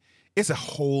 And it's a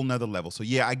whole nother level. So,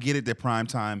 yeah, I get it that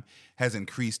primetime has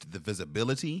increased the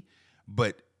visibility.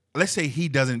 But let's say he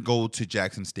doesn't go to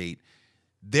Jackson State.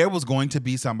 There was going to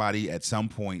be somebody at some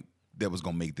point that was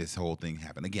going to make this whole thing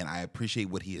happen. Again, I appreciate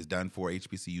what he has done for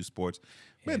HBCU sports.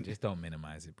 Yeah, But just don't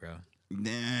minimize it, bro.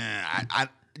 nah,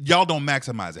 y'all don't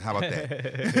maximize it. How about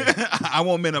that? I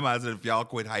won't minimize it if y'all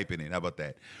quit hyping it. How about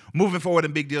that? Moving forward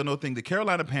in Big Deal No Thing, the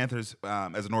Carolina Panthers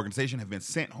as an organization have been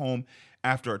sent home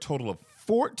after a total of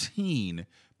 14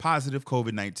 positive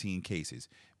COVID-19 cases.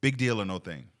 Big deal or no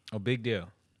thing? Oh, big deal.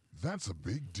 That's a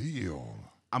big deal.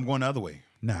 I'm going the other way.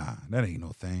 Nah, that ain't no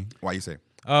thing. Why you say?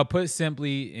 Put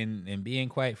simply, and being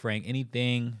quite frank,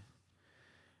 anything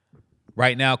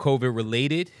right now COVID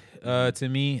related to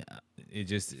me, it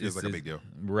just Feels like a big deal.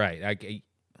 Right.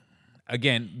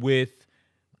 Again,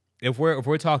 if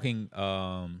we're talking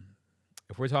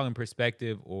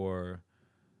perspective or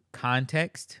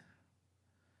context,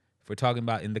 if we're talking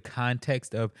about in the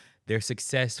context of their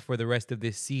success for the rest of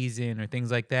this season or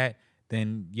things like that,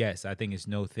 then yes, I think it's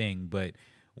no thing. But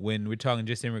when we're talking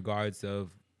just in regards of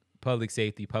public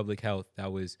safety, public health,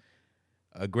 that was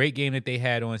a great game that they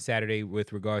had on Saturday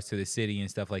with regards to the city and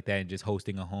stuff like that, and just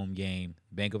hosting a home game,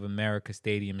 Bank of America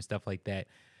Stadium and stuff like that.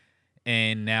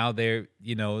 And now they're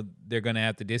going to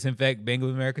have to disinfect Bank of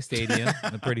America Stadium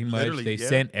pretty much. Literally, They yeah.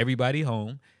 sent everybody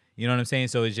home. You know what I'm saying?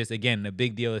 So it's just, again, a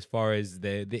big deal as far as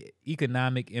the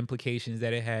economic implications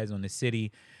that it has on the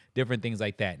city, different things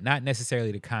like that. Not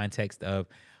necessarily the context of,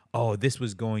 oh, this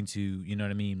was going to, you know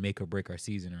what I mean, make or break our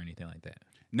season or anything like that.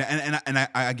 Now, and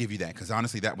I give you that because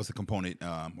honestly, that was the component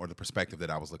or the perspective that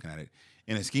I was looking at it.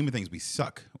 In the scheme of things, we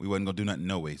suck. We wasn't gonna do nothing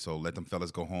no way. So let them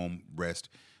fellas go home, rest,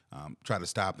 try to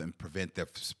stop and prevent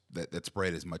that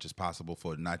spread as much as possible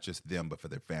for not just them but for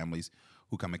their families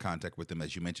who come in contact with them.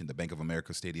 As you mentioned, the Bank of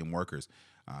America Stadium workers,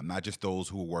 not just those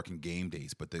who are working game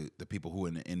days, but the people who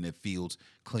are in the fields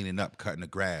cleaning up, cutting the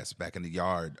grass, back in the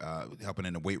yard, helping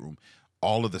in the weight room.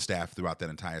 All of the staff throughout that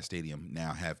entire stadium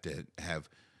now have to have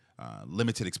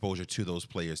limited exposure to those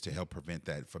players to help prevent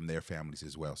that from their families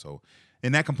as well. So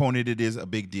in that component, it is a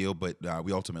big deal, but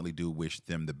we ultimately do wish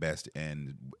them the best,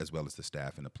 and as well as the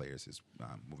staff and the players is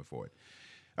moving forward.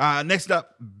 Next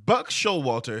up, Buck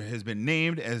Showalter has been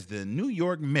named as the New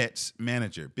York Mets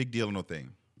manager. Big deal or no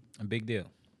thing? A big deal.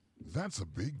 That's a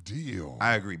big deal.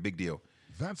 I agree. Big deal.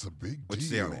 That's a big What you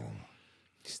say on deal. it?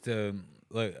 Just to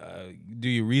do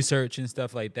your research and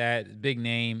stuff like that. Big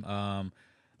name,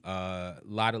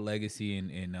 lot of legacy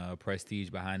and prestige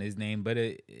behind his name. But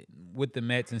with the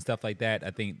Mets and stuff like that,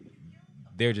 I think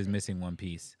they're just missing one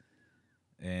piece.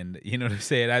 And you know what I'm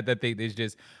saying? I think there's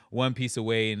just one piece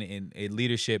away, and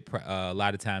leadership a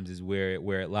lot of times is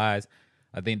where it lies.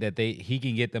 I think that he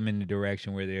can get them in the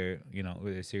direction where they're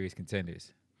serious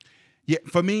contenders. Yeah,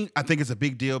 for me, I think it's a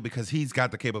big deal because he's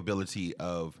got the capability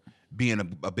of being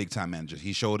a big-time manager.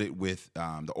 He showed it with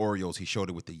the Orioles. He showed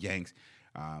it with the Yanks.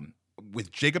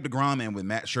 With Jacob deGrom and with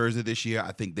Matt Scherzer this year,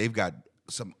 I think they've got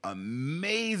some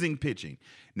amazing pitching.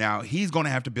 Now, he's going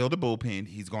to have to build a bullpen.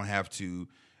 He's going to have to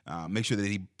make sure that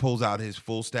he pulls out his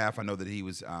full staff. I know that he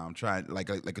was trying, like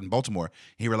in Baltimore,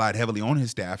 he relied heavily on his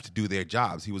staff to do their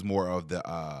jobs. He was more of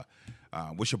the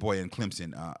what's your boy in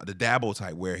Clemson, the Dabo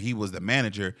type, where he was the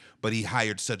manager, but he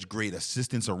hired such great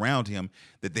assistants around him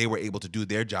that they were able to do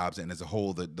their jobs, and as a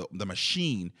whole, the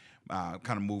machine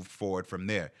kind of moved forward from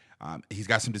there. He's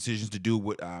got some decisions to do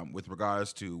with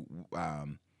regards to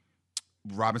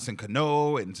Robinson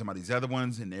Cano and some of these other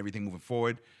ones and everything moving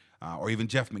forward, or even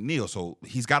Jeff McNeil. So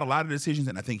he's got a lot of decisions,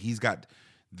 and I think he's got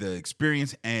the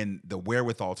experience and the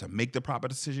wherewithal to make the proper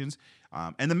decisions.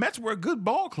 And the Mets were a good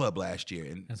ball club last year.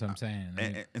 And That's what I'm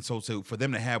saying. And so for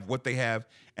them to have what they have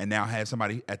and now have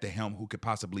somebody at the helm who could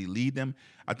possibly lead them,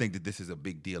 I think that this is a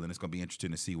big deal, and it's going to be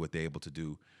interesting to see what they're able to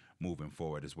do moving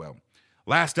forward as well.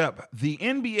 Last up, the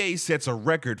NBA sets a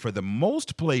record for the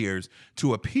most players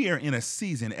to appear in a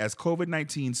season as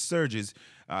COVID-19 surges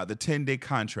the 10-day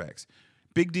contracts.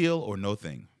 Big deal or no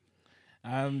thing?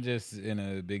 I'm just in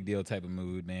a big deal type of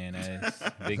mood, man. It's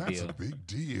a big That's deal. a big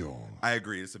deal. I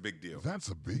agree. It's a big deal. That's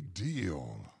a big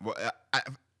deal. Well,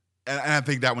 I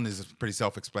think that one is pretty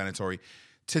self-explanatory.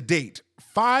 To date,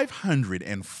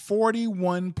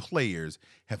 541 players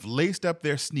have laced up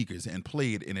their sneakers and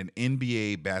played in an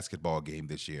NBA basketball game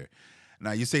this year.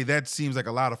 Now, you say that seems like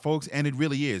a lot of folks, and it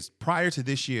really is. Prior to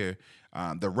this year,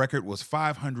 the record was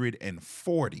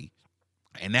 540.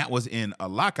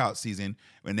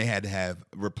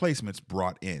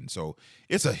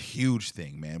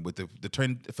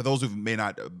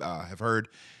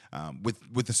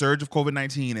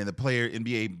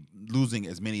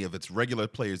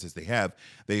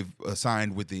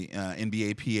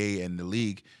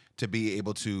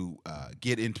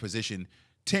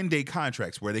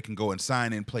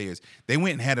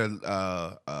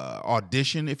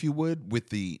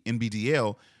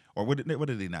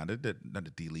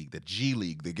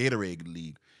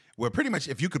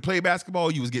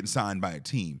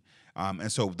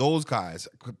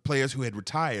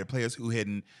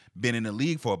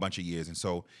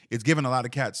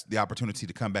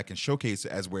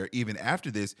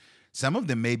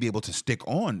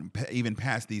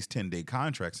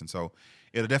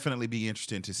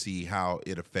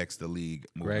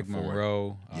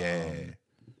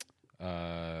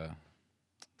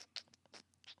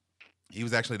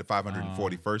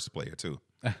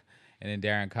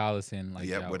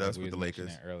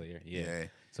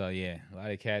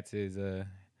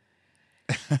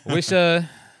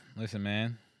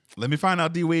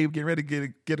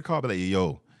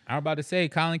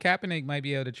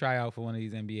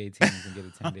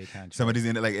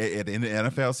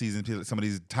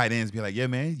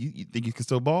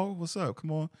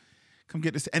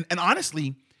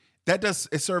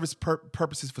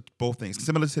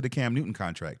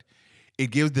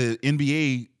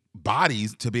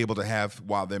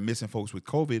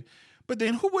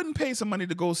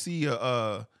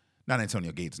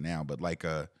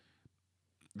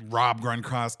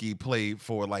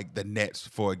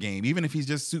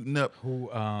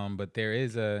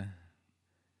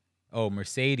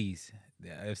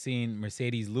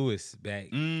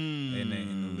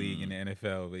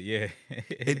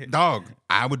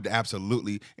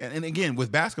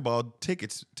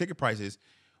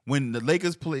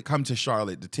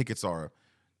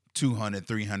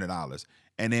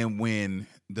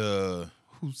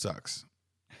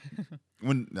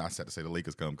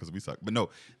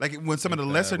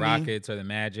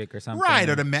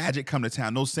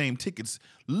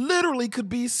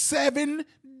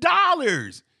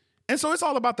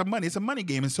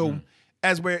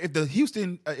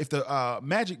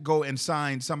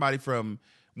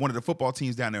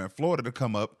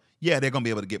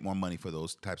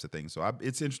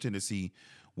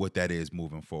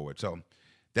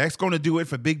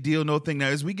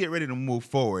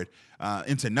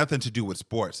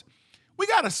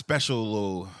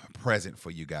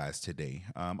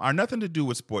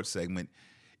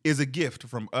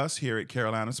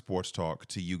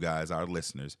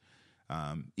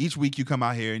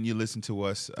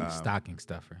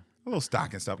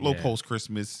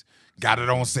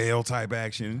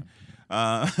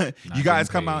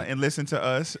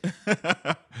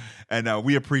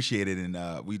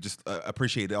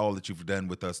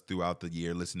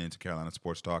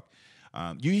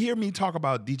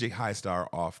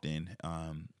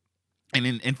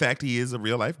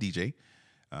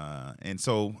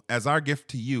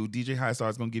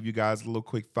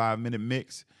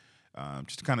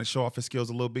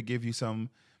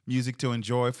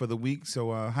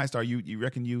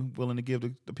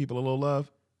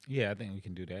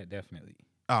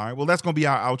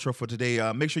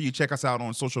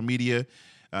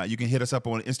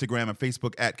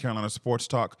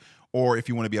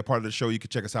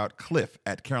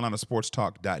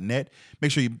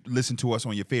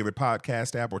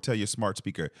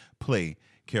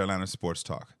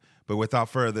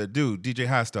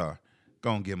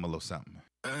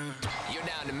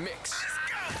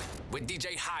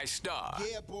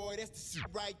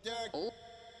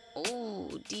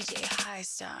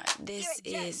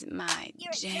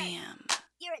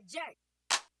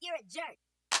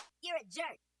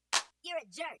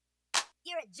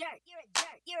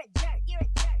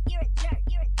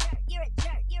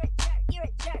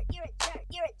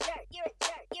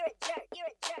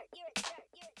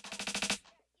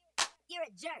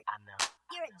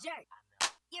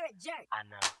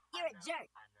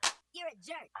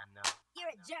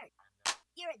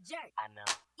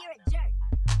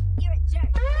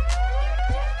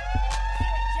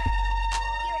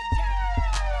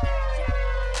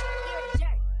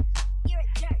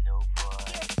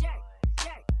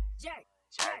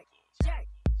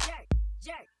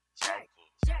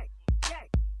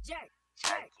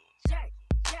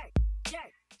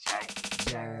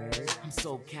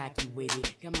 so cocky with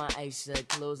it. Got my eyes shut,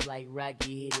 closed like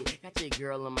Rocky hit it. Got your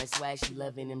girl on my swag, she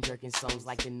loving them jerking songs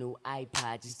like the new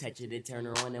iPod. Just touch it and turn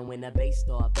her on, and when the bass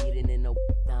start beating and the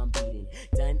I'm beating.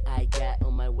 Done, I got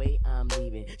on my way, I'm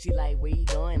leaving. She like, where you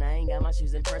going? I ain't got my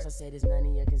shoes in purse. I said, it's none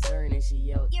of your concern, and she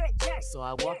yelled, you're a jerk. So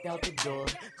I walked out the door,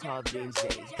 called Ben J.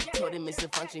 Told him it's a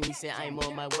function, he said, I'm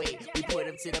on my way. We put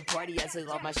up to the party, I took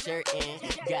off my shirt and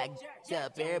got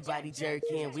up. Everybody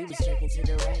jerking. We was jerking to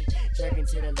the right, jerking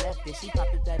to the left, and she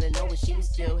popped it out of nowhere. She was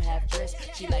still half dressed.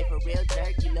 She like, for real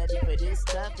jerk, you love me for this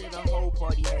stuff. And the whole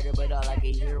party heard her, but all I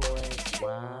could hear was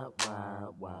wah, wah,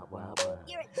 wah, wah, wah.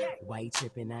 Why you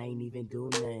tripping? I ain't even do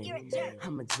nothing.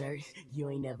 I'm a jerk, you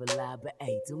ain't never lied, but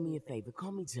hey, do me a favor,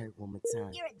 call me jerk one more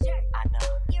time. You're a jerk. I know.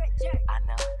 You're a jerk. I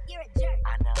know. You're a jerk.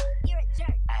 I know. You're a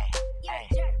jerk. Ay, you're a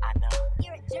jerk. I know.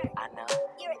 You're a jerk. I know.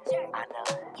 You're a jerk. I know.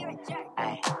 You're a jerk.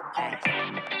 Ay, ay.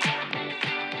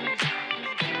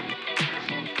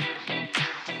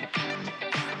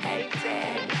 Hey,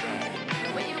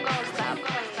 Dad, when you gonna stop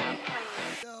playing?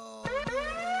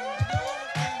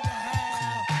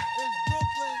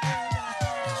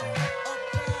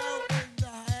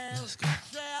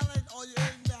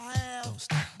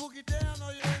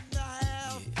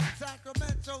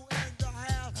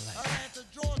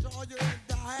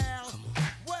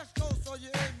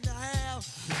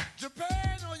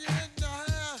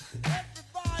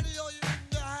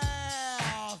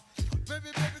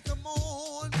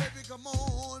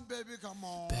 Come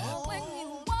on. When you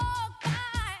walk by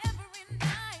every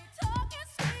night, talking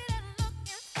sweet and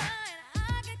looking fine, I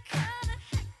get kinda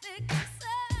hectic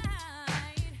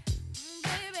inside.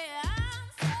 Baby, I'm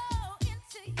so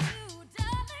into you,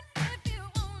 darling. If you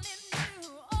only knew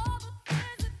all the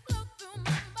things that flow through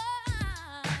my mind.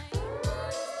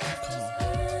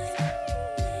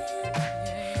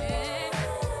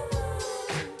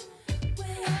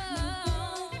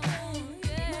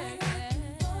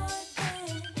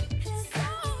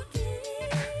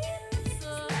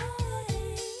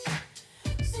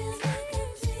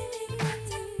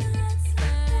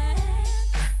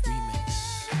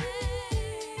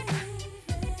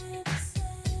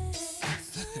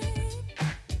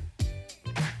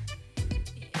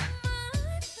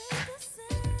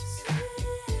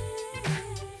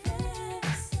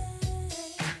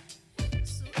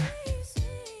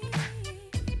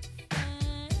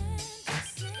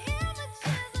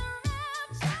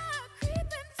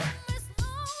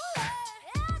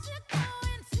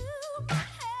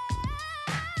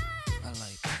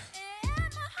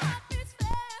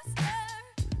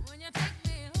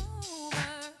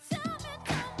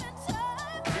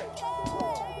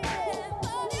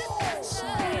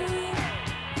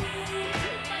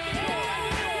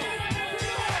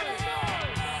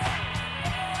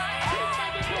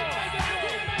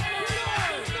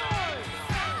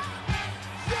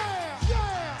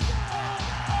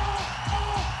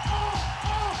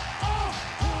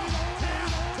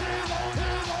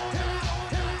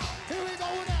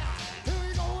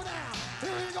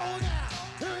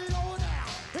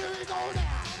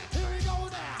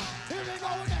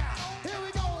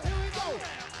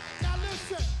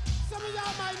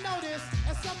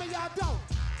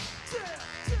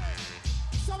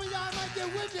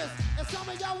 And some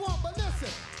of y'all won't, but listen,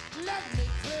 let me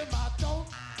clear my throat.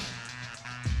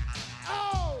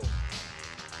 Oh,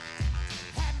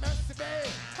 have mercy,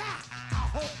 babe. Ha! I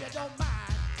hope you don't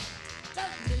mind. Let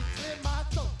me clear my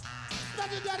throat.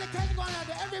 Special dedication going out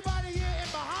to everybody here in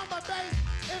Bahama Bay,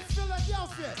 in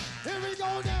Philadelphia. Here we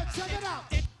go now, check it out.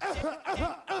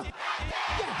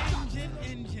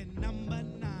 Engine number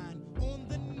 9 on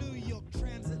the New York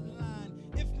Transit line.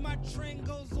 If my train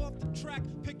goes off the track,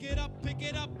 pick it up, pick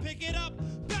it up, pick it up.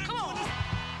 Back Come on.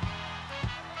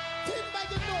 Keep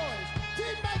making noise.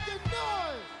 Keep making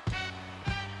noise.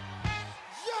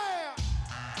 Yeah.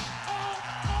 Oh,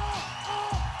 oh,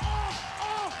 oh, oh,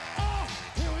 oh, oh.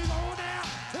 Here we go now.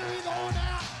 Here we go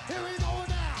now. Here we go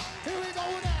now. Here we go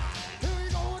now. Here we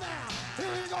go now.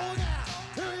 Here we go now.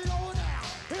 Here we go now.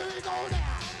 Here we go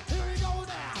now. Here we go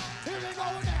now. Here we go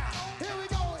now. Here we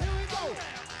go. Here we go.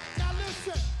 Now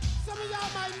listen. Some of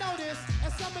y'all might know this,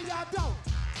 and some of y'all don't.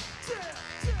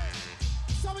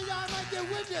 Some of y'all might get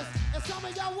with this, and some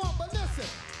of y'all won't, but listen,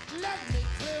 let me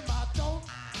clear my throat.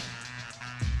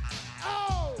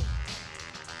 Oh,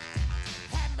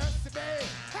 have mercy, babe.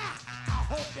 Ha! I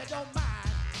hope you don't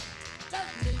mind. Let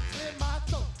me clear my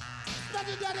throat.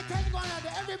 Special dedication going out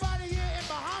to everybody here in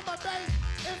Bahama Bay,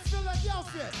 in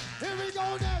Philadelphia. Here we go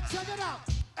now, check it out.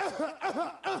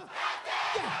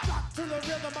 Yeah, rock to the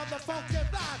rhythm of the funky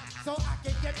line, so I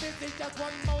can get busy just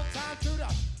one more time to the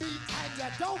beat, and you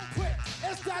don't quit.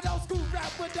 It's that old school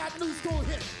rap with that new school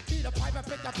hit. need a pipe and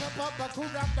pick a pimp up, but cool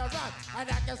up the run. And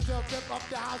I can still rip up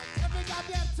the house. Every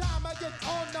goddamn time I get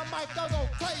on the mic, I go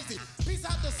crazy. Peace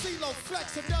out to CeeLo,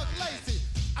 Flex, and Doug Lazy.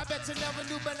 I bet you never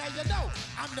knew, but now you know.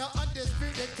 I'm the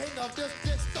undisputed king of this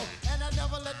disco. And I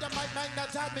never let the mic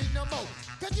magnetize me no more.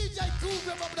 Cause DJ Cool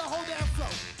rip up the whole damn flow.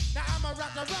 Now I'ma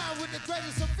rock around with the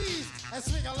greatest of ease and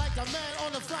swing it like a man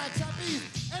on the fried Chinese.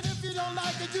 And if you don't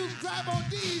like it, you grab on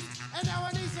these. And now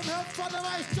I need some help for the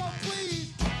maestro,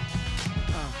 please.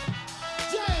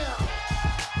 Jam!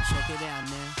 Check it out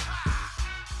now.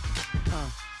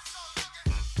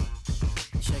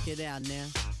 Check it out now.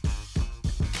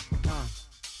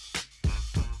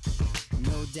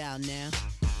 No doubt now.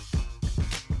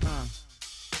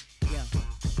 Yeah.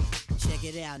 Check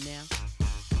it out now.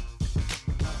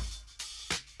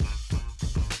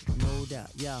 No doubt,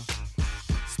 yo.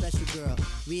 Special girl,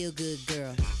 real good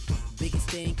girl. Biggest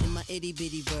thing in my itty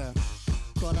bitty world.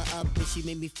 Call her up and she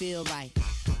made me feel right.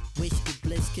 Wish the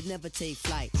bliss could never take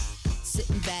flight.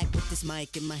 Sitting back with this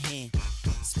mic in my hand.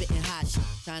 Spitting hot shit,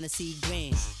 trying to see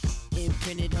grand.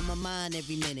 Imprinted on my mind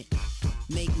every minute.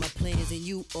 Make my plans and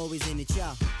you always in it,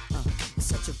 y'all. It's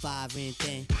such a vibrant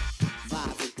thing.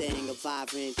 Vibrant thing, a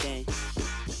vibrant thing.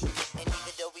 And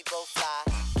even though we both fly,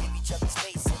 give each other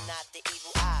space and not the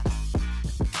evil eye.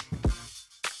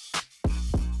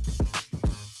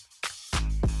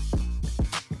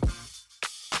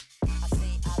 I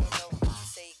say I don't know what you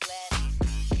say gladly.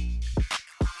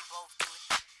 We both do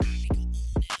it.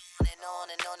 We go on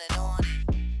and on and on and on.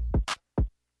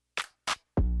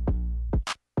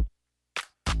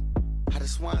 I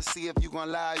just wanna see if you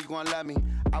gon' lie, you gon' love me.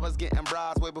 I was getting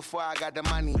bras way before I got the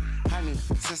money. Honey,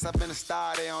 since I've been a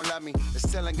star, they don't love me. The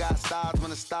ceiling got stars when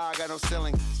the star got no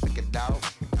ceiling. Stick it out,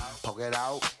 poke it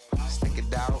out, stick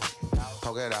it out,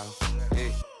 poke it out.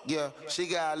 Yeah, she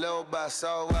got a little butt,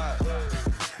 so what?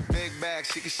 Big bag,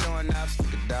 she can show enough.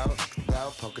 Stick it out,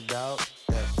 poke it out,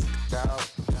 yeah, stick it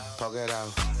out, poke it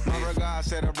out. My regards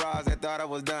to the bras that thought I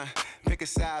was done. Pick a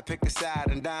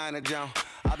side, and dine a jump.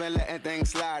 I've been letting things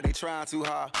slide, they trying too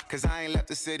hard. Cause I ain't left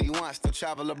the city once, to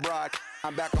travel abroad.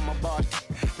 I'm back on my bar.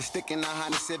 The stick in the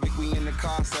Honda Civic, we in the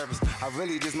car service. I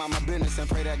really just mind my business and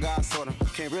pray that God sort 'em.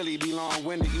 Can't really be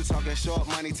long-winded, you talking short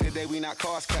money today, we not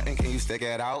cost cutting. Can you stick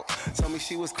it out? Told me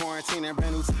she was quarantining,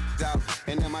 brand new out.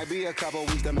 And there might be a couple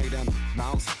weeks to make them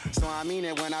bounce. So I mean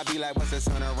it when I be like, what's the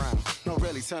turn around? No,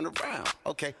 really, turn around.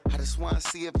 Okay, I just wanna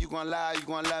see if you gon' lie, you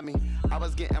gon' love me. I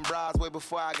was getting bras way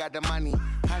before I got the money.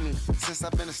 Honey, since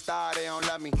I've been a star, they don't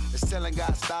love me. The ceiling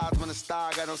got stars when the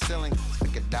star got no ceiling.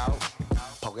 Stick it out,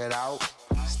 poke it out,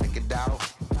 stick it out,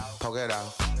 poke it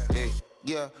out.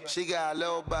 Yeah, she got a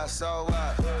little butt, so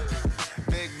what?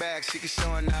 Big bag, she can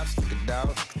show enough. Stick it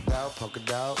out, poke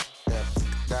it out, yeah,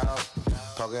 stick it out,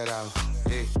 poke it out.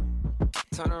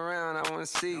 Turn around, I wanna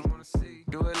see.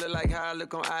 Do it look like how I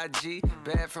look on IG?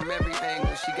 Bad from every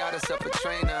angle. She got herself a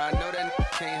trainer. I know that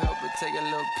can't help but take a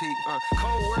little peek.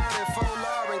 Cold World and Faux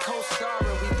Lauren,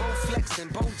 co-starring. We both flexing,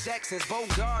 Bo Jackson's, Bo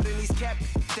Garden. These cat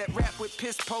that rap with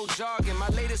piss po jargon. My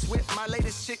latest whip, my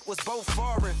latest chick was both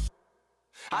foreign.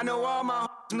 I know all my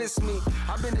hoes miss me.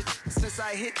 I've been since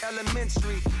I hit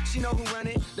elementary. She know who run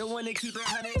it, the one that keep it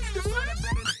 100. To find a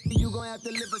better you gon' have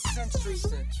to live a century.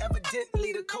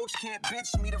 Evidently the coach can't bench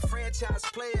me. The franchise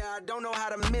player, I don't know how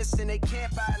to miss, and they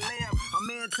can't buy a layup. I'm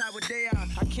anti what they are.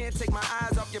 I can't take my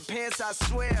eyes off your pants, I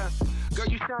swear. Girl,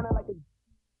 you soundin' like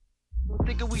a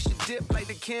thinking we should dip like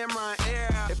the camera in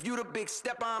air. If you the big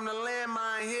stepper, I'm the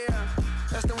landmine here.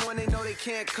 That's the one they know they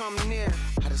can't come near.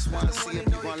 I just wanna see if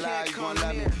you gon' lie, you gon'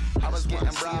 love me. I was getting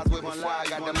bras way before I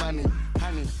got the money.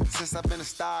 Honey, since I've been a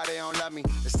star, they don't love me.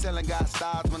 The ceiling got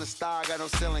stars when the star got no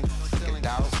ceiling. Stick it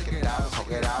out, poke it out,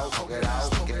 poke it out, poke it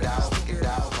out, poke it out, poke it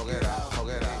out, poke it out, poke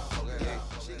it out.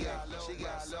 She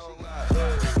got low.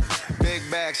 Big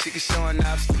bag, she can show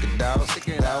enough. Stick it out, poke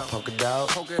it out, poke it out,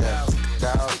 stick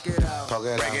it out, poke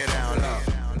it out. Break it down low.